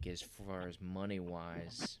 1 week as far as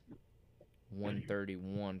money-wise.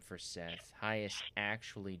 131 for Seth. Highest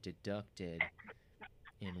actually deducted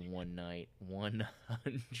in one night. $100.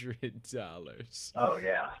 Oh,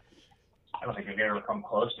 yeah. I don't think we've ever come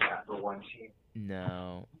close to that for one team.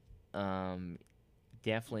 No.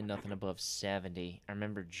 Definitely nothing above 70. I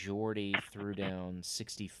remember Jordy threw down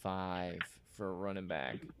 65 for a running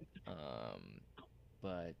back.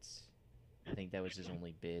 But I think that was his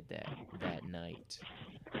only bid that night.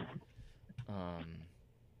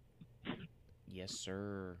 Yes,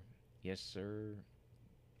 sir. Yes, sir.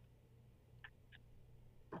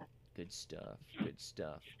 Good stuff. Good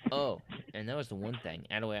stuff. Oh, and that was the one thing.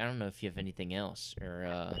 Adaway, I don't know if you have anything else,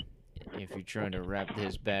 or if you're trying to wrap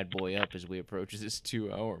this bad boy up as we approach this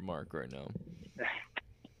 2-hour mark right now.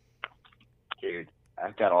 Dude,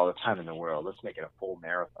 I've got all the time in the world. Let's make it a full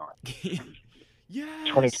marathon. Yes!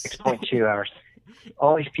 26.2 hours.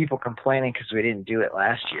 All these people complaining because we didn't do it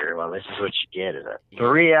last year. Well, this is what you get, is a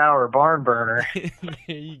 3-hour barn burner.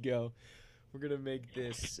 There you go. We're going to make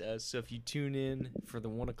this, so if you tune in for the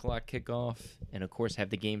 1 o'clock kickoff, and of course have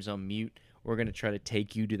the games on mute, we're going to try to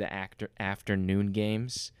take you to the afternoon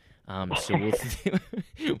games. So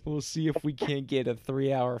we'll see if we can't get a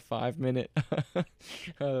 3-hour, 5-minute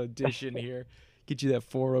edition here. Get you that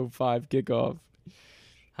 4:05 kickoff.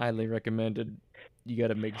 Highly recommended. You got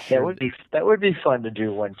to make sure. That would be fun to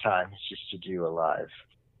do one time, just to do a live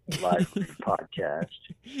podcast,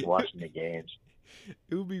 watching the games.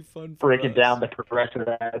 It would be fun for breaking us. Down the progressive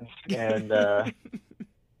ads and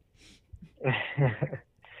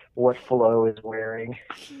what Flo is wearing.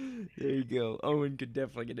 There you go. Owen could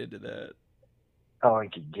definitely get into that. Owen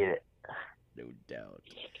could get it. No doubt.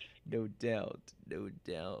 No doubt. No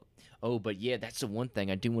doubt. Oh, but yeah, that's the one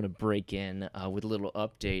thing I do want to break in with a little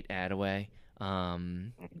update, Adaway.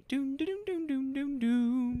 Doom, doom, doom, doom, doom,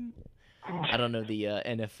 doom. I don't know the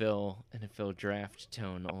NFL draft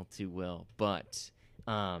tone all too well, but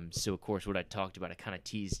so of course what I talked about, I kind of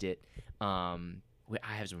teased it. I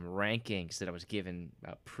have some rankings that I was given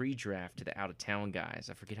pre-draft to the out-of-town guys.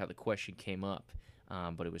 I forget how the question came up,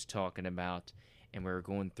 but it was talking about, and we were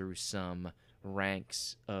going through some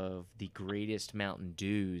ranks of the greatest Mountain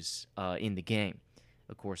Dews in the game,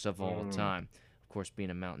 of course, of all time. Of course,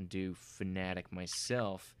 being a Mountain Dew fanatic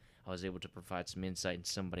myself, I was able to provide some insight, and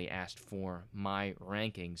somebody asked for my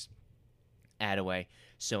rankings, Adaway.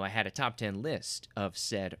 So I had a top 10 list of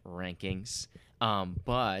said rankings,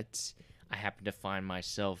 but I happened to find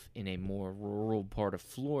myself in a more rural part of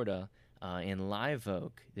Florida, in Live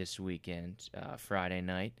Oak this weekend, Friday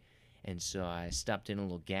night, and so I stopped in a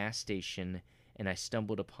little gas station, and I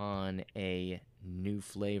stumbled upon a new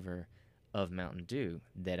flavor of Mountain Dew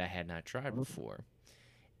that I had not tried before.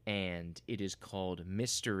 And it is called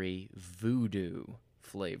Mystery Voodoo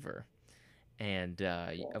flavor. And,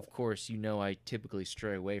 of course, I typically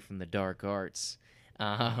stray away from the dark arts.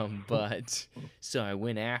 But so I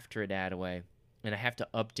went after it, Attaway, and I have to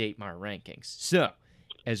update my rankings. So,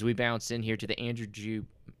 as we bounce in here to the Andrew Jew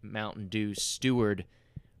Mountain Dew Steward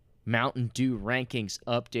Mountain Dew rankings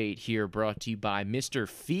update here, brought to you by Mr.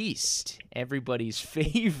 Feast, everybody's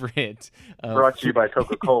favorite. Brought to you by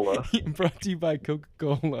Coca-Cola. Brought to you by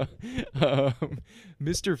Coca-Cola.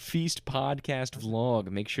 Mr. Feast podcast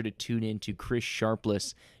vlog. Make sure to tune in to Chris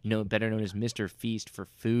Sharpless, better known as Mr. Feast, for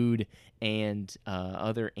food and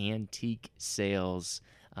other antique sales,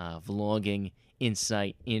 vlogging,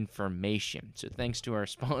 insight, information. So thanks to our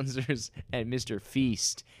sponsors at Mr.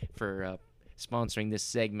 Feast for sponsoring this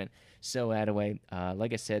segment. So, Attaway,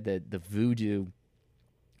 like I said, the Voodoo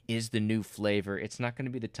is the new flavor. It's not going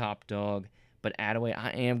to be the top dog, but Attaway,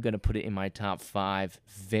 I am going to put it in my top 5.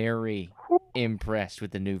 Very impressed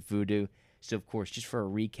with the new Voodoo. So, of course, just for a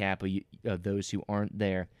recap of those who aren't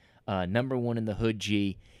there, number 1 in the Hood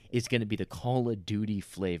G is going to be the Call of Duty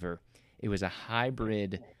flavor. It was a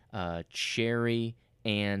hybrid cherry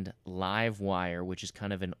and live wire, which is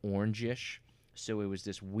kind of an orangish. So it was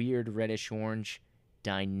this weird reddish-orange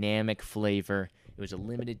dynamic flavor. It was a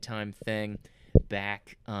limited-time thing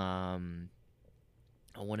back, I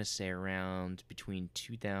want to say around between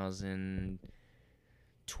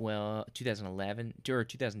 2011, or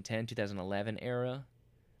 2010, 2011 era.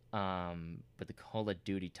 But the Call of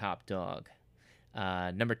Duty top dog.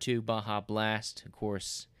 Number 2, Baja Blast. Of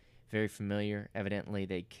course, very familiar. Evidently,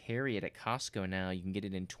 they carry it at Costco now. You can get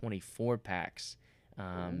it in 24 packs.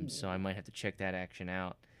 So I might have to check that action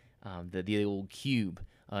out. The old cube.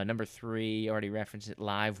 Number 3, already referenced it,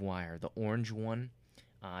 Live Wire, the orange one.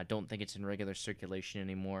 I don't think it's in regular circulation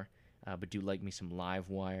anymore, but do like me some Live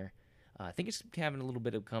Wire. I think it's having a little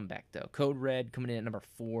bit of a comeback, though. Code Red coming in at number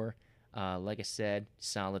 4. Like I said,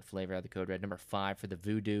 solid flavor out of the Code Red. Number 5 for the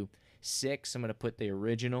Voodoo. 6, I'm going to put the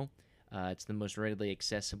original. It's the most readily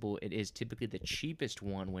accessible. It is typically the cheapest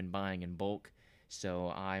one when buying in bulk. So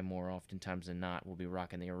I, more oftentimes than not, will be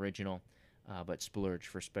rocking the original, but splurge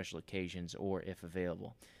for special occasions or if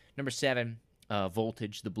available. Number 7,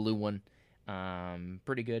 Voltage, the blue one.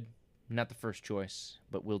 Pretty good. Not the first choice,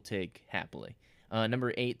 but we'll take happily.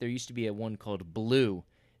 Number 8, there used to be a one called Blue.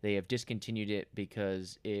 They have discontinued it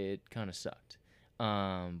because it kind of sucked.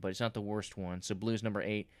 But it's not the worst one. So Blue's number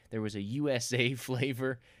 8. There was a USA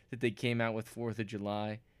flavor that they came out with 4th of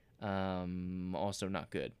July. Also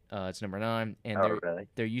not good. It's number 9, and really?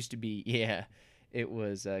 There used to be, it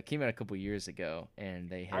was came out a couple years ago,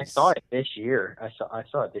 and they had. I saw it this year. I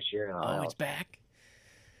saw it this year in the Oh, aisles. it's back.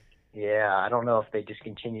 Yeah, I don't know if they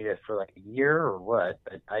discontinued it for like a year or what,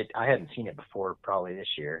 but I hadn't seen it before, probably this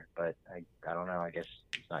year. But I don't know. I guess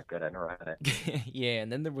it's not good. I never had it. Yeah,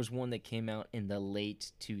 and then there was one that came out in the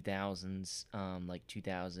late 2000s, like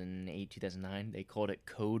 2008, 2009. They called it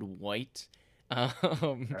Code White.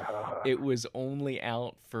 It was only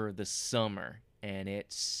out for the summer, and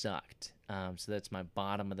it sucked. So that's my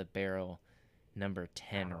bottom of the barrel, number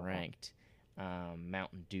 10 ranked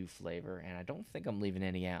Mountain Dew flavor, and I don't think I'm leaving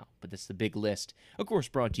any out, but that's the big list. Of course,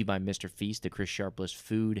 brought to you by Mr. Feast, the Chris Sharpless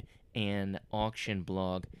food and auction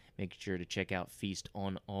blog. Make sure to check out Feast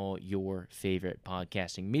on all your favorite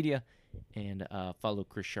podcasting media, and follow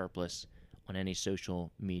Chris Sharpless on any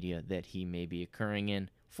social media that he may be occurring in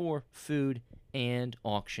for food and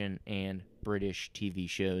auction and British TV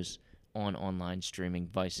shows on online streaming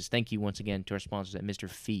devices. Thank you once again to our sponsors at Mr.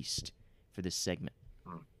 Feast for this segment.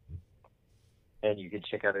 And you can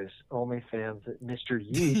check out his OnlyFans at Mr.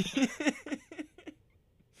 Yeast.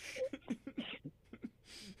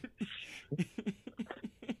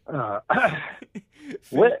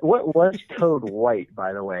 What was Code White,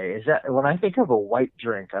 by the way? Is that, when I think of a white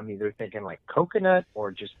drink, I'm either thinking like coconut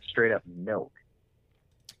or just straight up milk.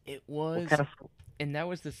 It was, kind of... and that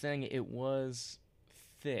was the thing. It was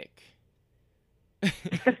thick.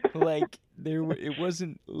 Like it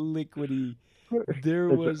wasn't liquidy. There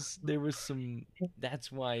was some.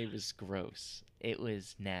 That's why it was gross. It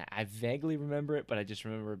was I vaguely remember it, but I just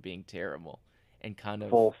remember it being terrible and kind of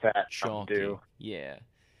full fat chalky. Yeah,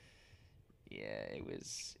 it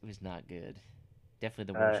was not good.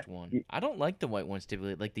 Definitely the worst one. I don't like the white ones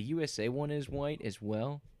typically. Like the USA one is white as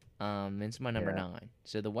well. It's my number 9.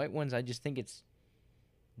 So the white ones, I just think it's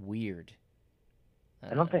weird.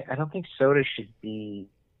 I don't think soda should be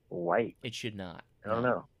white. It should not. I don't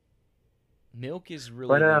know. Milk is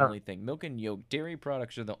really the only thing. Milk and yolk, dairy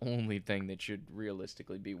products are the only thing that should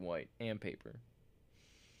realistically be white, and paper.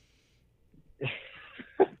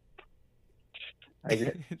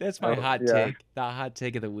 That's my hot yeah. take. The hot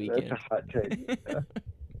take of the weekend. That's a hot take.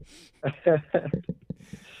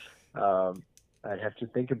 I'd have to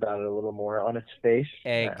think about it a little more on its face.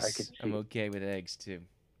 Eggs. I could see. I'm okay with eggs too.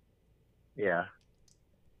 Yeah,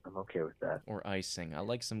 I'm okay with that. Or icing. I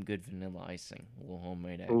like some good vanilla icing. A little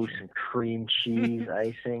homemade action. Ooh, some cream cheese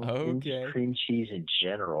icing. Okay. Cream cheese in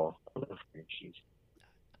general. I love cream cheese.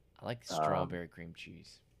 I like the strawberry cream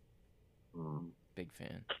cheese. Big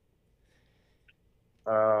fan.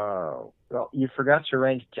 Oh, well, you forgot to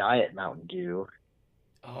rank Diet Mountain Dew.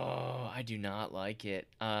 Oh, I do not like it.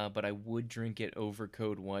 But I would drink it over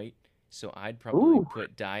Code White. So I'd probably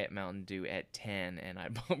put Diet Mountain Dew at 10, and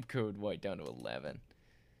I'd bump Code White down to 11.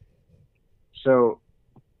 So,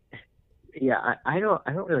 yeah, I don't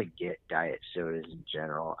really get diet sodas in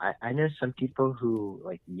general. I know some people who,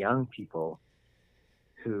 like young people,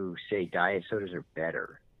 who say diet sodas are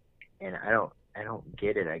better, and I don't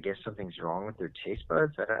get it. I guess something's wrong with their taste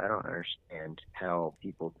buds. I don't understand how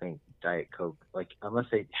people think Diet Coke, like, unless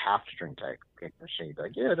they have to drink Diet Coke, you'd be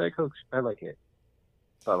like, yeah, Diet Coke, I like it.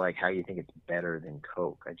 But, like, how you think it's better than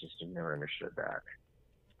Coke, I just never understood that.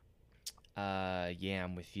 Yeah,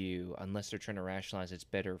 I'm with you. Unless they're trying to rationalize it's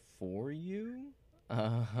better for you.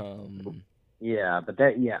 Yeah, but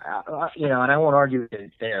that, and I won't argue with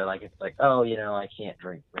it there. Like, it's like, oh, I can't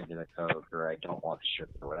drink regular Coke, or I don't want the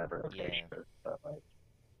sugar, or whatever. Okay, sure. But, like,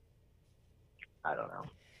 I don't know.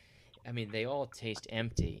 I mean, they all taste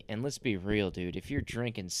empty. And let's be real, dude. If you're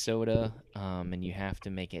drinking soda, and you have to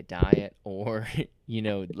make it diet, or,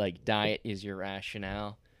 like diet is your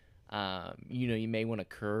rationale, you may want to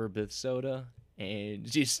curb the soda and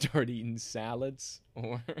just start eating salads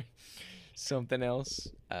or something else.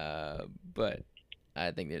 But I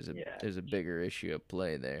think there's a bigger issue at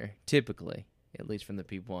play there. Typically, at least from the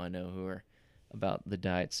people I know who are about the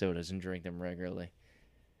diet sodas and drink them regularly.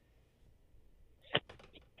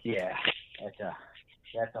 Yeah,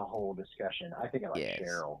 that's a whole discussion. I think I like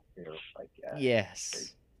Cheryl too. Like,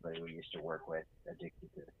 yes, somebody we used to work with,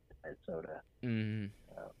 addicted to diet soda. Mm-hmm.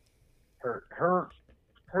 Her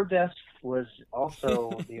desk was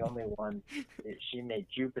also the only one that she made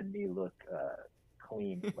Jupe and me look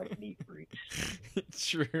clean, like neat freaks.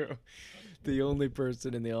 True. The only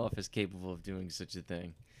person in the office capable of doing such a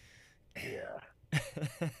thing. Yeah.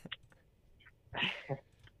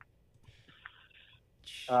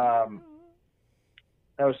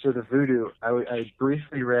 So the voodoo, I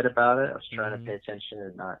briefly read about it. I was trying to pay attention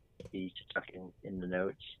and not be stuck in the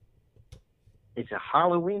notes. It's a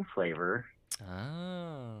Halloween flavor.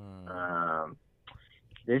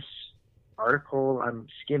 This article I'm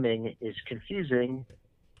skimming is confusing.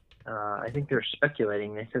 I think they're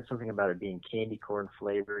speculating. They said something about it being candy corn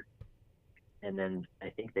flavored, and then I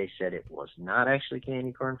think they said it was not actually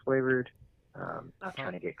candy corn flavored. Not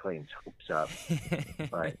trying to get Clayton's hopes up,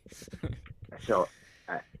 but so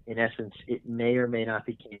in essence, it may or may not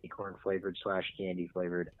be candy corn flavored / candy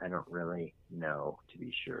flavored. I don't really know, to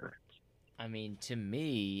be sure. I mean, to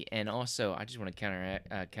me, and also I just want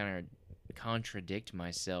to contradict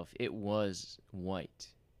myself. It was white,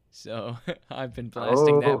 so I've been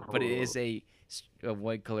blasting that, but it is a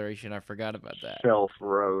white coloration. I forgot about that. Self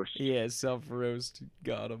roast. Yeah, self roast.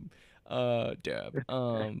 Got him. Dab.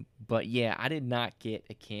 But yeah, I did not get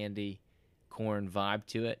a candy corn vibe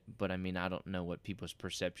to it. But I mean, I don't know what people's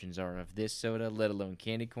perceptions are of this soda, let alone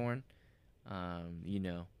candy corn.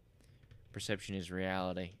 Perception is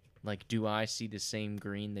reality. Like, do I see the same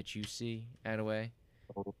green that you see, Attaway?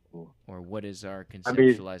 Or what is our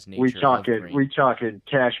conceptualized nature of green? We talking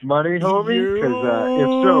cash money, homie? Because if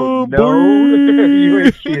so, no, you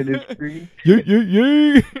ain't seeing this green.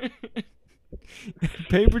 Yeah.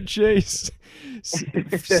 Paper chase.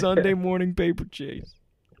 Sunday morning paper chase.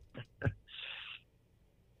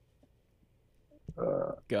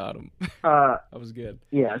 Got him. That was good.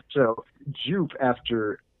 Yeah, so Jupe,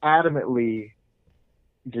 after adamantly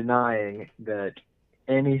denying that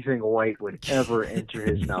anything white would ever enter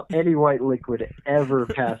his mouth, any white liquid ever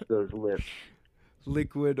pass those lips.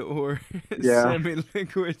 Liquid or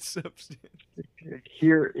semi-liquid substance.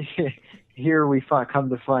 Here we come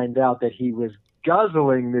to find out that he was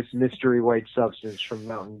guzzling this mystery white substance from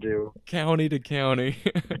Mountain Dew. County to county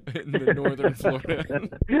in the northern Florida.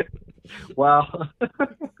 Wow.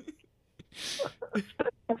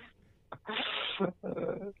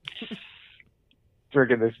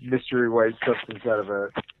 Drinking this mystery white substance out of a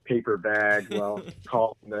paper bag while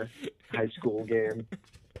calling the high school game.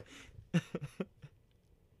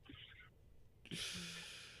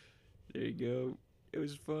 There you go. It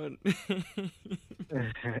was fun.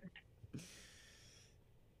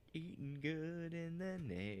 Eating good in the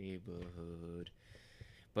neighborhood.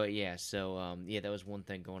 But yeah, so that was one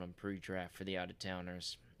thing going on pre-draft for the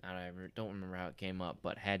out-of-towners. Don't remember how it came up,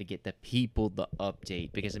 but had to get the people the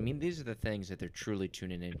update because I mean these are the things that they're truly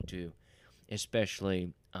tuning into,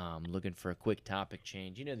 especially looking for a quick topic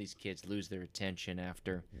change. You know these kids lose their attention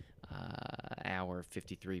after hour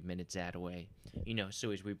 53 minutes ad away. You know,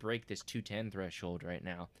 so as we break this 210 threshold right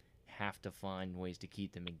now, have to find ways to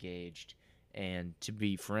keep them engaged. And to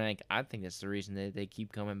be frank, I think that's the reason that they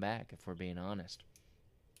keep coming back. If we're being honest.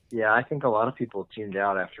 Yeah, I think a lot of people tuned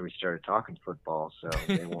out after we started talking football, so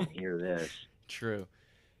they won't hear this. True.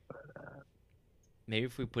 Maybe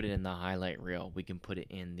if we put it in the highlight reel, we can put it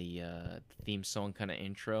in the theme song kind of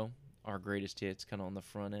intro, our greatest hits kind of on the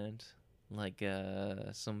front end, like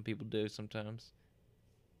some people do sometimes.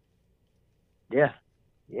 Yeah.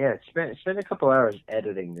 Spend a couple hours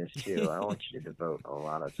editing this too. I want you to devote a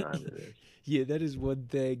lot of time to this. Yeah, that is one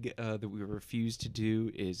thing that we refuse to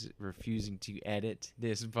do is refusing to edit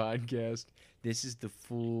this podcast. This is the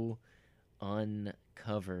full,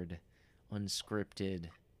 uncovered, unscripted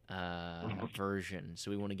version. So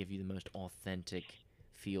we want to give you the most authentic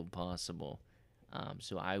feel possible.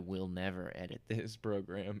 So I will never edit this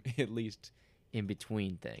program, at least in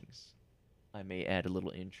between things. I may add a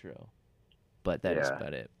little intro. But that is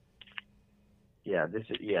about it. Yeah, this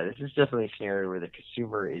is definitely a scenario where the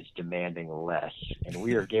consumer is demanding less, and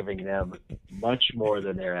we are giving them much more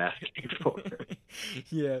than they're asking for.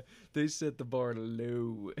 Yeah, they set the bar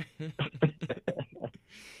low.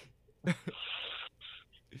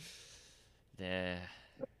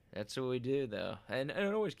 That's what we do, though, and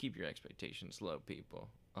always keep your expectations low, people.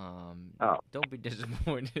 Don't be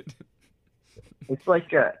disappointed. It's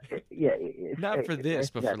like, not for this,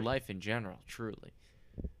 but for life in general, truly.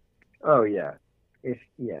 Oh yeah, if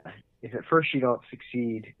at first you don't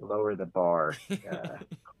succeed, lower the bar.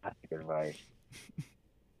 Classic advice.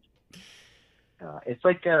 It's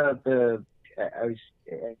like I think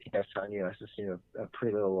I was telling you I was listening to a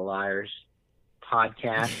Pretty Little Liars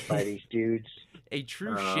podcast by these dudes. A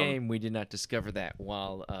true shame we did not discover that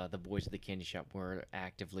while the boys at the candy shop were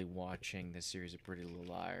actively watching the series of Pretty Little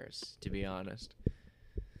Liars, to be honest.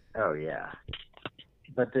 Oh, yeah.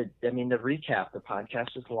 But the recap, the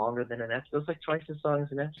podcast is longer than an episode. It's like twice as long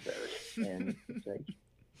as an episode. And it's like,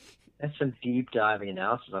 that's some deep diving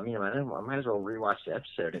analysis. I mean, I might as well rewatch the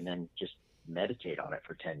episode and then just meditate on it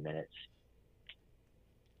for 10 minutes.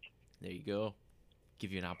 There you go.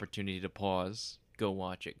 Give you an opportunity to pause. Go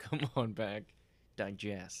watch it. Come on back.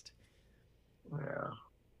 Digest. Yeah.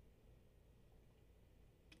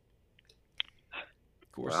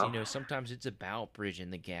 Of course, sometimes it's about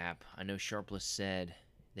bridging the gap. I know Sharpless said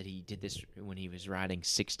that he did this when he was riding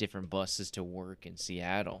 6 different buses to work in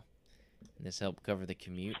Seattle. And this helped cover the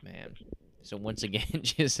commute, man. So once again,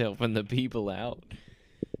 just helping the people out.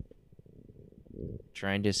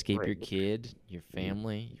 Trying to escape your kid, your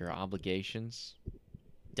family, your obligations.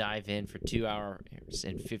 Dive in for 2 hours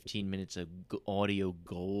and 15 minutes of audio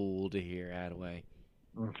gold here, Adaway.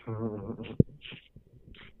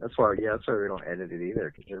 That's why we don't edit it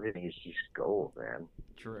either, because everything is just gold, man.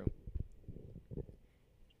 True.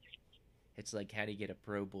 It's like how do you get a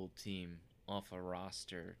Pro Bowl team off a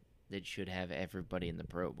roster that should have everybody in the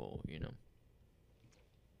Pro Bowl, you know?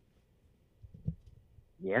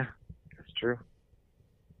 Yeah, that's true.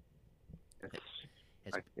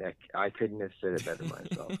 I couldn't have said it better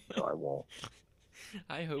myself, so I won't.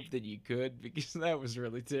 I hope that you could, because that was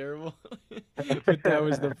really terrible. But that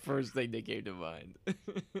was the first thing that came to mind.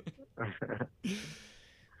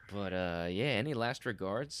 But any last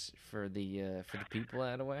regards for the people,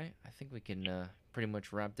 Adaway? I think we can pretty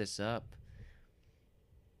much wrap this up.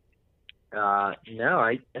 No,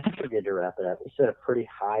 I think we're good to wrap it up. We set a pretty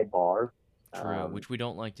high bar. True, which we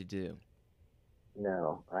don't like to do.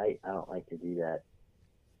 No, I don't like to do that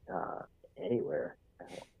anywhere.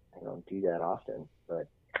 I don't do that often, but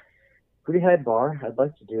pretty high bar. I'd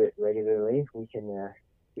like to do it regularly. We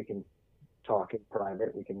can talk in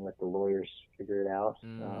private. We can let the lawyers figure it out,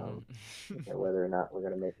 whether or not we're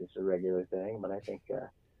going to make this a regular thing. But I think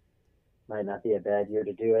might not be a bad year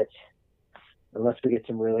to do it, unless we get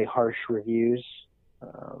some really harsh reviews.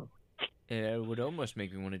 It would almost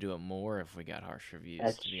make me want to do it more if we got harsh reviews.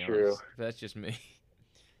 That's to be true. Honest. That's just me.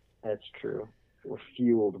 That's true. We're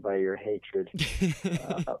fueled by your hatred.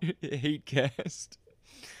 Hate cast.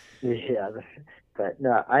 Yeah, but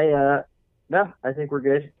no, I think we're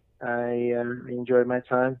good. I enjoyed my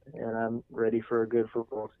time, and I'm ready for a good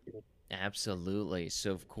football season. Absolutely.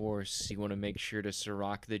 So, of course, you want to make sure to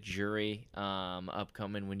Ciroc the jury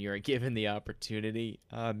upcoming when you're given the opportunity.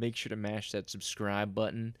 Make sure to mash that subscribe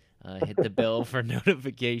button. Hit the bell for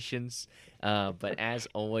notifications. But as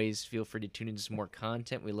always, feel free to tune into some more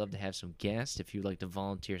content. We love to have some guests. If you'd like to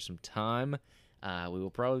volunteer some time, we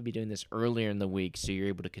will probably be doing this earlier in the week so you're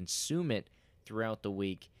able to consume it throughout the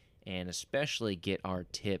week and especially get our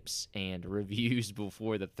tips and reviews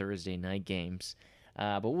before the Thursday night games.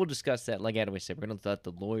 But we'll discuss that. Like Attaway said, we're going to let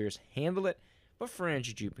the lawyers handle it. But for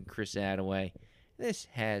Andrew Jupe and Chris Attaway, this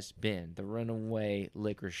has been the Runaway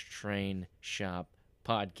Licorice Train Shoppe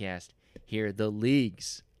Podcast. Here, the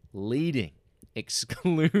league's leading,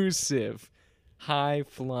 exclusive,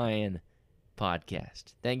 high-flying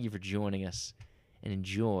podcast. Thank you for joining us, and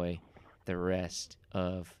enjoy the rest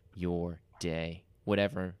of your day,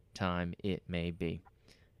 whatever time it may be.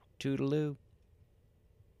 Toodaloo.